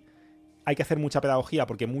así, hay que hacer mucha pedagogía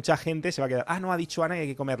porque mucha gente se va a quedar, no, ha dicho Ana que hay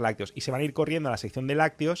que comer lácteos y se van a ir corriendo a la sección de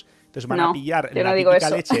lácteos, entonces van a No, pillar yo no la digo típica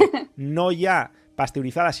eso. leche no ya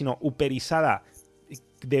pasteurizada, sino uperizada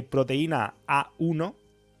de proteína A1,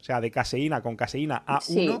 o sea, de caseína con caseína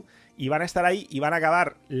Sí, A1, y van a estar ahí y van a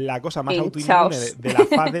acabar la cosa más autoinmune Hinchaos.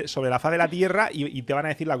 sobre la faz de la Tierra y te van a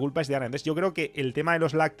decir la culpa es de Ana. Entonces yo creo que el tema de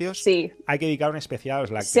los lácteos Sí. hay que dedicar un especial a los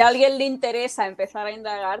lácteos. Si a alguien le interesa empezar a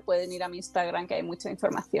indagar, pueden ir a mi Instagram, que hay mucha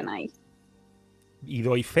información ahí. Y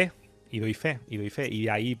doy fe, y doy fe, y doy fe. Y de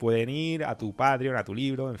ahí pueden ir a tu Patreon, a tu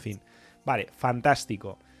libro, en fin. Vale,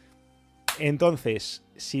 fantástico. Entonces,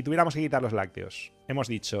 si tuviéramos que quitar los lácteos, hemos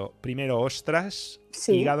dicho primero ostras,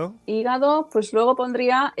 Sí. hígado. Hígado, pues luego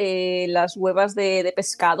pondría las huevas de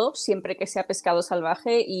pescado, siempre que sea pescado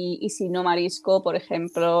salvaje, y si no marisco, por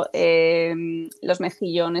ejemplo, los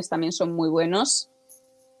mejillones también son muy buenos.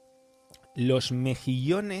 Los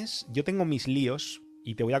mejillones, yo tengo mis líos,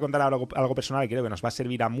 y te voy a contar algo personal que creo que nos va a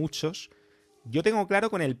servir a muchos. Yo tengo claro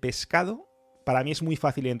con el pescado, para mí es muy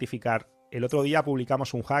fácil identificar. El otro día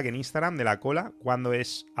publicamos un hack en Instagram de la cola, cuando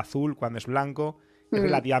es azul, cuando es blanco. Es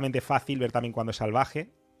relativamente fácil ver también cuando es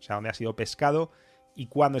salvaje, o sea, donde ha sido pescado, y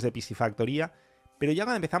cuando es de piscifactoría. Pero ya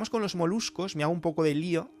cuando empezamos con los moluscos me hago un poco de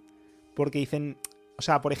lío, porque dicen... O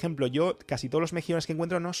sea, por ejemplo, yo casi todos los mejillones que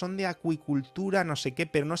encuentro no son de acuicultura, no sé qué,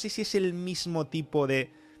 pero no sé si es el mismo tipo de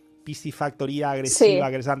piscifactoría agresiva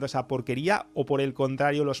que les dan toda esa porquería, o por el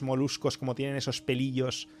contrario, los moluscos, como tienen esos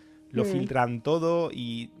pelillos, lo filtran todo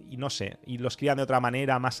y no sé, y los crían de otra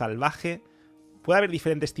manera, más salvaje. Puede haber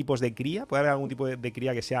diferentes tipos de cría, puede haber algún tipo de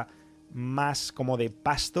cría que sea más como de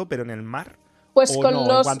pasto, pero en el mar. Pues O con no, en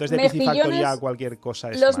los cuanto es de piscifactoría, mejillones, cualquier cosa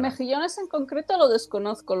es los mala. mejillones en concreto lo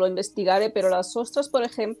desconozco, lo investigaré, pero las ostras, por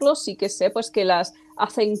ejemplo, sí que sé pues que las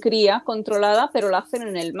hacen cría controlada, pero la hacen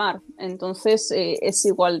en el mar. Entonces es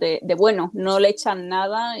igual de bueno, no le echan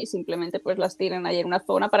nada y simplemente pues las tiran ahí en una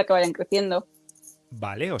zona para que vayan creciendo.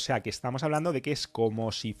 Vale, o sea que estamos hablando de que es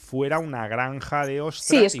como si fuera una granja de ostras.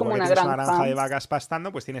 Sí, es como igual que una tienes una granja granja. de vacas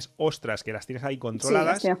pastando, pues tienes ostras que las tienes ahí Sí, las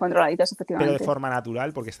controladas, tienen controladitas, pero de efectivamente. forma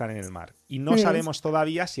natural porque están en el mar. Y no sabemos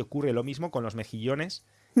todavía si ocurre lo mismo con los mejillones,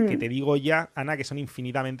 que te digo ya, Ana, que son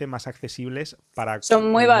infinitamente más accesibles para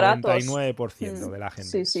Son muy el baratos. 99% de la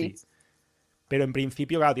gente. Sí. Pero en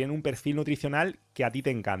principio, claro, tienen un perfil nutricional que a ti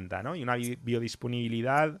te encanta, ¿no? Y una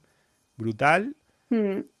biodisponibilidad brutal.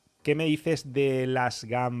 ¿Qué me dices de las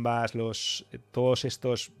gambas, todos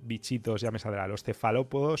estos bichitos, ya me saldrá, los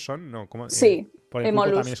cefalópodos son? No, ¿cómo? Sí, Por el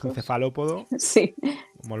pulpo también es un moluscos. cefalópodo. Sí,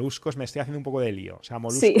 Moluscos, me estoy haciendo un poco de lío. O sea, sí.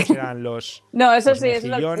 moluscos eran los No, eso sí, es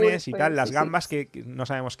el mejillones y pulpo, tal. Las sí. gambas que no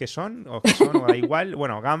sabemos qué son, o qué son, o da igual.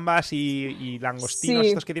 Bueno, gambas y langostinos, Sí.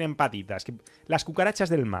 estos que tienen patitas. Las cucarachas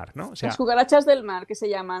del mar, ¿no? O sea, Las cucarachas del mar, que se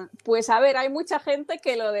llaman. Pues a ver, hay mucha gente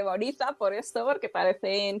que lo demoniza por esto, porque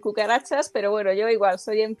parecen cucarachas, pero bueno, yo igual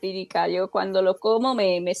soy empírica. Yo cuando lo como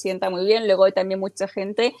me sienta muy bien. Luego hay también mucha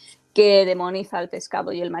gente que demoniza el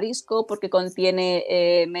pescado y el marisco porque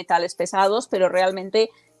contiene metales pesados, pero realmente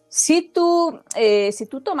si tú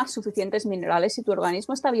tomas suficientes minerales, si tu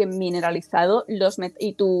organismo está bien mineralizado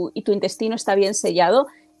y tu intestino está bien sellado,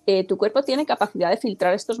 tu cuerpo tiene capacidad de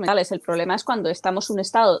filtrar estos metales. El problema es cuando estamos en un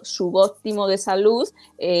estado subóptimo de salud,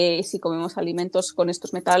 si comemos alimentos con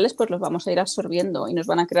estos metales, pues los vamos a ir absorbiendo y nos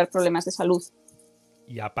van a crear problemas de salud.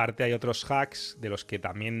 y aparte hay otros hacks de los que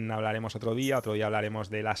también hablaremos otro día hablaremos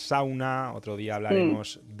de la sauna, otro día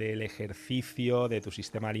hablaremos del ejercicio, de tu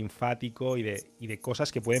sistema linfático y de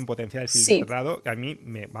cosas que pueden potenciar el filtrado. A mí,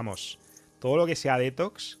 vamos, todo lo que sea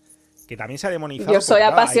detox, que también se ha demonizado. Yo soy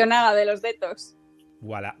apasionada de los detox.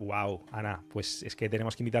 Wow, Ana, pues es que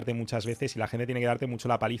tenemos que invitarte muchas veces y la gente tiene que darte mucho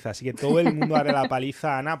la paliza. Así que todo el mundo darle la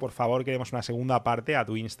paliza, Ana, por favor, queremos una segunda parte a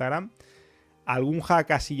tu Instagram. ¿Algún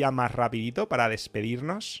hack así ya más rapidito para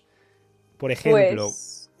despedirnos? Por ejemplo...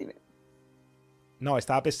 Pues... No,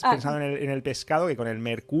 estaba pensando en el pescado, que con el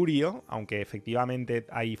mercurio, aunque efectivamente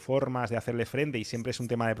hay formas de hacerle frente y siempre es un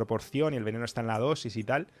tema de proporción y el veneno está en la dosis y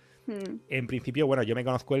tal, en principio, bueno, yo me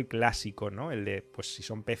conozco el clásico, ¿no? El de, pues si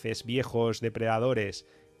son peces viejos, depredadores,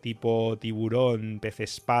 tipo tiburón, pez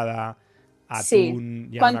espada, atún...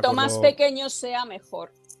 Sí. Cuanto más pequeños sea,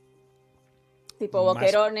 mejor. Tipo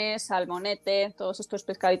boquerones, salmonete, todos estos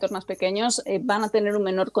pescaditos más pequeños van a tener un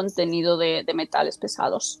menor contenido de metales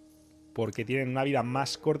pesados. Porque tienen una vida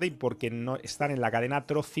más corta y porque no están en la cadena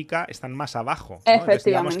trófica, están más abajo, ¿no? Efectivamente, entonces,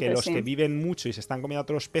 digamos que los que viven mucho y se están comiendo a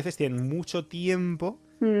otros peces tienen mucho tiempo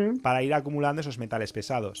para ir acumulando esos metales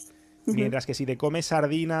pesados. Mientras que si te comes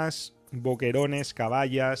sardinas, boquerones,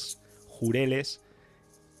 caballas, jureles,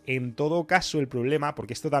 en todo caso el problema,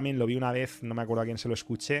 porque esto también lo vi una vez, no me acuerdo a quién se lo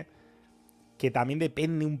escuché, que también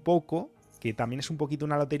depende un poco, que también es un poquito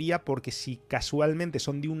una lotería, porque si casualmente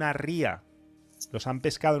son de una ría, los han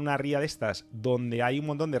pescado en una ría de estas, donde hay un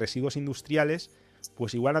montón de residuos industriales,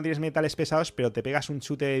 pues igual no tienes metales pesados, pero te pegas un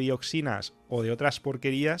chute de dioxinas o de otras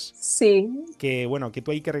porquerías. Sí. Que, bueno, ¿qué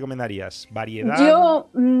tú ahí qué recomendarías? ¿Variedad?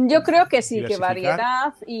 Yo creo que sí, que diversificar.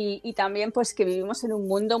 variedad y también pues que vivimos en un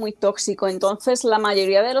mundo muy tóxico, entonces la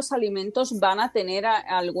mayoría de los alimentos van a tener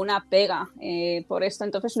alguna pega. Por esto,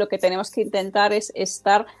 entonces lo que tenemos que intentar es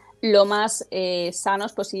estar lo más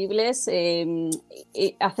sanos posibles,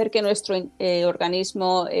 hacer que nuestro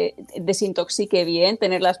organismo desintoxique bien,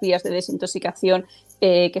 tener las vías de desintoxicación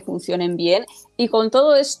que funcionen bien. Y con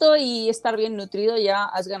todo esto y estar bien nutrido ya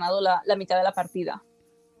has ganado la mitad de la partida.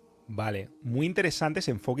 Vale, muy interesante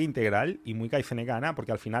ese enfoque integral y muy caifenecana,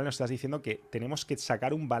 porque al final nos estás diciendo que tenemos que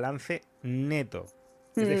sacar un balance neto.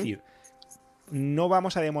 Es decir, no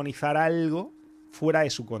vamos a demonizar algo fuera de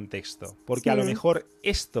su contexto, porque a lo mejor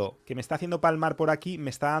esto que me está haciendo palmar por aquí me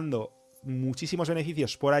está dando muchísimos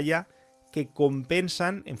beneficios por allá que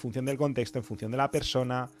compensan en función del contexto, en función de la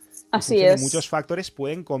persona, en función de muchos factores,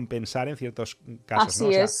 pueden compensar en ciertos casos, ¿no?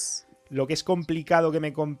 O sea, lo que es complicado que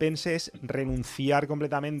me compense es renunciar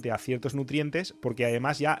completamente a ciertos nutrientes, porque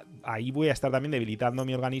además ya ahí voy a estar también debilitando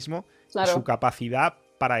mi organismo, su capacidad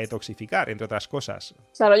para detoxificar, entre otras cosas.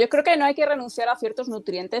 Claro, yo creo que no hay que renunciar a ciertos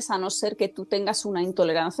nutrientes a no ser que tú tengas una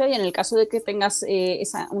intolerancia, y en el caso de que tengas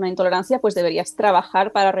una intolerancia, pues deberías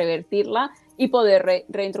trabajar para revertirla y poder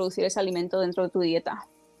reintroducir ese alimento dentro de tu dieta.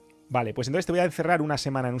 Vale, pues entonces te voy a encerrar una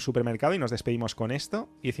semana en un supermercado y nos despedimos con esto.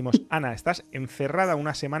 Y decimos, Ana, estás encerrada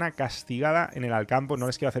una semana castigada en el Alcampo, no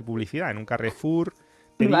les quiero hacer publicidad, en un Carrefour.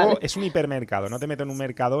 Te digo, es un hipermercado, no te meto en un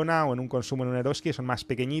Mercadona o en un Consumo en un Eroski, son más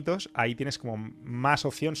pequeñitos, ahí tienes como más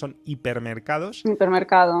opción, son hipermercados.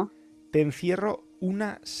 Hipermercado. Te encierro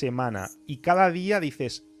una semana y cada día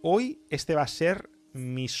dices, hoy este va a ser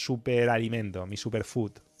mi superalimento, mi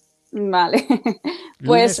superfood. Vale.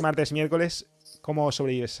 Lunes, martes, miércoles, ¿cómo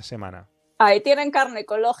sobrevives esa semana? Ahí tienen carne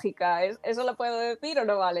ecológica, ¿eso lo puedo decir o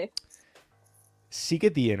no vale? Sí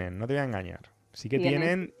que tienen, no te voy a engañar. Sí que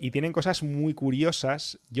tienen y tienen cosas muy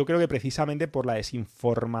curiosas. Yo creo que precisamente por la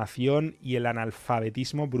desinformación y el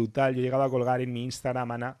analfabetismo brutal. Yo he llegado a colgar en mi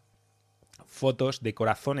Instagram, Ana, fotos de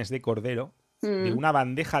corazones de cordero, de una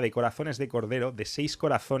bandeja de corazones de cordero, de 6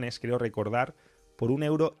 corazones, creo recordar, por 1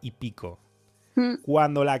 euro y pico.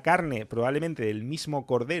 Cuando la carne, probablemente del mismo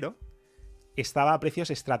cordero, estaba a precios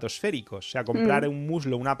estratosféricos. O sea, comprar un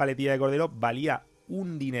muslo, una paletilla de cordero, valía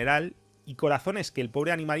un dineral, y corazones que el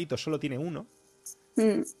pobre animalito solo tiene uno,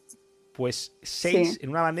 pues 6 en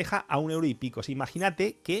una bandeja a 1 euro y pico. O sea,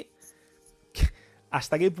 imagínate que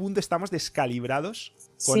hasta qué punto estamos descalibrados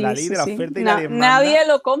con la ley de la oferta y la demanda. Nadie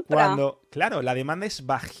lo compra. Cuando, claro, la demanda es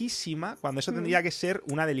bajísima, cuando eso tendría que ser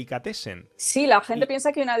una delicatessen. Sí, la gente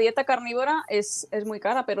piensa que una dieta carnívora es muy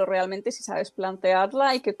cara, pero realmente si sabes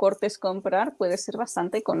plantearla y qué cortes comprar, puede ser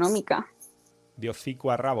bastante económica. De hocico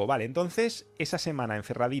a rabo. Vale, entonces, esa semana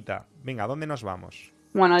encerradita, venga, ¿a dónde nos vamos?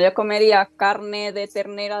 Bueno, yo comería carne de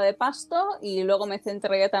ternera de pasto y luego me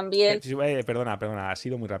centraría también... Perdona, ha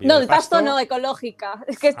sido muy rápido. No, de pasto no, ecológica.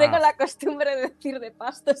 Es que tengo la costumbre de decir de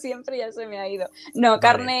pasto siempre, ya se me ha ido. No, vale.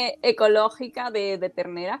 Carne ecológica de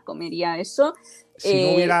ternera, comería eso. Si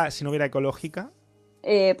no hubiera ecológica...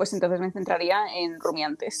 pues entonces me centraría en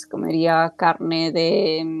rumiantes. Comería carne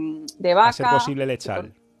de vaca. A ser posible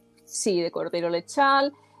lechal. Sí, de cordero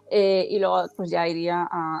lechal. Y luego pues ya iría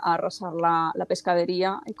a arrasar la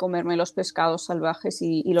pescadería y comerme los pescados salvajes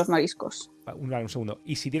y los mariscos. Un segundo.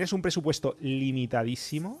 Y si tienes un presupuesto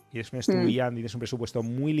limitadísimo, y eres un estudiante y tienes un presupuesto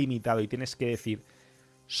muy limitado y tienes que decir,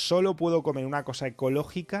 solo puedo comer una cosa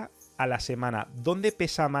ecológica a la semana, ¿dónde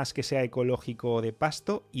pesa más que sea ecológico o de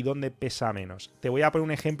pasto y dónde pesa menos? Te voy a poner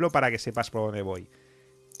un ejemplo para que sepas por dónde voy.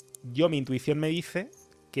 Mi intuición me dice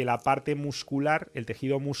que la parte muscular, el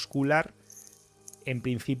tejido muscular, en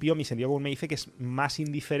principio mi sentido común me dice que es más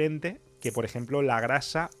indiferente que, por ejemplo, la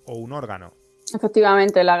grasa o un órgano.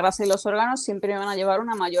 Efectivamente, la grasa y los órganos siempre van a llevar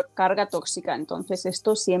una mayor carga tóxica, entonces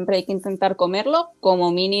esto siempre hay que intentar comerlo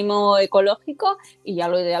como mínimo ecológico y ya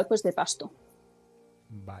lo ideal pues de pasto.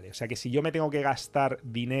 Vale, o sea que si yo me tengo que gastar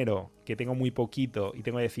dinero, que tengo muy poquito, y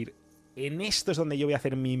tengo que decir, en esto es donde yo voy a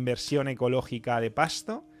hacer mi inversión ecológica de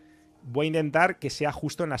pasto, voy a intentar que sea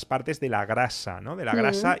justo en las partes de la grasa, ¿no? De la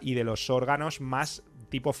grasa y de los órganos más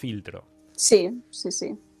tipo filtro. Sí,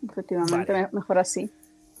 efectivamente, vale. Mejor así.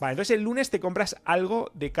 Vale, entonces el lunes te compras algo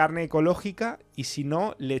de carne ecológica y si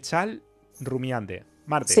no, lechal rumiante.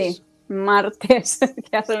 Martes. Sí, martes,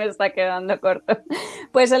 ya se me está quedando corto.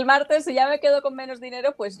 Pues el martes, si ya me quedo con menos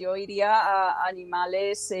dinero, pues yo iría a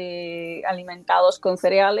animales alimentados con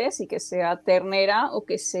cereales y que sea ternera o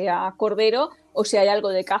que sea cordero, o si hay algo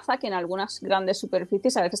de caza, que en algunas grandes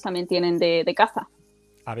superficies a veces también tienen de caza.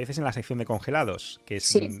 a veces en la sección de congelados, que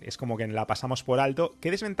Sí. es como que la pasamos por alto.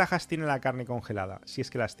 ¿Qué desventajas tiene la carne congelada? Si es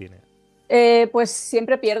que las tiene. Pues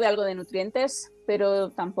siempre pierde algo de nutrientes,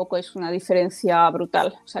 pero tampoco es una diferencia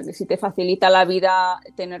brutal. O sea que si te facilita la vida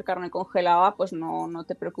tener carne congelada, pues no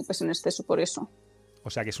te preocupes en exceso por eso. O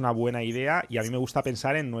sea que es una buena idea y a mí me gusta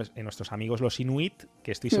pensar en nuestros amigos los inuit,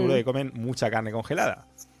 que estoy seguro de que comen mucha carne congelada.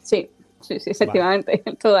 Sí, efectivamente,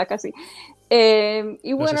 vale. Toda casi.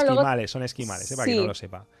 Y bueno, los esquimales, luego... son esquimales, sí, para quien no lo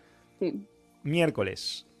sepa. Sí.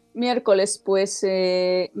 Miércoles. Miércoles, pues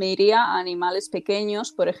me iría a animales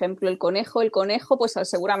pequeños, por ejemplo el conejo. El conejo, pues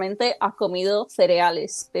seguramente ha comido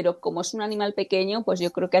cereales, pero como es un animal pequeño, pues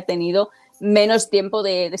yo creo que ha tenido menos tiempo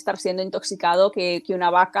de estar siendo intoxicado que una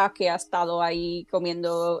vaca que ha estado ahí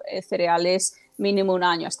comiendo cereales mínimo un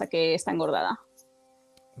año hasta que está engordada.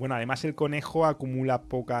 Bueno, además el conejo acumula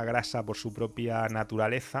poca grasa por su propia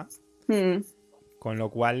naturaleza, con lo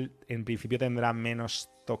cual en principio tendrá menos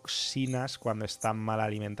toxinas cuando está mal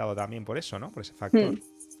alimentado también por eso, ¿no? Por ese factor.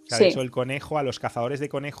 O sea, de hecho, el conejo, a los cazadores de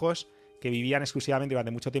conejos que vivían exclusivamente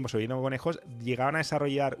durante mucho tiempo sobreviviendo con conejos, llegaban a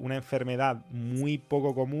desarrollar una enfermedad muy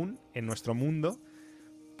poco común en nuestro mundo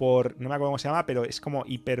por, no me acuerdo cómo se llama, pero es como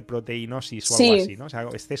hiperproteinosis o algo así, ¿no? O sea,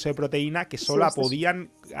 exceso de proteína que solo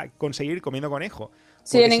podían conseguir comiendo conejo.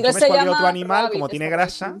 Sí, porque en si inglés comes se cualquier llama otro animal, rabbit como tiene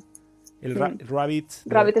grasa, el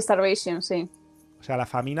rabbit starvation, sí. O sea, la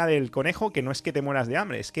famina del conejo, que no es que te mueras de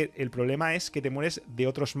hambre, es que el problema es que te mueres de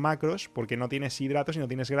otros macros porque no tienes hidratos y no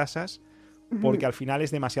tienes grasas, porque al final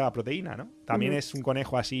es demasiada proteína, ¿no? También es un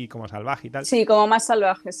conejo así como salvaje y tal. Sí, como más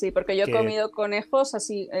salvaje, sí, porque yo he comido conejos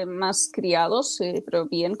así más criados, pero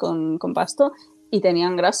bien con pasto, y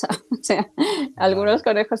tenían grasa. O sea, algunos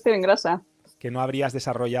conejos tienen grasa. Que no habrías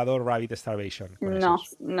desarrollado rabbit starvation con No.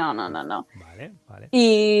 esos. No. Vale.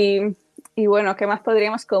 Y bueno, ¿qué más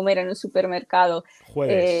podríamos comer en un supermercado?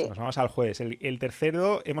 Jueves, nos vamos al jueves. El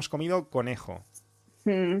tercero hemos comido conejo.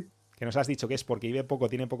 Que nos has dicho que es porque vive poco,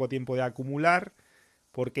 tiene poco tiempo de acumular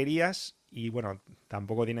porquerías y bueno,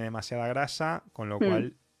 tampoco tiene demasiada grasa, con lo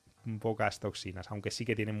cual pocas toxinas, aunque sí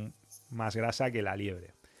que tiene más grasa que la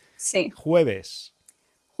liebre. Sí. Jueves,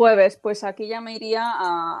 pues aquí ya me iría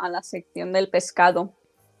a la sección del pescado.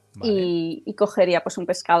 Vale. Y cogería pues un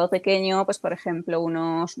pescado pequeño, pues por ejemplo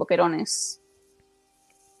unos boquerones.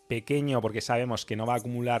 Pequeño porque sabemos que no va a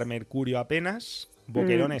acumular mercurio apenas.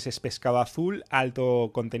 Boquerones es pescado azul,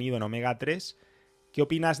 alto contenido en omega 3. ¿Qué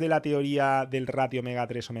opinas de la teoría del ratio omega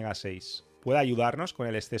 3 omega 6? ¿Puede ayudarnos con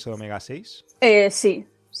el exceso de omega 6? Sí.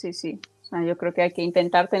 O sea, yo creo que hay que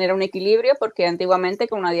intentar tener un equilibrio porque antiguamente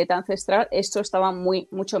con una dieta ancestral esto estaba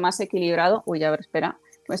mucho más equilibrado. Uy, a ver, espera,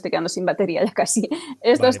 que me estoy quedando sin batería ya casi.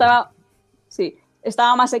 Esto estaba, sí,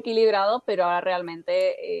 estaba más equilibrado, pero ahora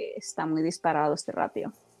realmente está muy disparado este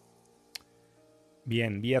ratio.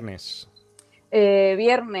 Bien, viernes.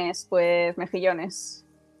 Viernes, pues mejillones.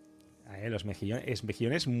 Los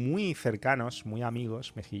mejillones muy cercanos, muy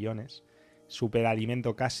amigos, mejillones.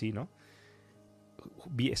 Superalimento casi, ¿no?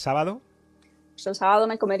 ¿Sábado? Pues el sábado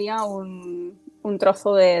me comería un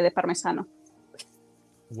trozo de parmesano.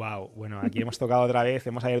 Wow, bueno, aquí hemos tocado otra vez,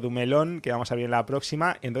 hemos abierto un melón que vamos a abrir en la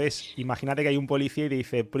próxima. Entonces, imagínate que hay un policía y te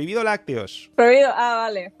dice, prohibido lácteos. Prohibido,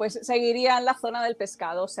 vale, pues seguiría en la zona del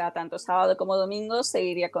pescado, o sea, tanto sábado como domingo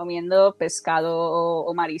seguiría comiendo pescado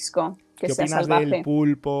o marisco, que sea salvaje. ¿Qué opinas del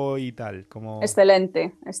pulpo y tal?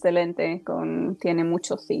 Excelente, tiene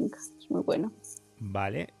mucho zinc, es muy bueno.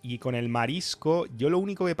 Vale, y con el marisco, yo lo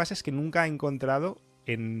único que pasa es que nunca he encontrado...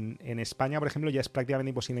 En España, por ejemplo, ya es prácticamente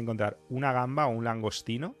imposible encontrar una gamba o un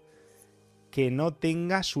langostino que no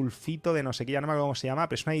tenga sulfito de no sé qué, ya no me acuerdo cómo se llama,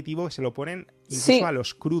 pero es un aditivo que se lo ponen incluso a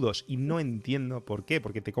los crudos y no entiendo por qué,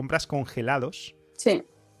 porque te compras congelados,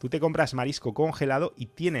 tú te compras marisco congelado y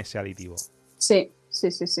tiene ese aditivo. Sí.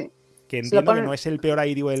 Que entiendo que no es el peor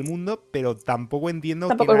aditivo del mundo, pero tampoco entiendo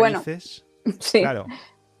qué narices... Bueno. Sí. Claro.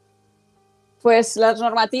 Pues las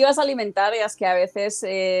normativas alimentarias que a veces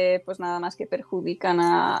pues nada más que perjudican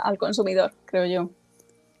al consumidor, creo yo.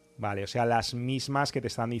 Vale, o sea, las mismas que te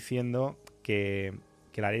están diciendo que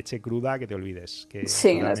la leche cruda, que te olvides. Que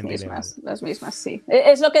sí, las mismas, sí.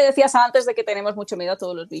 Es lo que decías antes de que tenemos mucho miedo a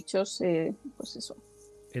todos los bichos, pues eso.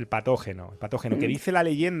 El patógeno, que dice la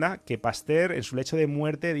leyenda que Pasteur en su lecho de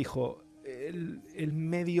muerte dijo el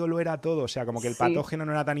medio lo era todo, o sea, como que el patógeno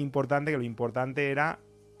no era tan importante, que lo importante era...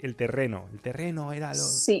 El terreno era lo...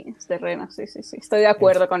 Sí, el terreno, sí. Estoy de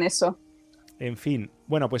acuerdo con eso. En fin,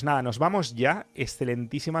 bueno, pues nada, nos vamos ya.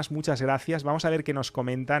 Excelentísimas, muchas gracias. Vamos a ver qué nos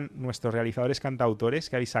comentan nuestros realizadores cantautores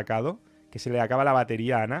que habéis sacado. Que se le acaba la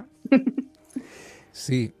batería a Ana.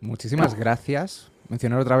 Sí, muchísimas gracias.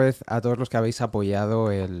 Mencionar otra vez a todos los que habéis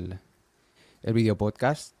apoyado el video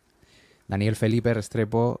podcast. Daniel, Felipe,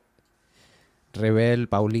 Restrepo, Rebel,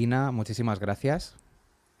 Paulina, muchísimas gracias.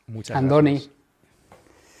 Muchas Andoni.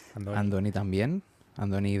 gracias. Andoni también.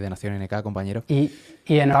 Andoni de Nación NK, compañero. Y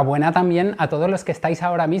enhorabuena también a todos los que estáis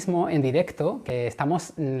ahora mismo en directo, que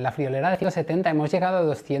estamos en la friolera de 170, hemos llegado a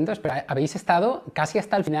 200, pero habéis estado casi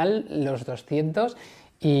hasta el final los 200.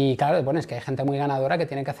 Y claro, bueno, es que hay gente muy ganadora que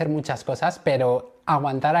tiene que hacer muchas cosas, pero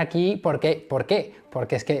aguantar aquí, ¿por qué? ¿Por qué?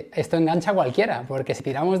 Porque es que esto engancha a cualquiera, porque si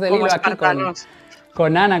tiramos del hilo aquí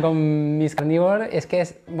con Ana, con Miss Carnivore, es que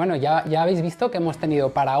es, bueno, ya habéis visto que hemos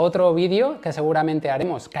tenido para otro vídeo, que seguramente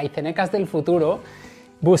haremos, Caicenecas del futuro.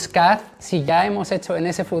 Buscad si ya hemos hecho en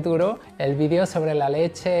ese futuro el vídeo sobre la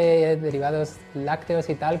leche, derivados lácteos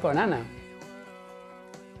y tal con Ana.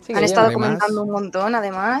 Sí, Han estado además, comentando un montón,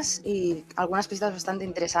 además, y algunas pistas bastante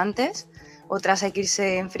interesantes. Otras hay que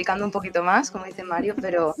irse enfricando un poquito más, como dice Mario,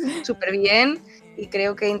 pero súper bien. Y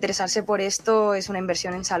creo que interesarse por esto es una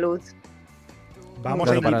inversión en salud. Vamos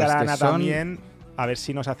a invitar a Ana también, a ver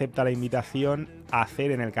si nos acepta la invitación, a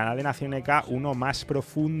hacer en el canal de Nación NK uno más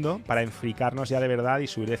profundo para enfricarnos ya de verdad y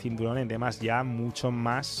subir de cinturón en temas ya mucho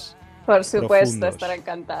más Por supuesto, profundos. estaré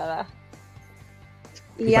encantada.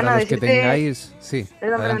 Y para Ana, los que decirte, tengáis... Sí,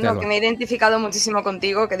 adelante, no, Alba. que me he identificado muchísimo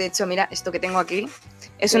contigo, que de hecho, mira, esto que tengo aquí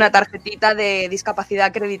es una tarjetita de discapacidad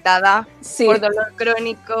acreditada por dolor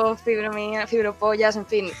crónico, fibromialgia, fibropollas, en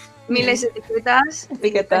fin, miles de etiquetas,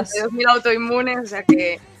 32.000 autoinmunes, o sea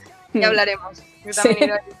que ya hablaremos. Yo también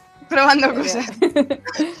iré probando cosas.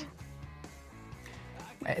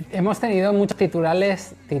 Hemos tenido muchos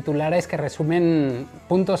titulares que resumen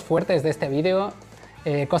puntos fuertes de este vídeo.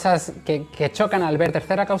 Cosas que chocan al ver.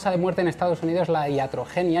 Tercera causa de muerte en Estados Unidos, la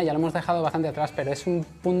iatrogenia. Ya lo hemos dejado bastante atrás, pero es un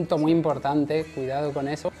punto muy importante. Cuidado con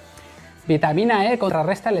eso. Vitamina E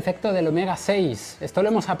contrarresta el efecto del omega 6. Esto lo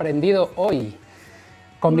hemos aprendido hoy.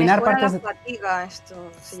 Combinar Mejora partes la fatiga,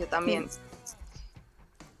 esto, sí, yo también.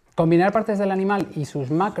 Combinar partes del animal y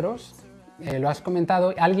sus macros, lo has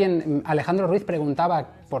comentado. Alejandro Ruiz preguntaba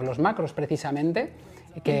por los macros precisamente,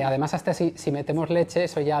 que además hasta si metemos leche,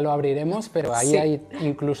 eso ya lo abriremos, pero ahí hay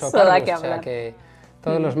incluso cargos, o sea que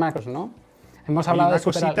todos los macros, ¿no? Hemos hablado de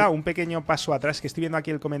cosita, un pequeño paso atrás, que estoy viendo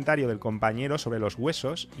aquí el comentario del compañero sobre los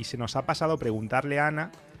huesos y se nos ha pasado preguntarle a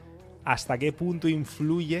Ana hasta qué punto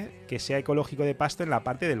influye que sea ecológico de pasto en la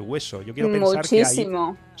parte del hueso. Yo quiero pensar que ahí...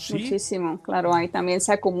 ¿Sí? Muchísimo, claro, ahí también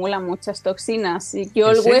se acumulan muchas toxinas. Y yo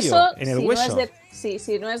 ¿En el serio? hueso, ¿En el hueso?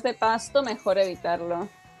 Si no es de pasto, mejor evitarlo.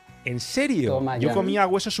 ¿En serio? Toma Yo ya. comía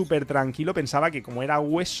hueso súper tranquilo, pensaba que como era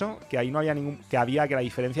hueso, que ahí no había que la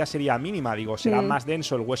diferencia sería mínima. Digo, será más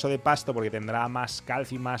denso el hueso de pasto porque tendrá más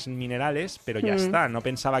calcio y más minerales, pero ya está. No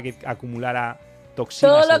pensaba que acumulara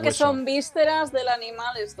toxinas. Todo lo el que hueso. son vísceras del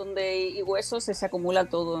animal es donde y huesos se acumula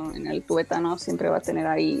todo. En el tuétano siempre va a tener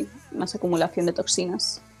ahí una acumulación de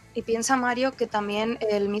toxinas. Y piensa, Mario, que también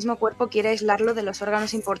el mismo cuerpo quiere aislarlo de los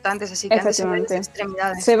órganos importantes, así que antes de las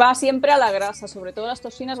extremidades. Se va siempre a la grasa, sobre todo las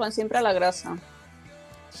toxinas van siempre a la grasa.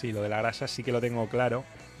 Sí, lo de la grasa sí que lo tengo claro.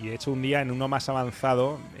 Y de hecho un día en uno más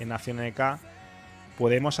avanzado, en Nación NK,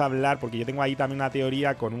 podemos hablar, porque yo tengo ahí también una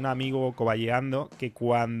teoría con un amigo coballeando, que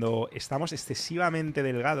cuando estamos excesivamente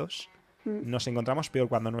delgados, nos encontramos peor.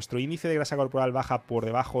 Cuando nuestro índice de grasa corporal baja por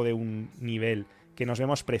debajo de un nivel que nos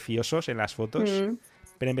vemos preciosos en las fotos,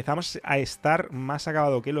 pero empezamos a estar más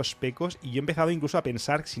acabado que los pecos, y yo he empezado incluso a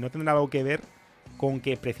pensar si no tendrá algo que ver con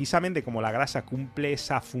que precisamente como la grasa cumple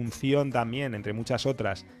esa función también, entre muchas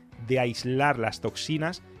otras, de aislar las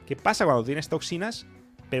toxinas. ¿Qué pasa cuando tienes toxinas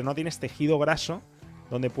pero no tienes tejido graso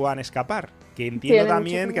donde puedan escapar? Que entiendo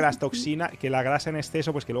también que las toxinas, que la grasa en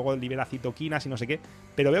exceso, pues que luego libera citoquinas y no sé qué,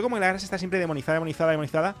 pero veo como la grasa está siempre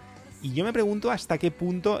demonizada, y yo me pregunto hasta qué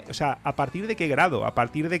punto, o sea, a partir de qué grado, a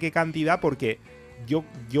partir de qué cantidad, porque yo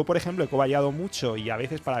por ejemplo, he coballado mucho y a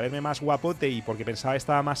veces para verme más guapote y porque pensaba que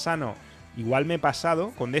estaba más sano, igual me he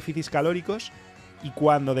pasado con déficits calóricos, y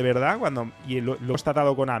cuando de verdad, y lo he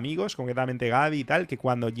constatado con amigos, concretamente Gaby y tal, que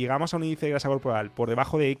cuando llegamos a un índice de grasa corporal por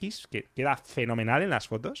debajo de X, que queda fenomenal en las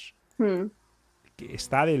fotos, que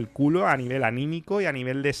está del culo a nivel anímico y a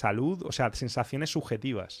nivel de salud, o sea, sensaciones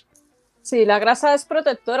subjetivas. Sí, la grasa es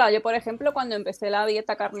protectora. Yo, por ejemplo, cuando empecé la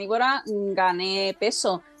dieta carnívora, gané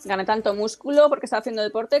peso. Gané tanto músculo porque estaba haciendo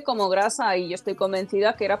deporte como grasa, y yo estoy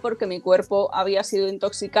convencida que era porque mi cuerpo había sido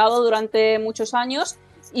intoxicado durante muchos años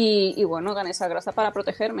y bueno, gané esa grasa para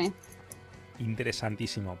protegerme.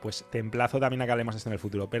 Interesantísimo. Pues te emplazo también a que hablemos de esto en el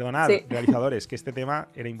futuro. Perdonad, realizadores, que este tema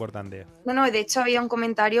era importante. No, de hecho había un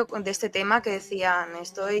comentario de este tema que decían,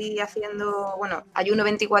 estoy haciendo, ayuno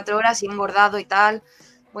 24 horas y he engordado y tal.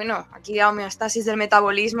 Bueno, aquí la homeostasis del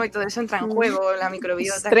metabolismo y todo eso entra en juego, la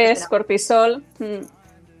microbiota. Estrés, cortisol.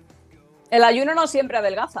 El ayuno no siempre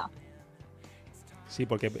adelgaza. Sí,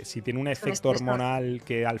 porque si tiene un efecto hormonal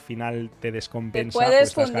que al final te descompensa, te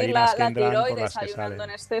puedes pues fundir las la que entran por tiroides las que ayunando salen. en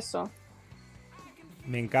exceso.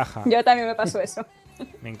 Me encaja. Yo también me pasó eso.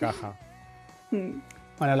 Me encaja.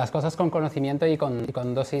 Bueno, las cosas con conocimiento y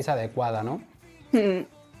con dosis adecuada, ¿no?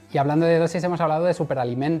 Y hablando de dosis, hemos hablado de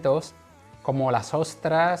superalimentos como las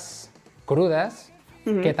ostras crudas,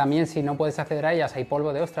 que también si no puedes acceder a ellas hay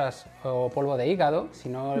polvo de ostras o polvo de hígado, si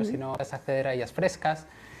no puedes acceder a ellas frescas.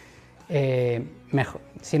 Mejor.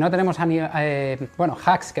 Si no tenemos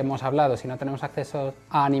hacks que hemos hablado, si no tenemos acceso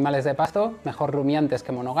a animales de pasto, mejor rumiantes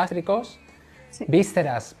que monogástricos. Sí.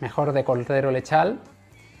 Vísceras, mejor de cordero lechal.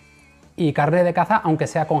 Y carne de caza, aunque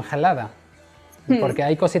sea congelada. Porque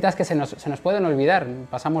hay cositas que se nos pueden olvidar,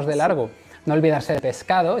 pasamos de largo. No olvidarse del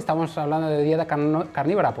pescado, estamos hablando de dieta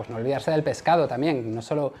carnívora, pues no olvidarse del pescado también, no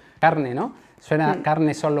solo carne, ¿no? Suena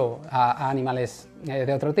carne solo a animales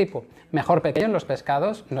de otro tipo. Mejor pequeños los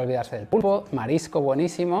pescados, no olvidarse del pulpo, marisco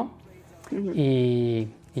buenísimo y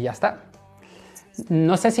ya está.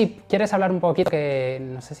 No sé si quieres hablar un poquito, que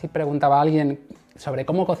no sé si preguntaba alguien sobre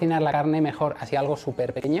cómo cocinar la carne mejor, así algo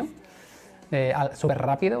súper pequeño, súper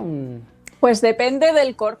rápido. Pues depende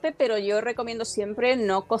del corte, pero yo recomiendo siempre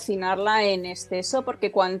no cocinarla en exceso,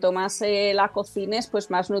 porque cuanto más la cocines, pues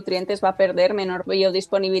más nutrientes va a perder, menor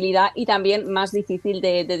biodisponibilidad y también más difícil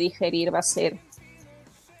de digerir va a ser.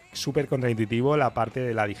 Súper contraintuitivo la parte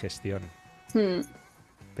de la digestión.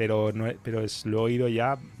 Pero lo he oído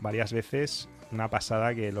ya varias veces, una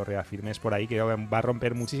pasada que lo reafirmes por ahí, que va a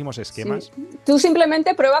romper muchísimos esquemas. Sí. Tú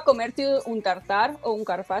simplemente prueba a comerte un tartar o un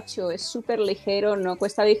carpaccio, es súper ligero, no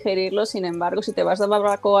cuesta digerirlo, sin embargo, si te vas de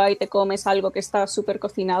barbacoa y te comes algo que está súper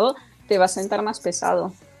cocinado, te va a sentar más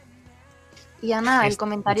pesado. Y Ana, el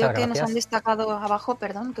comentario que nos han destacado abajo,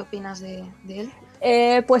 perdón, ¿qué opinas de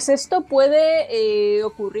él? Pues esto puede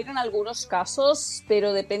ocurrir en algunos casos,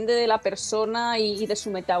 pero depende de la persona y de su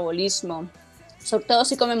metabolismo. Sobre todo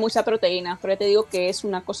si comen mucha proteína, pero te digo que es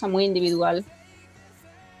una cosa muy individual.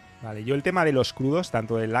 Vale, yo el tema de los crudos,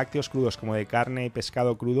 tanto de lácteos crudos como de carne y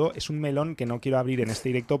pescado crudo, es un melón que no quiero abrir en este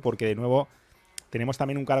directo porque, de nuevo, tenemos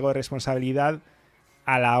también un cargo de responsabilidad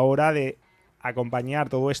a la hora de acompañar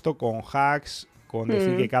todo esto con hacks, con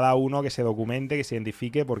decir que cada uno que se documente, que se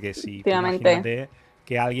identifique, porque si imagínate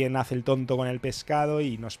que alguien hace el tonto con el pescado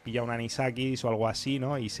y nos pilla un anisakis o algo así,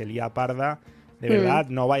 ¿no? Y se lía parda. De verdad,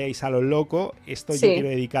 no vayáis a lo loco. Esto yo quiero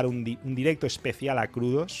dedicar un directo especial a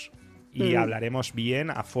crudos y hablaremos bien,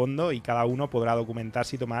 a fondo, y cada uno podrá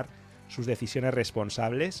documentarse y tomar sus decisiones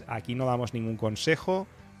responsables. Aquí no damos ningún consejo.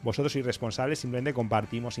 Vosotros sois responsables, simplemente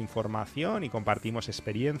compartimos información y compartimos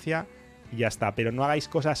experiencia y ya está. Pero no hagáis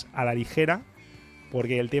cosas a la ligera,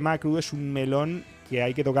 porque el tema crudo es un melón que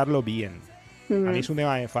hay que tocarlo bien. A mí es un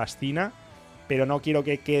tema que me fascina, pero no quiero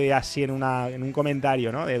que quede así en un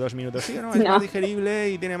comentario, ¿no? De 2 minutos. Sí, no, es más digerible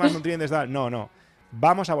y tiene más nutrientes. Tal. No.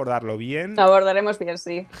 Vamos a abordarlo bien. Lo abordaremos bien,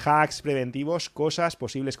 sí. Hacks preventivos, cosas,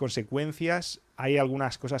 posibles consecuencias. Hay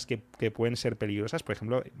algunas cosas que pueden ser peligrosas. Por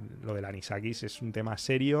ejemplo, lo del anisakis es un tema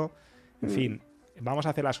serio. En fin, vamos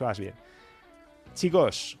a hacer las cosas bien.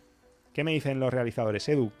 Chicos, ¿qué me dicen los realizadores?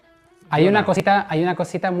 Edu. Hay una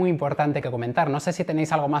cosita muy importante que comentar. No sé si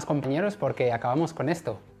tenéis algo más, compañeros, porque acabamos con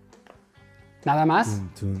esto. ¿Nada más?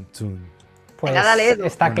 Pues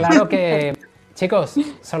está claro que, chicos,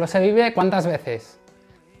 solo se vive ¿cuántas veces?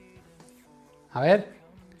 A ver.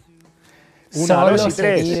 1, 2 y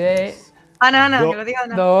 3. Vive... Ana, que lo diga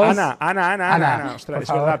Ana. 2. Ana. Ostras,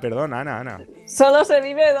 es verdad, perdón, Ana. Solo se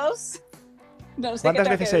vive 2. No sé. ¿Cuántas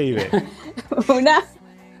veces se vive? Una.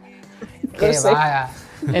 Que vaya.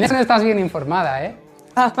 En eso no estás bien informada, ¿eh?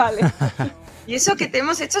 Ah, vale. Y eso que te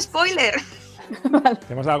hemos hecho spoiler. Vale.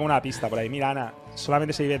 Tenemos alguna pista por ahí. Mira, Ana,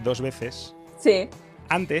 solamente se vive 2 veces. Sí.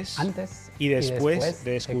 Antes y después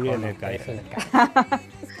de descubrir el Netcafe.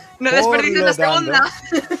 No desperdicies la segunda.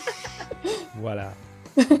 Voilà.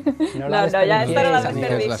 No, ya estará la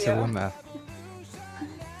desperdicio. La segunda.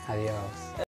 Adiós.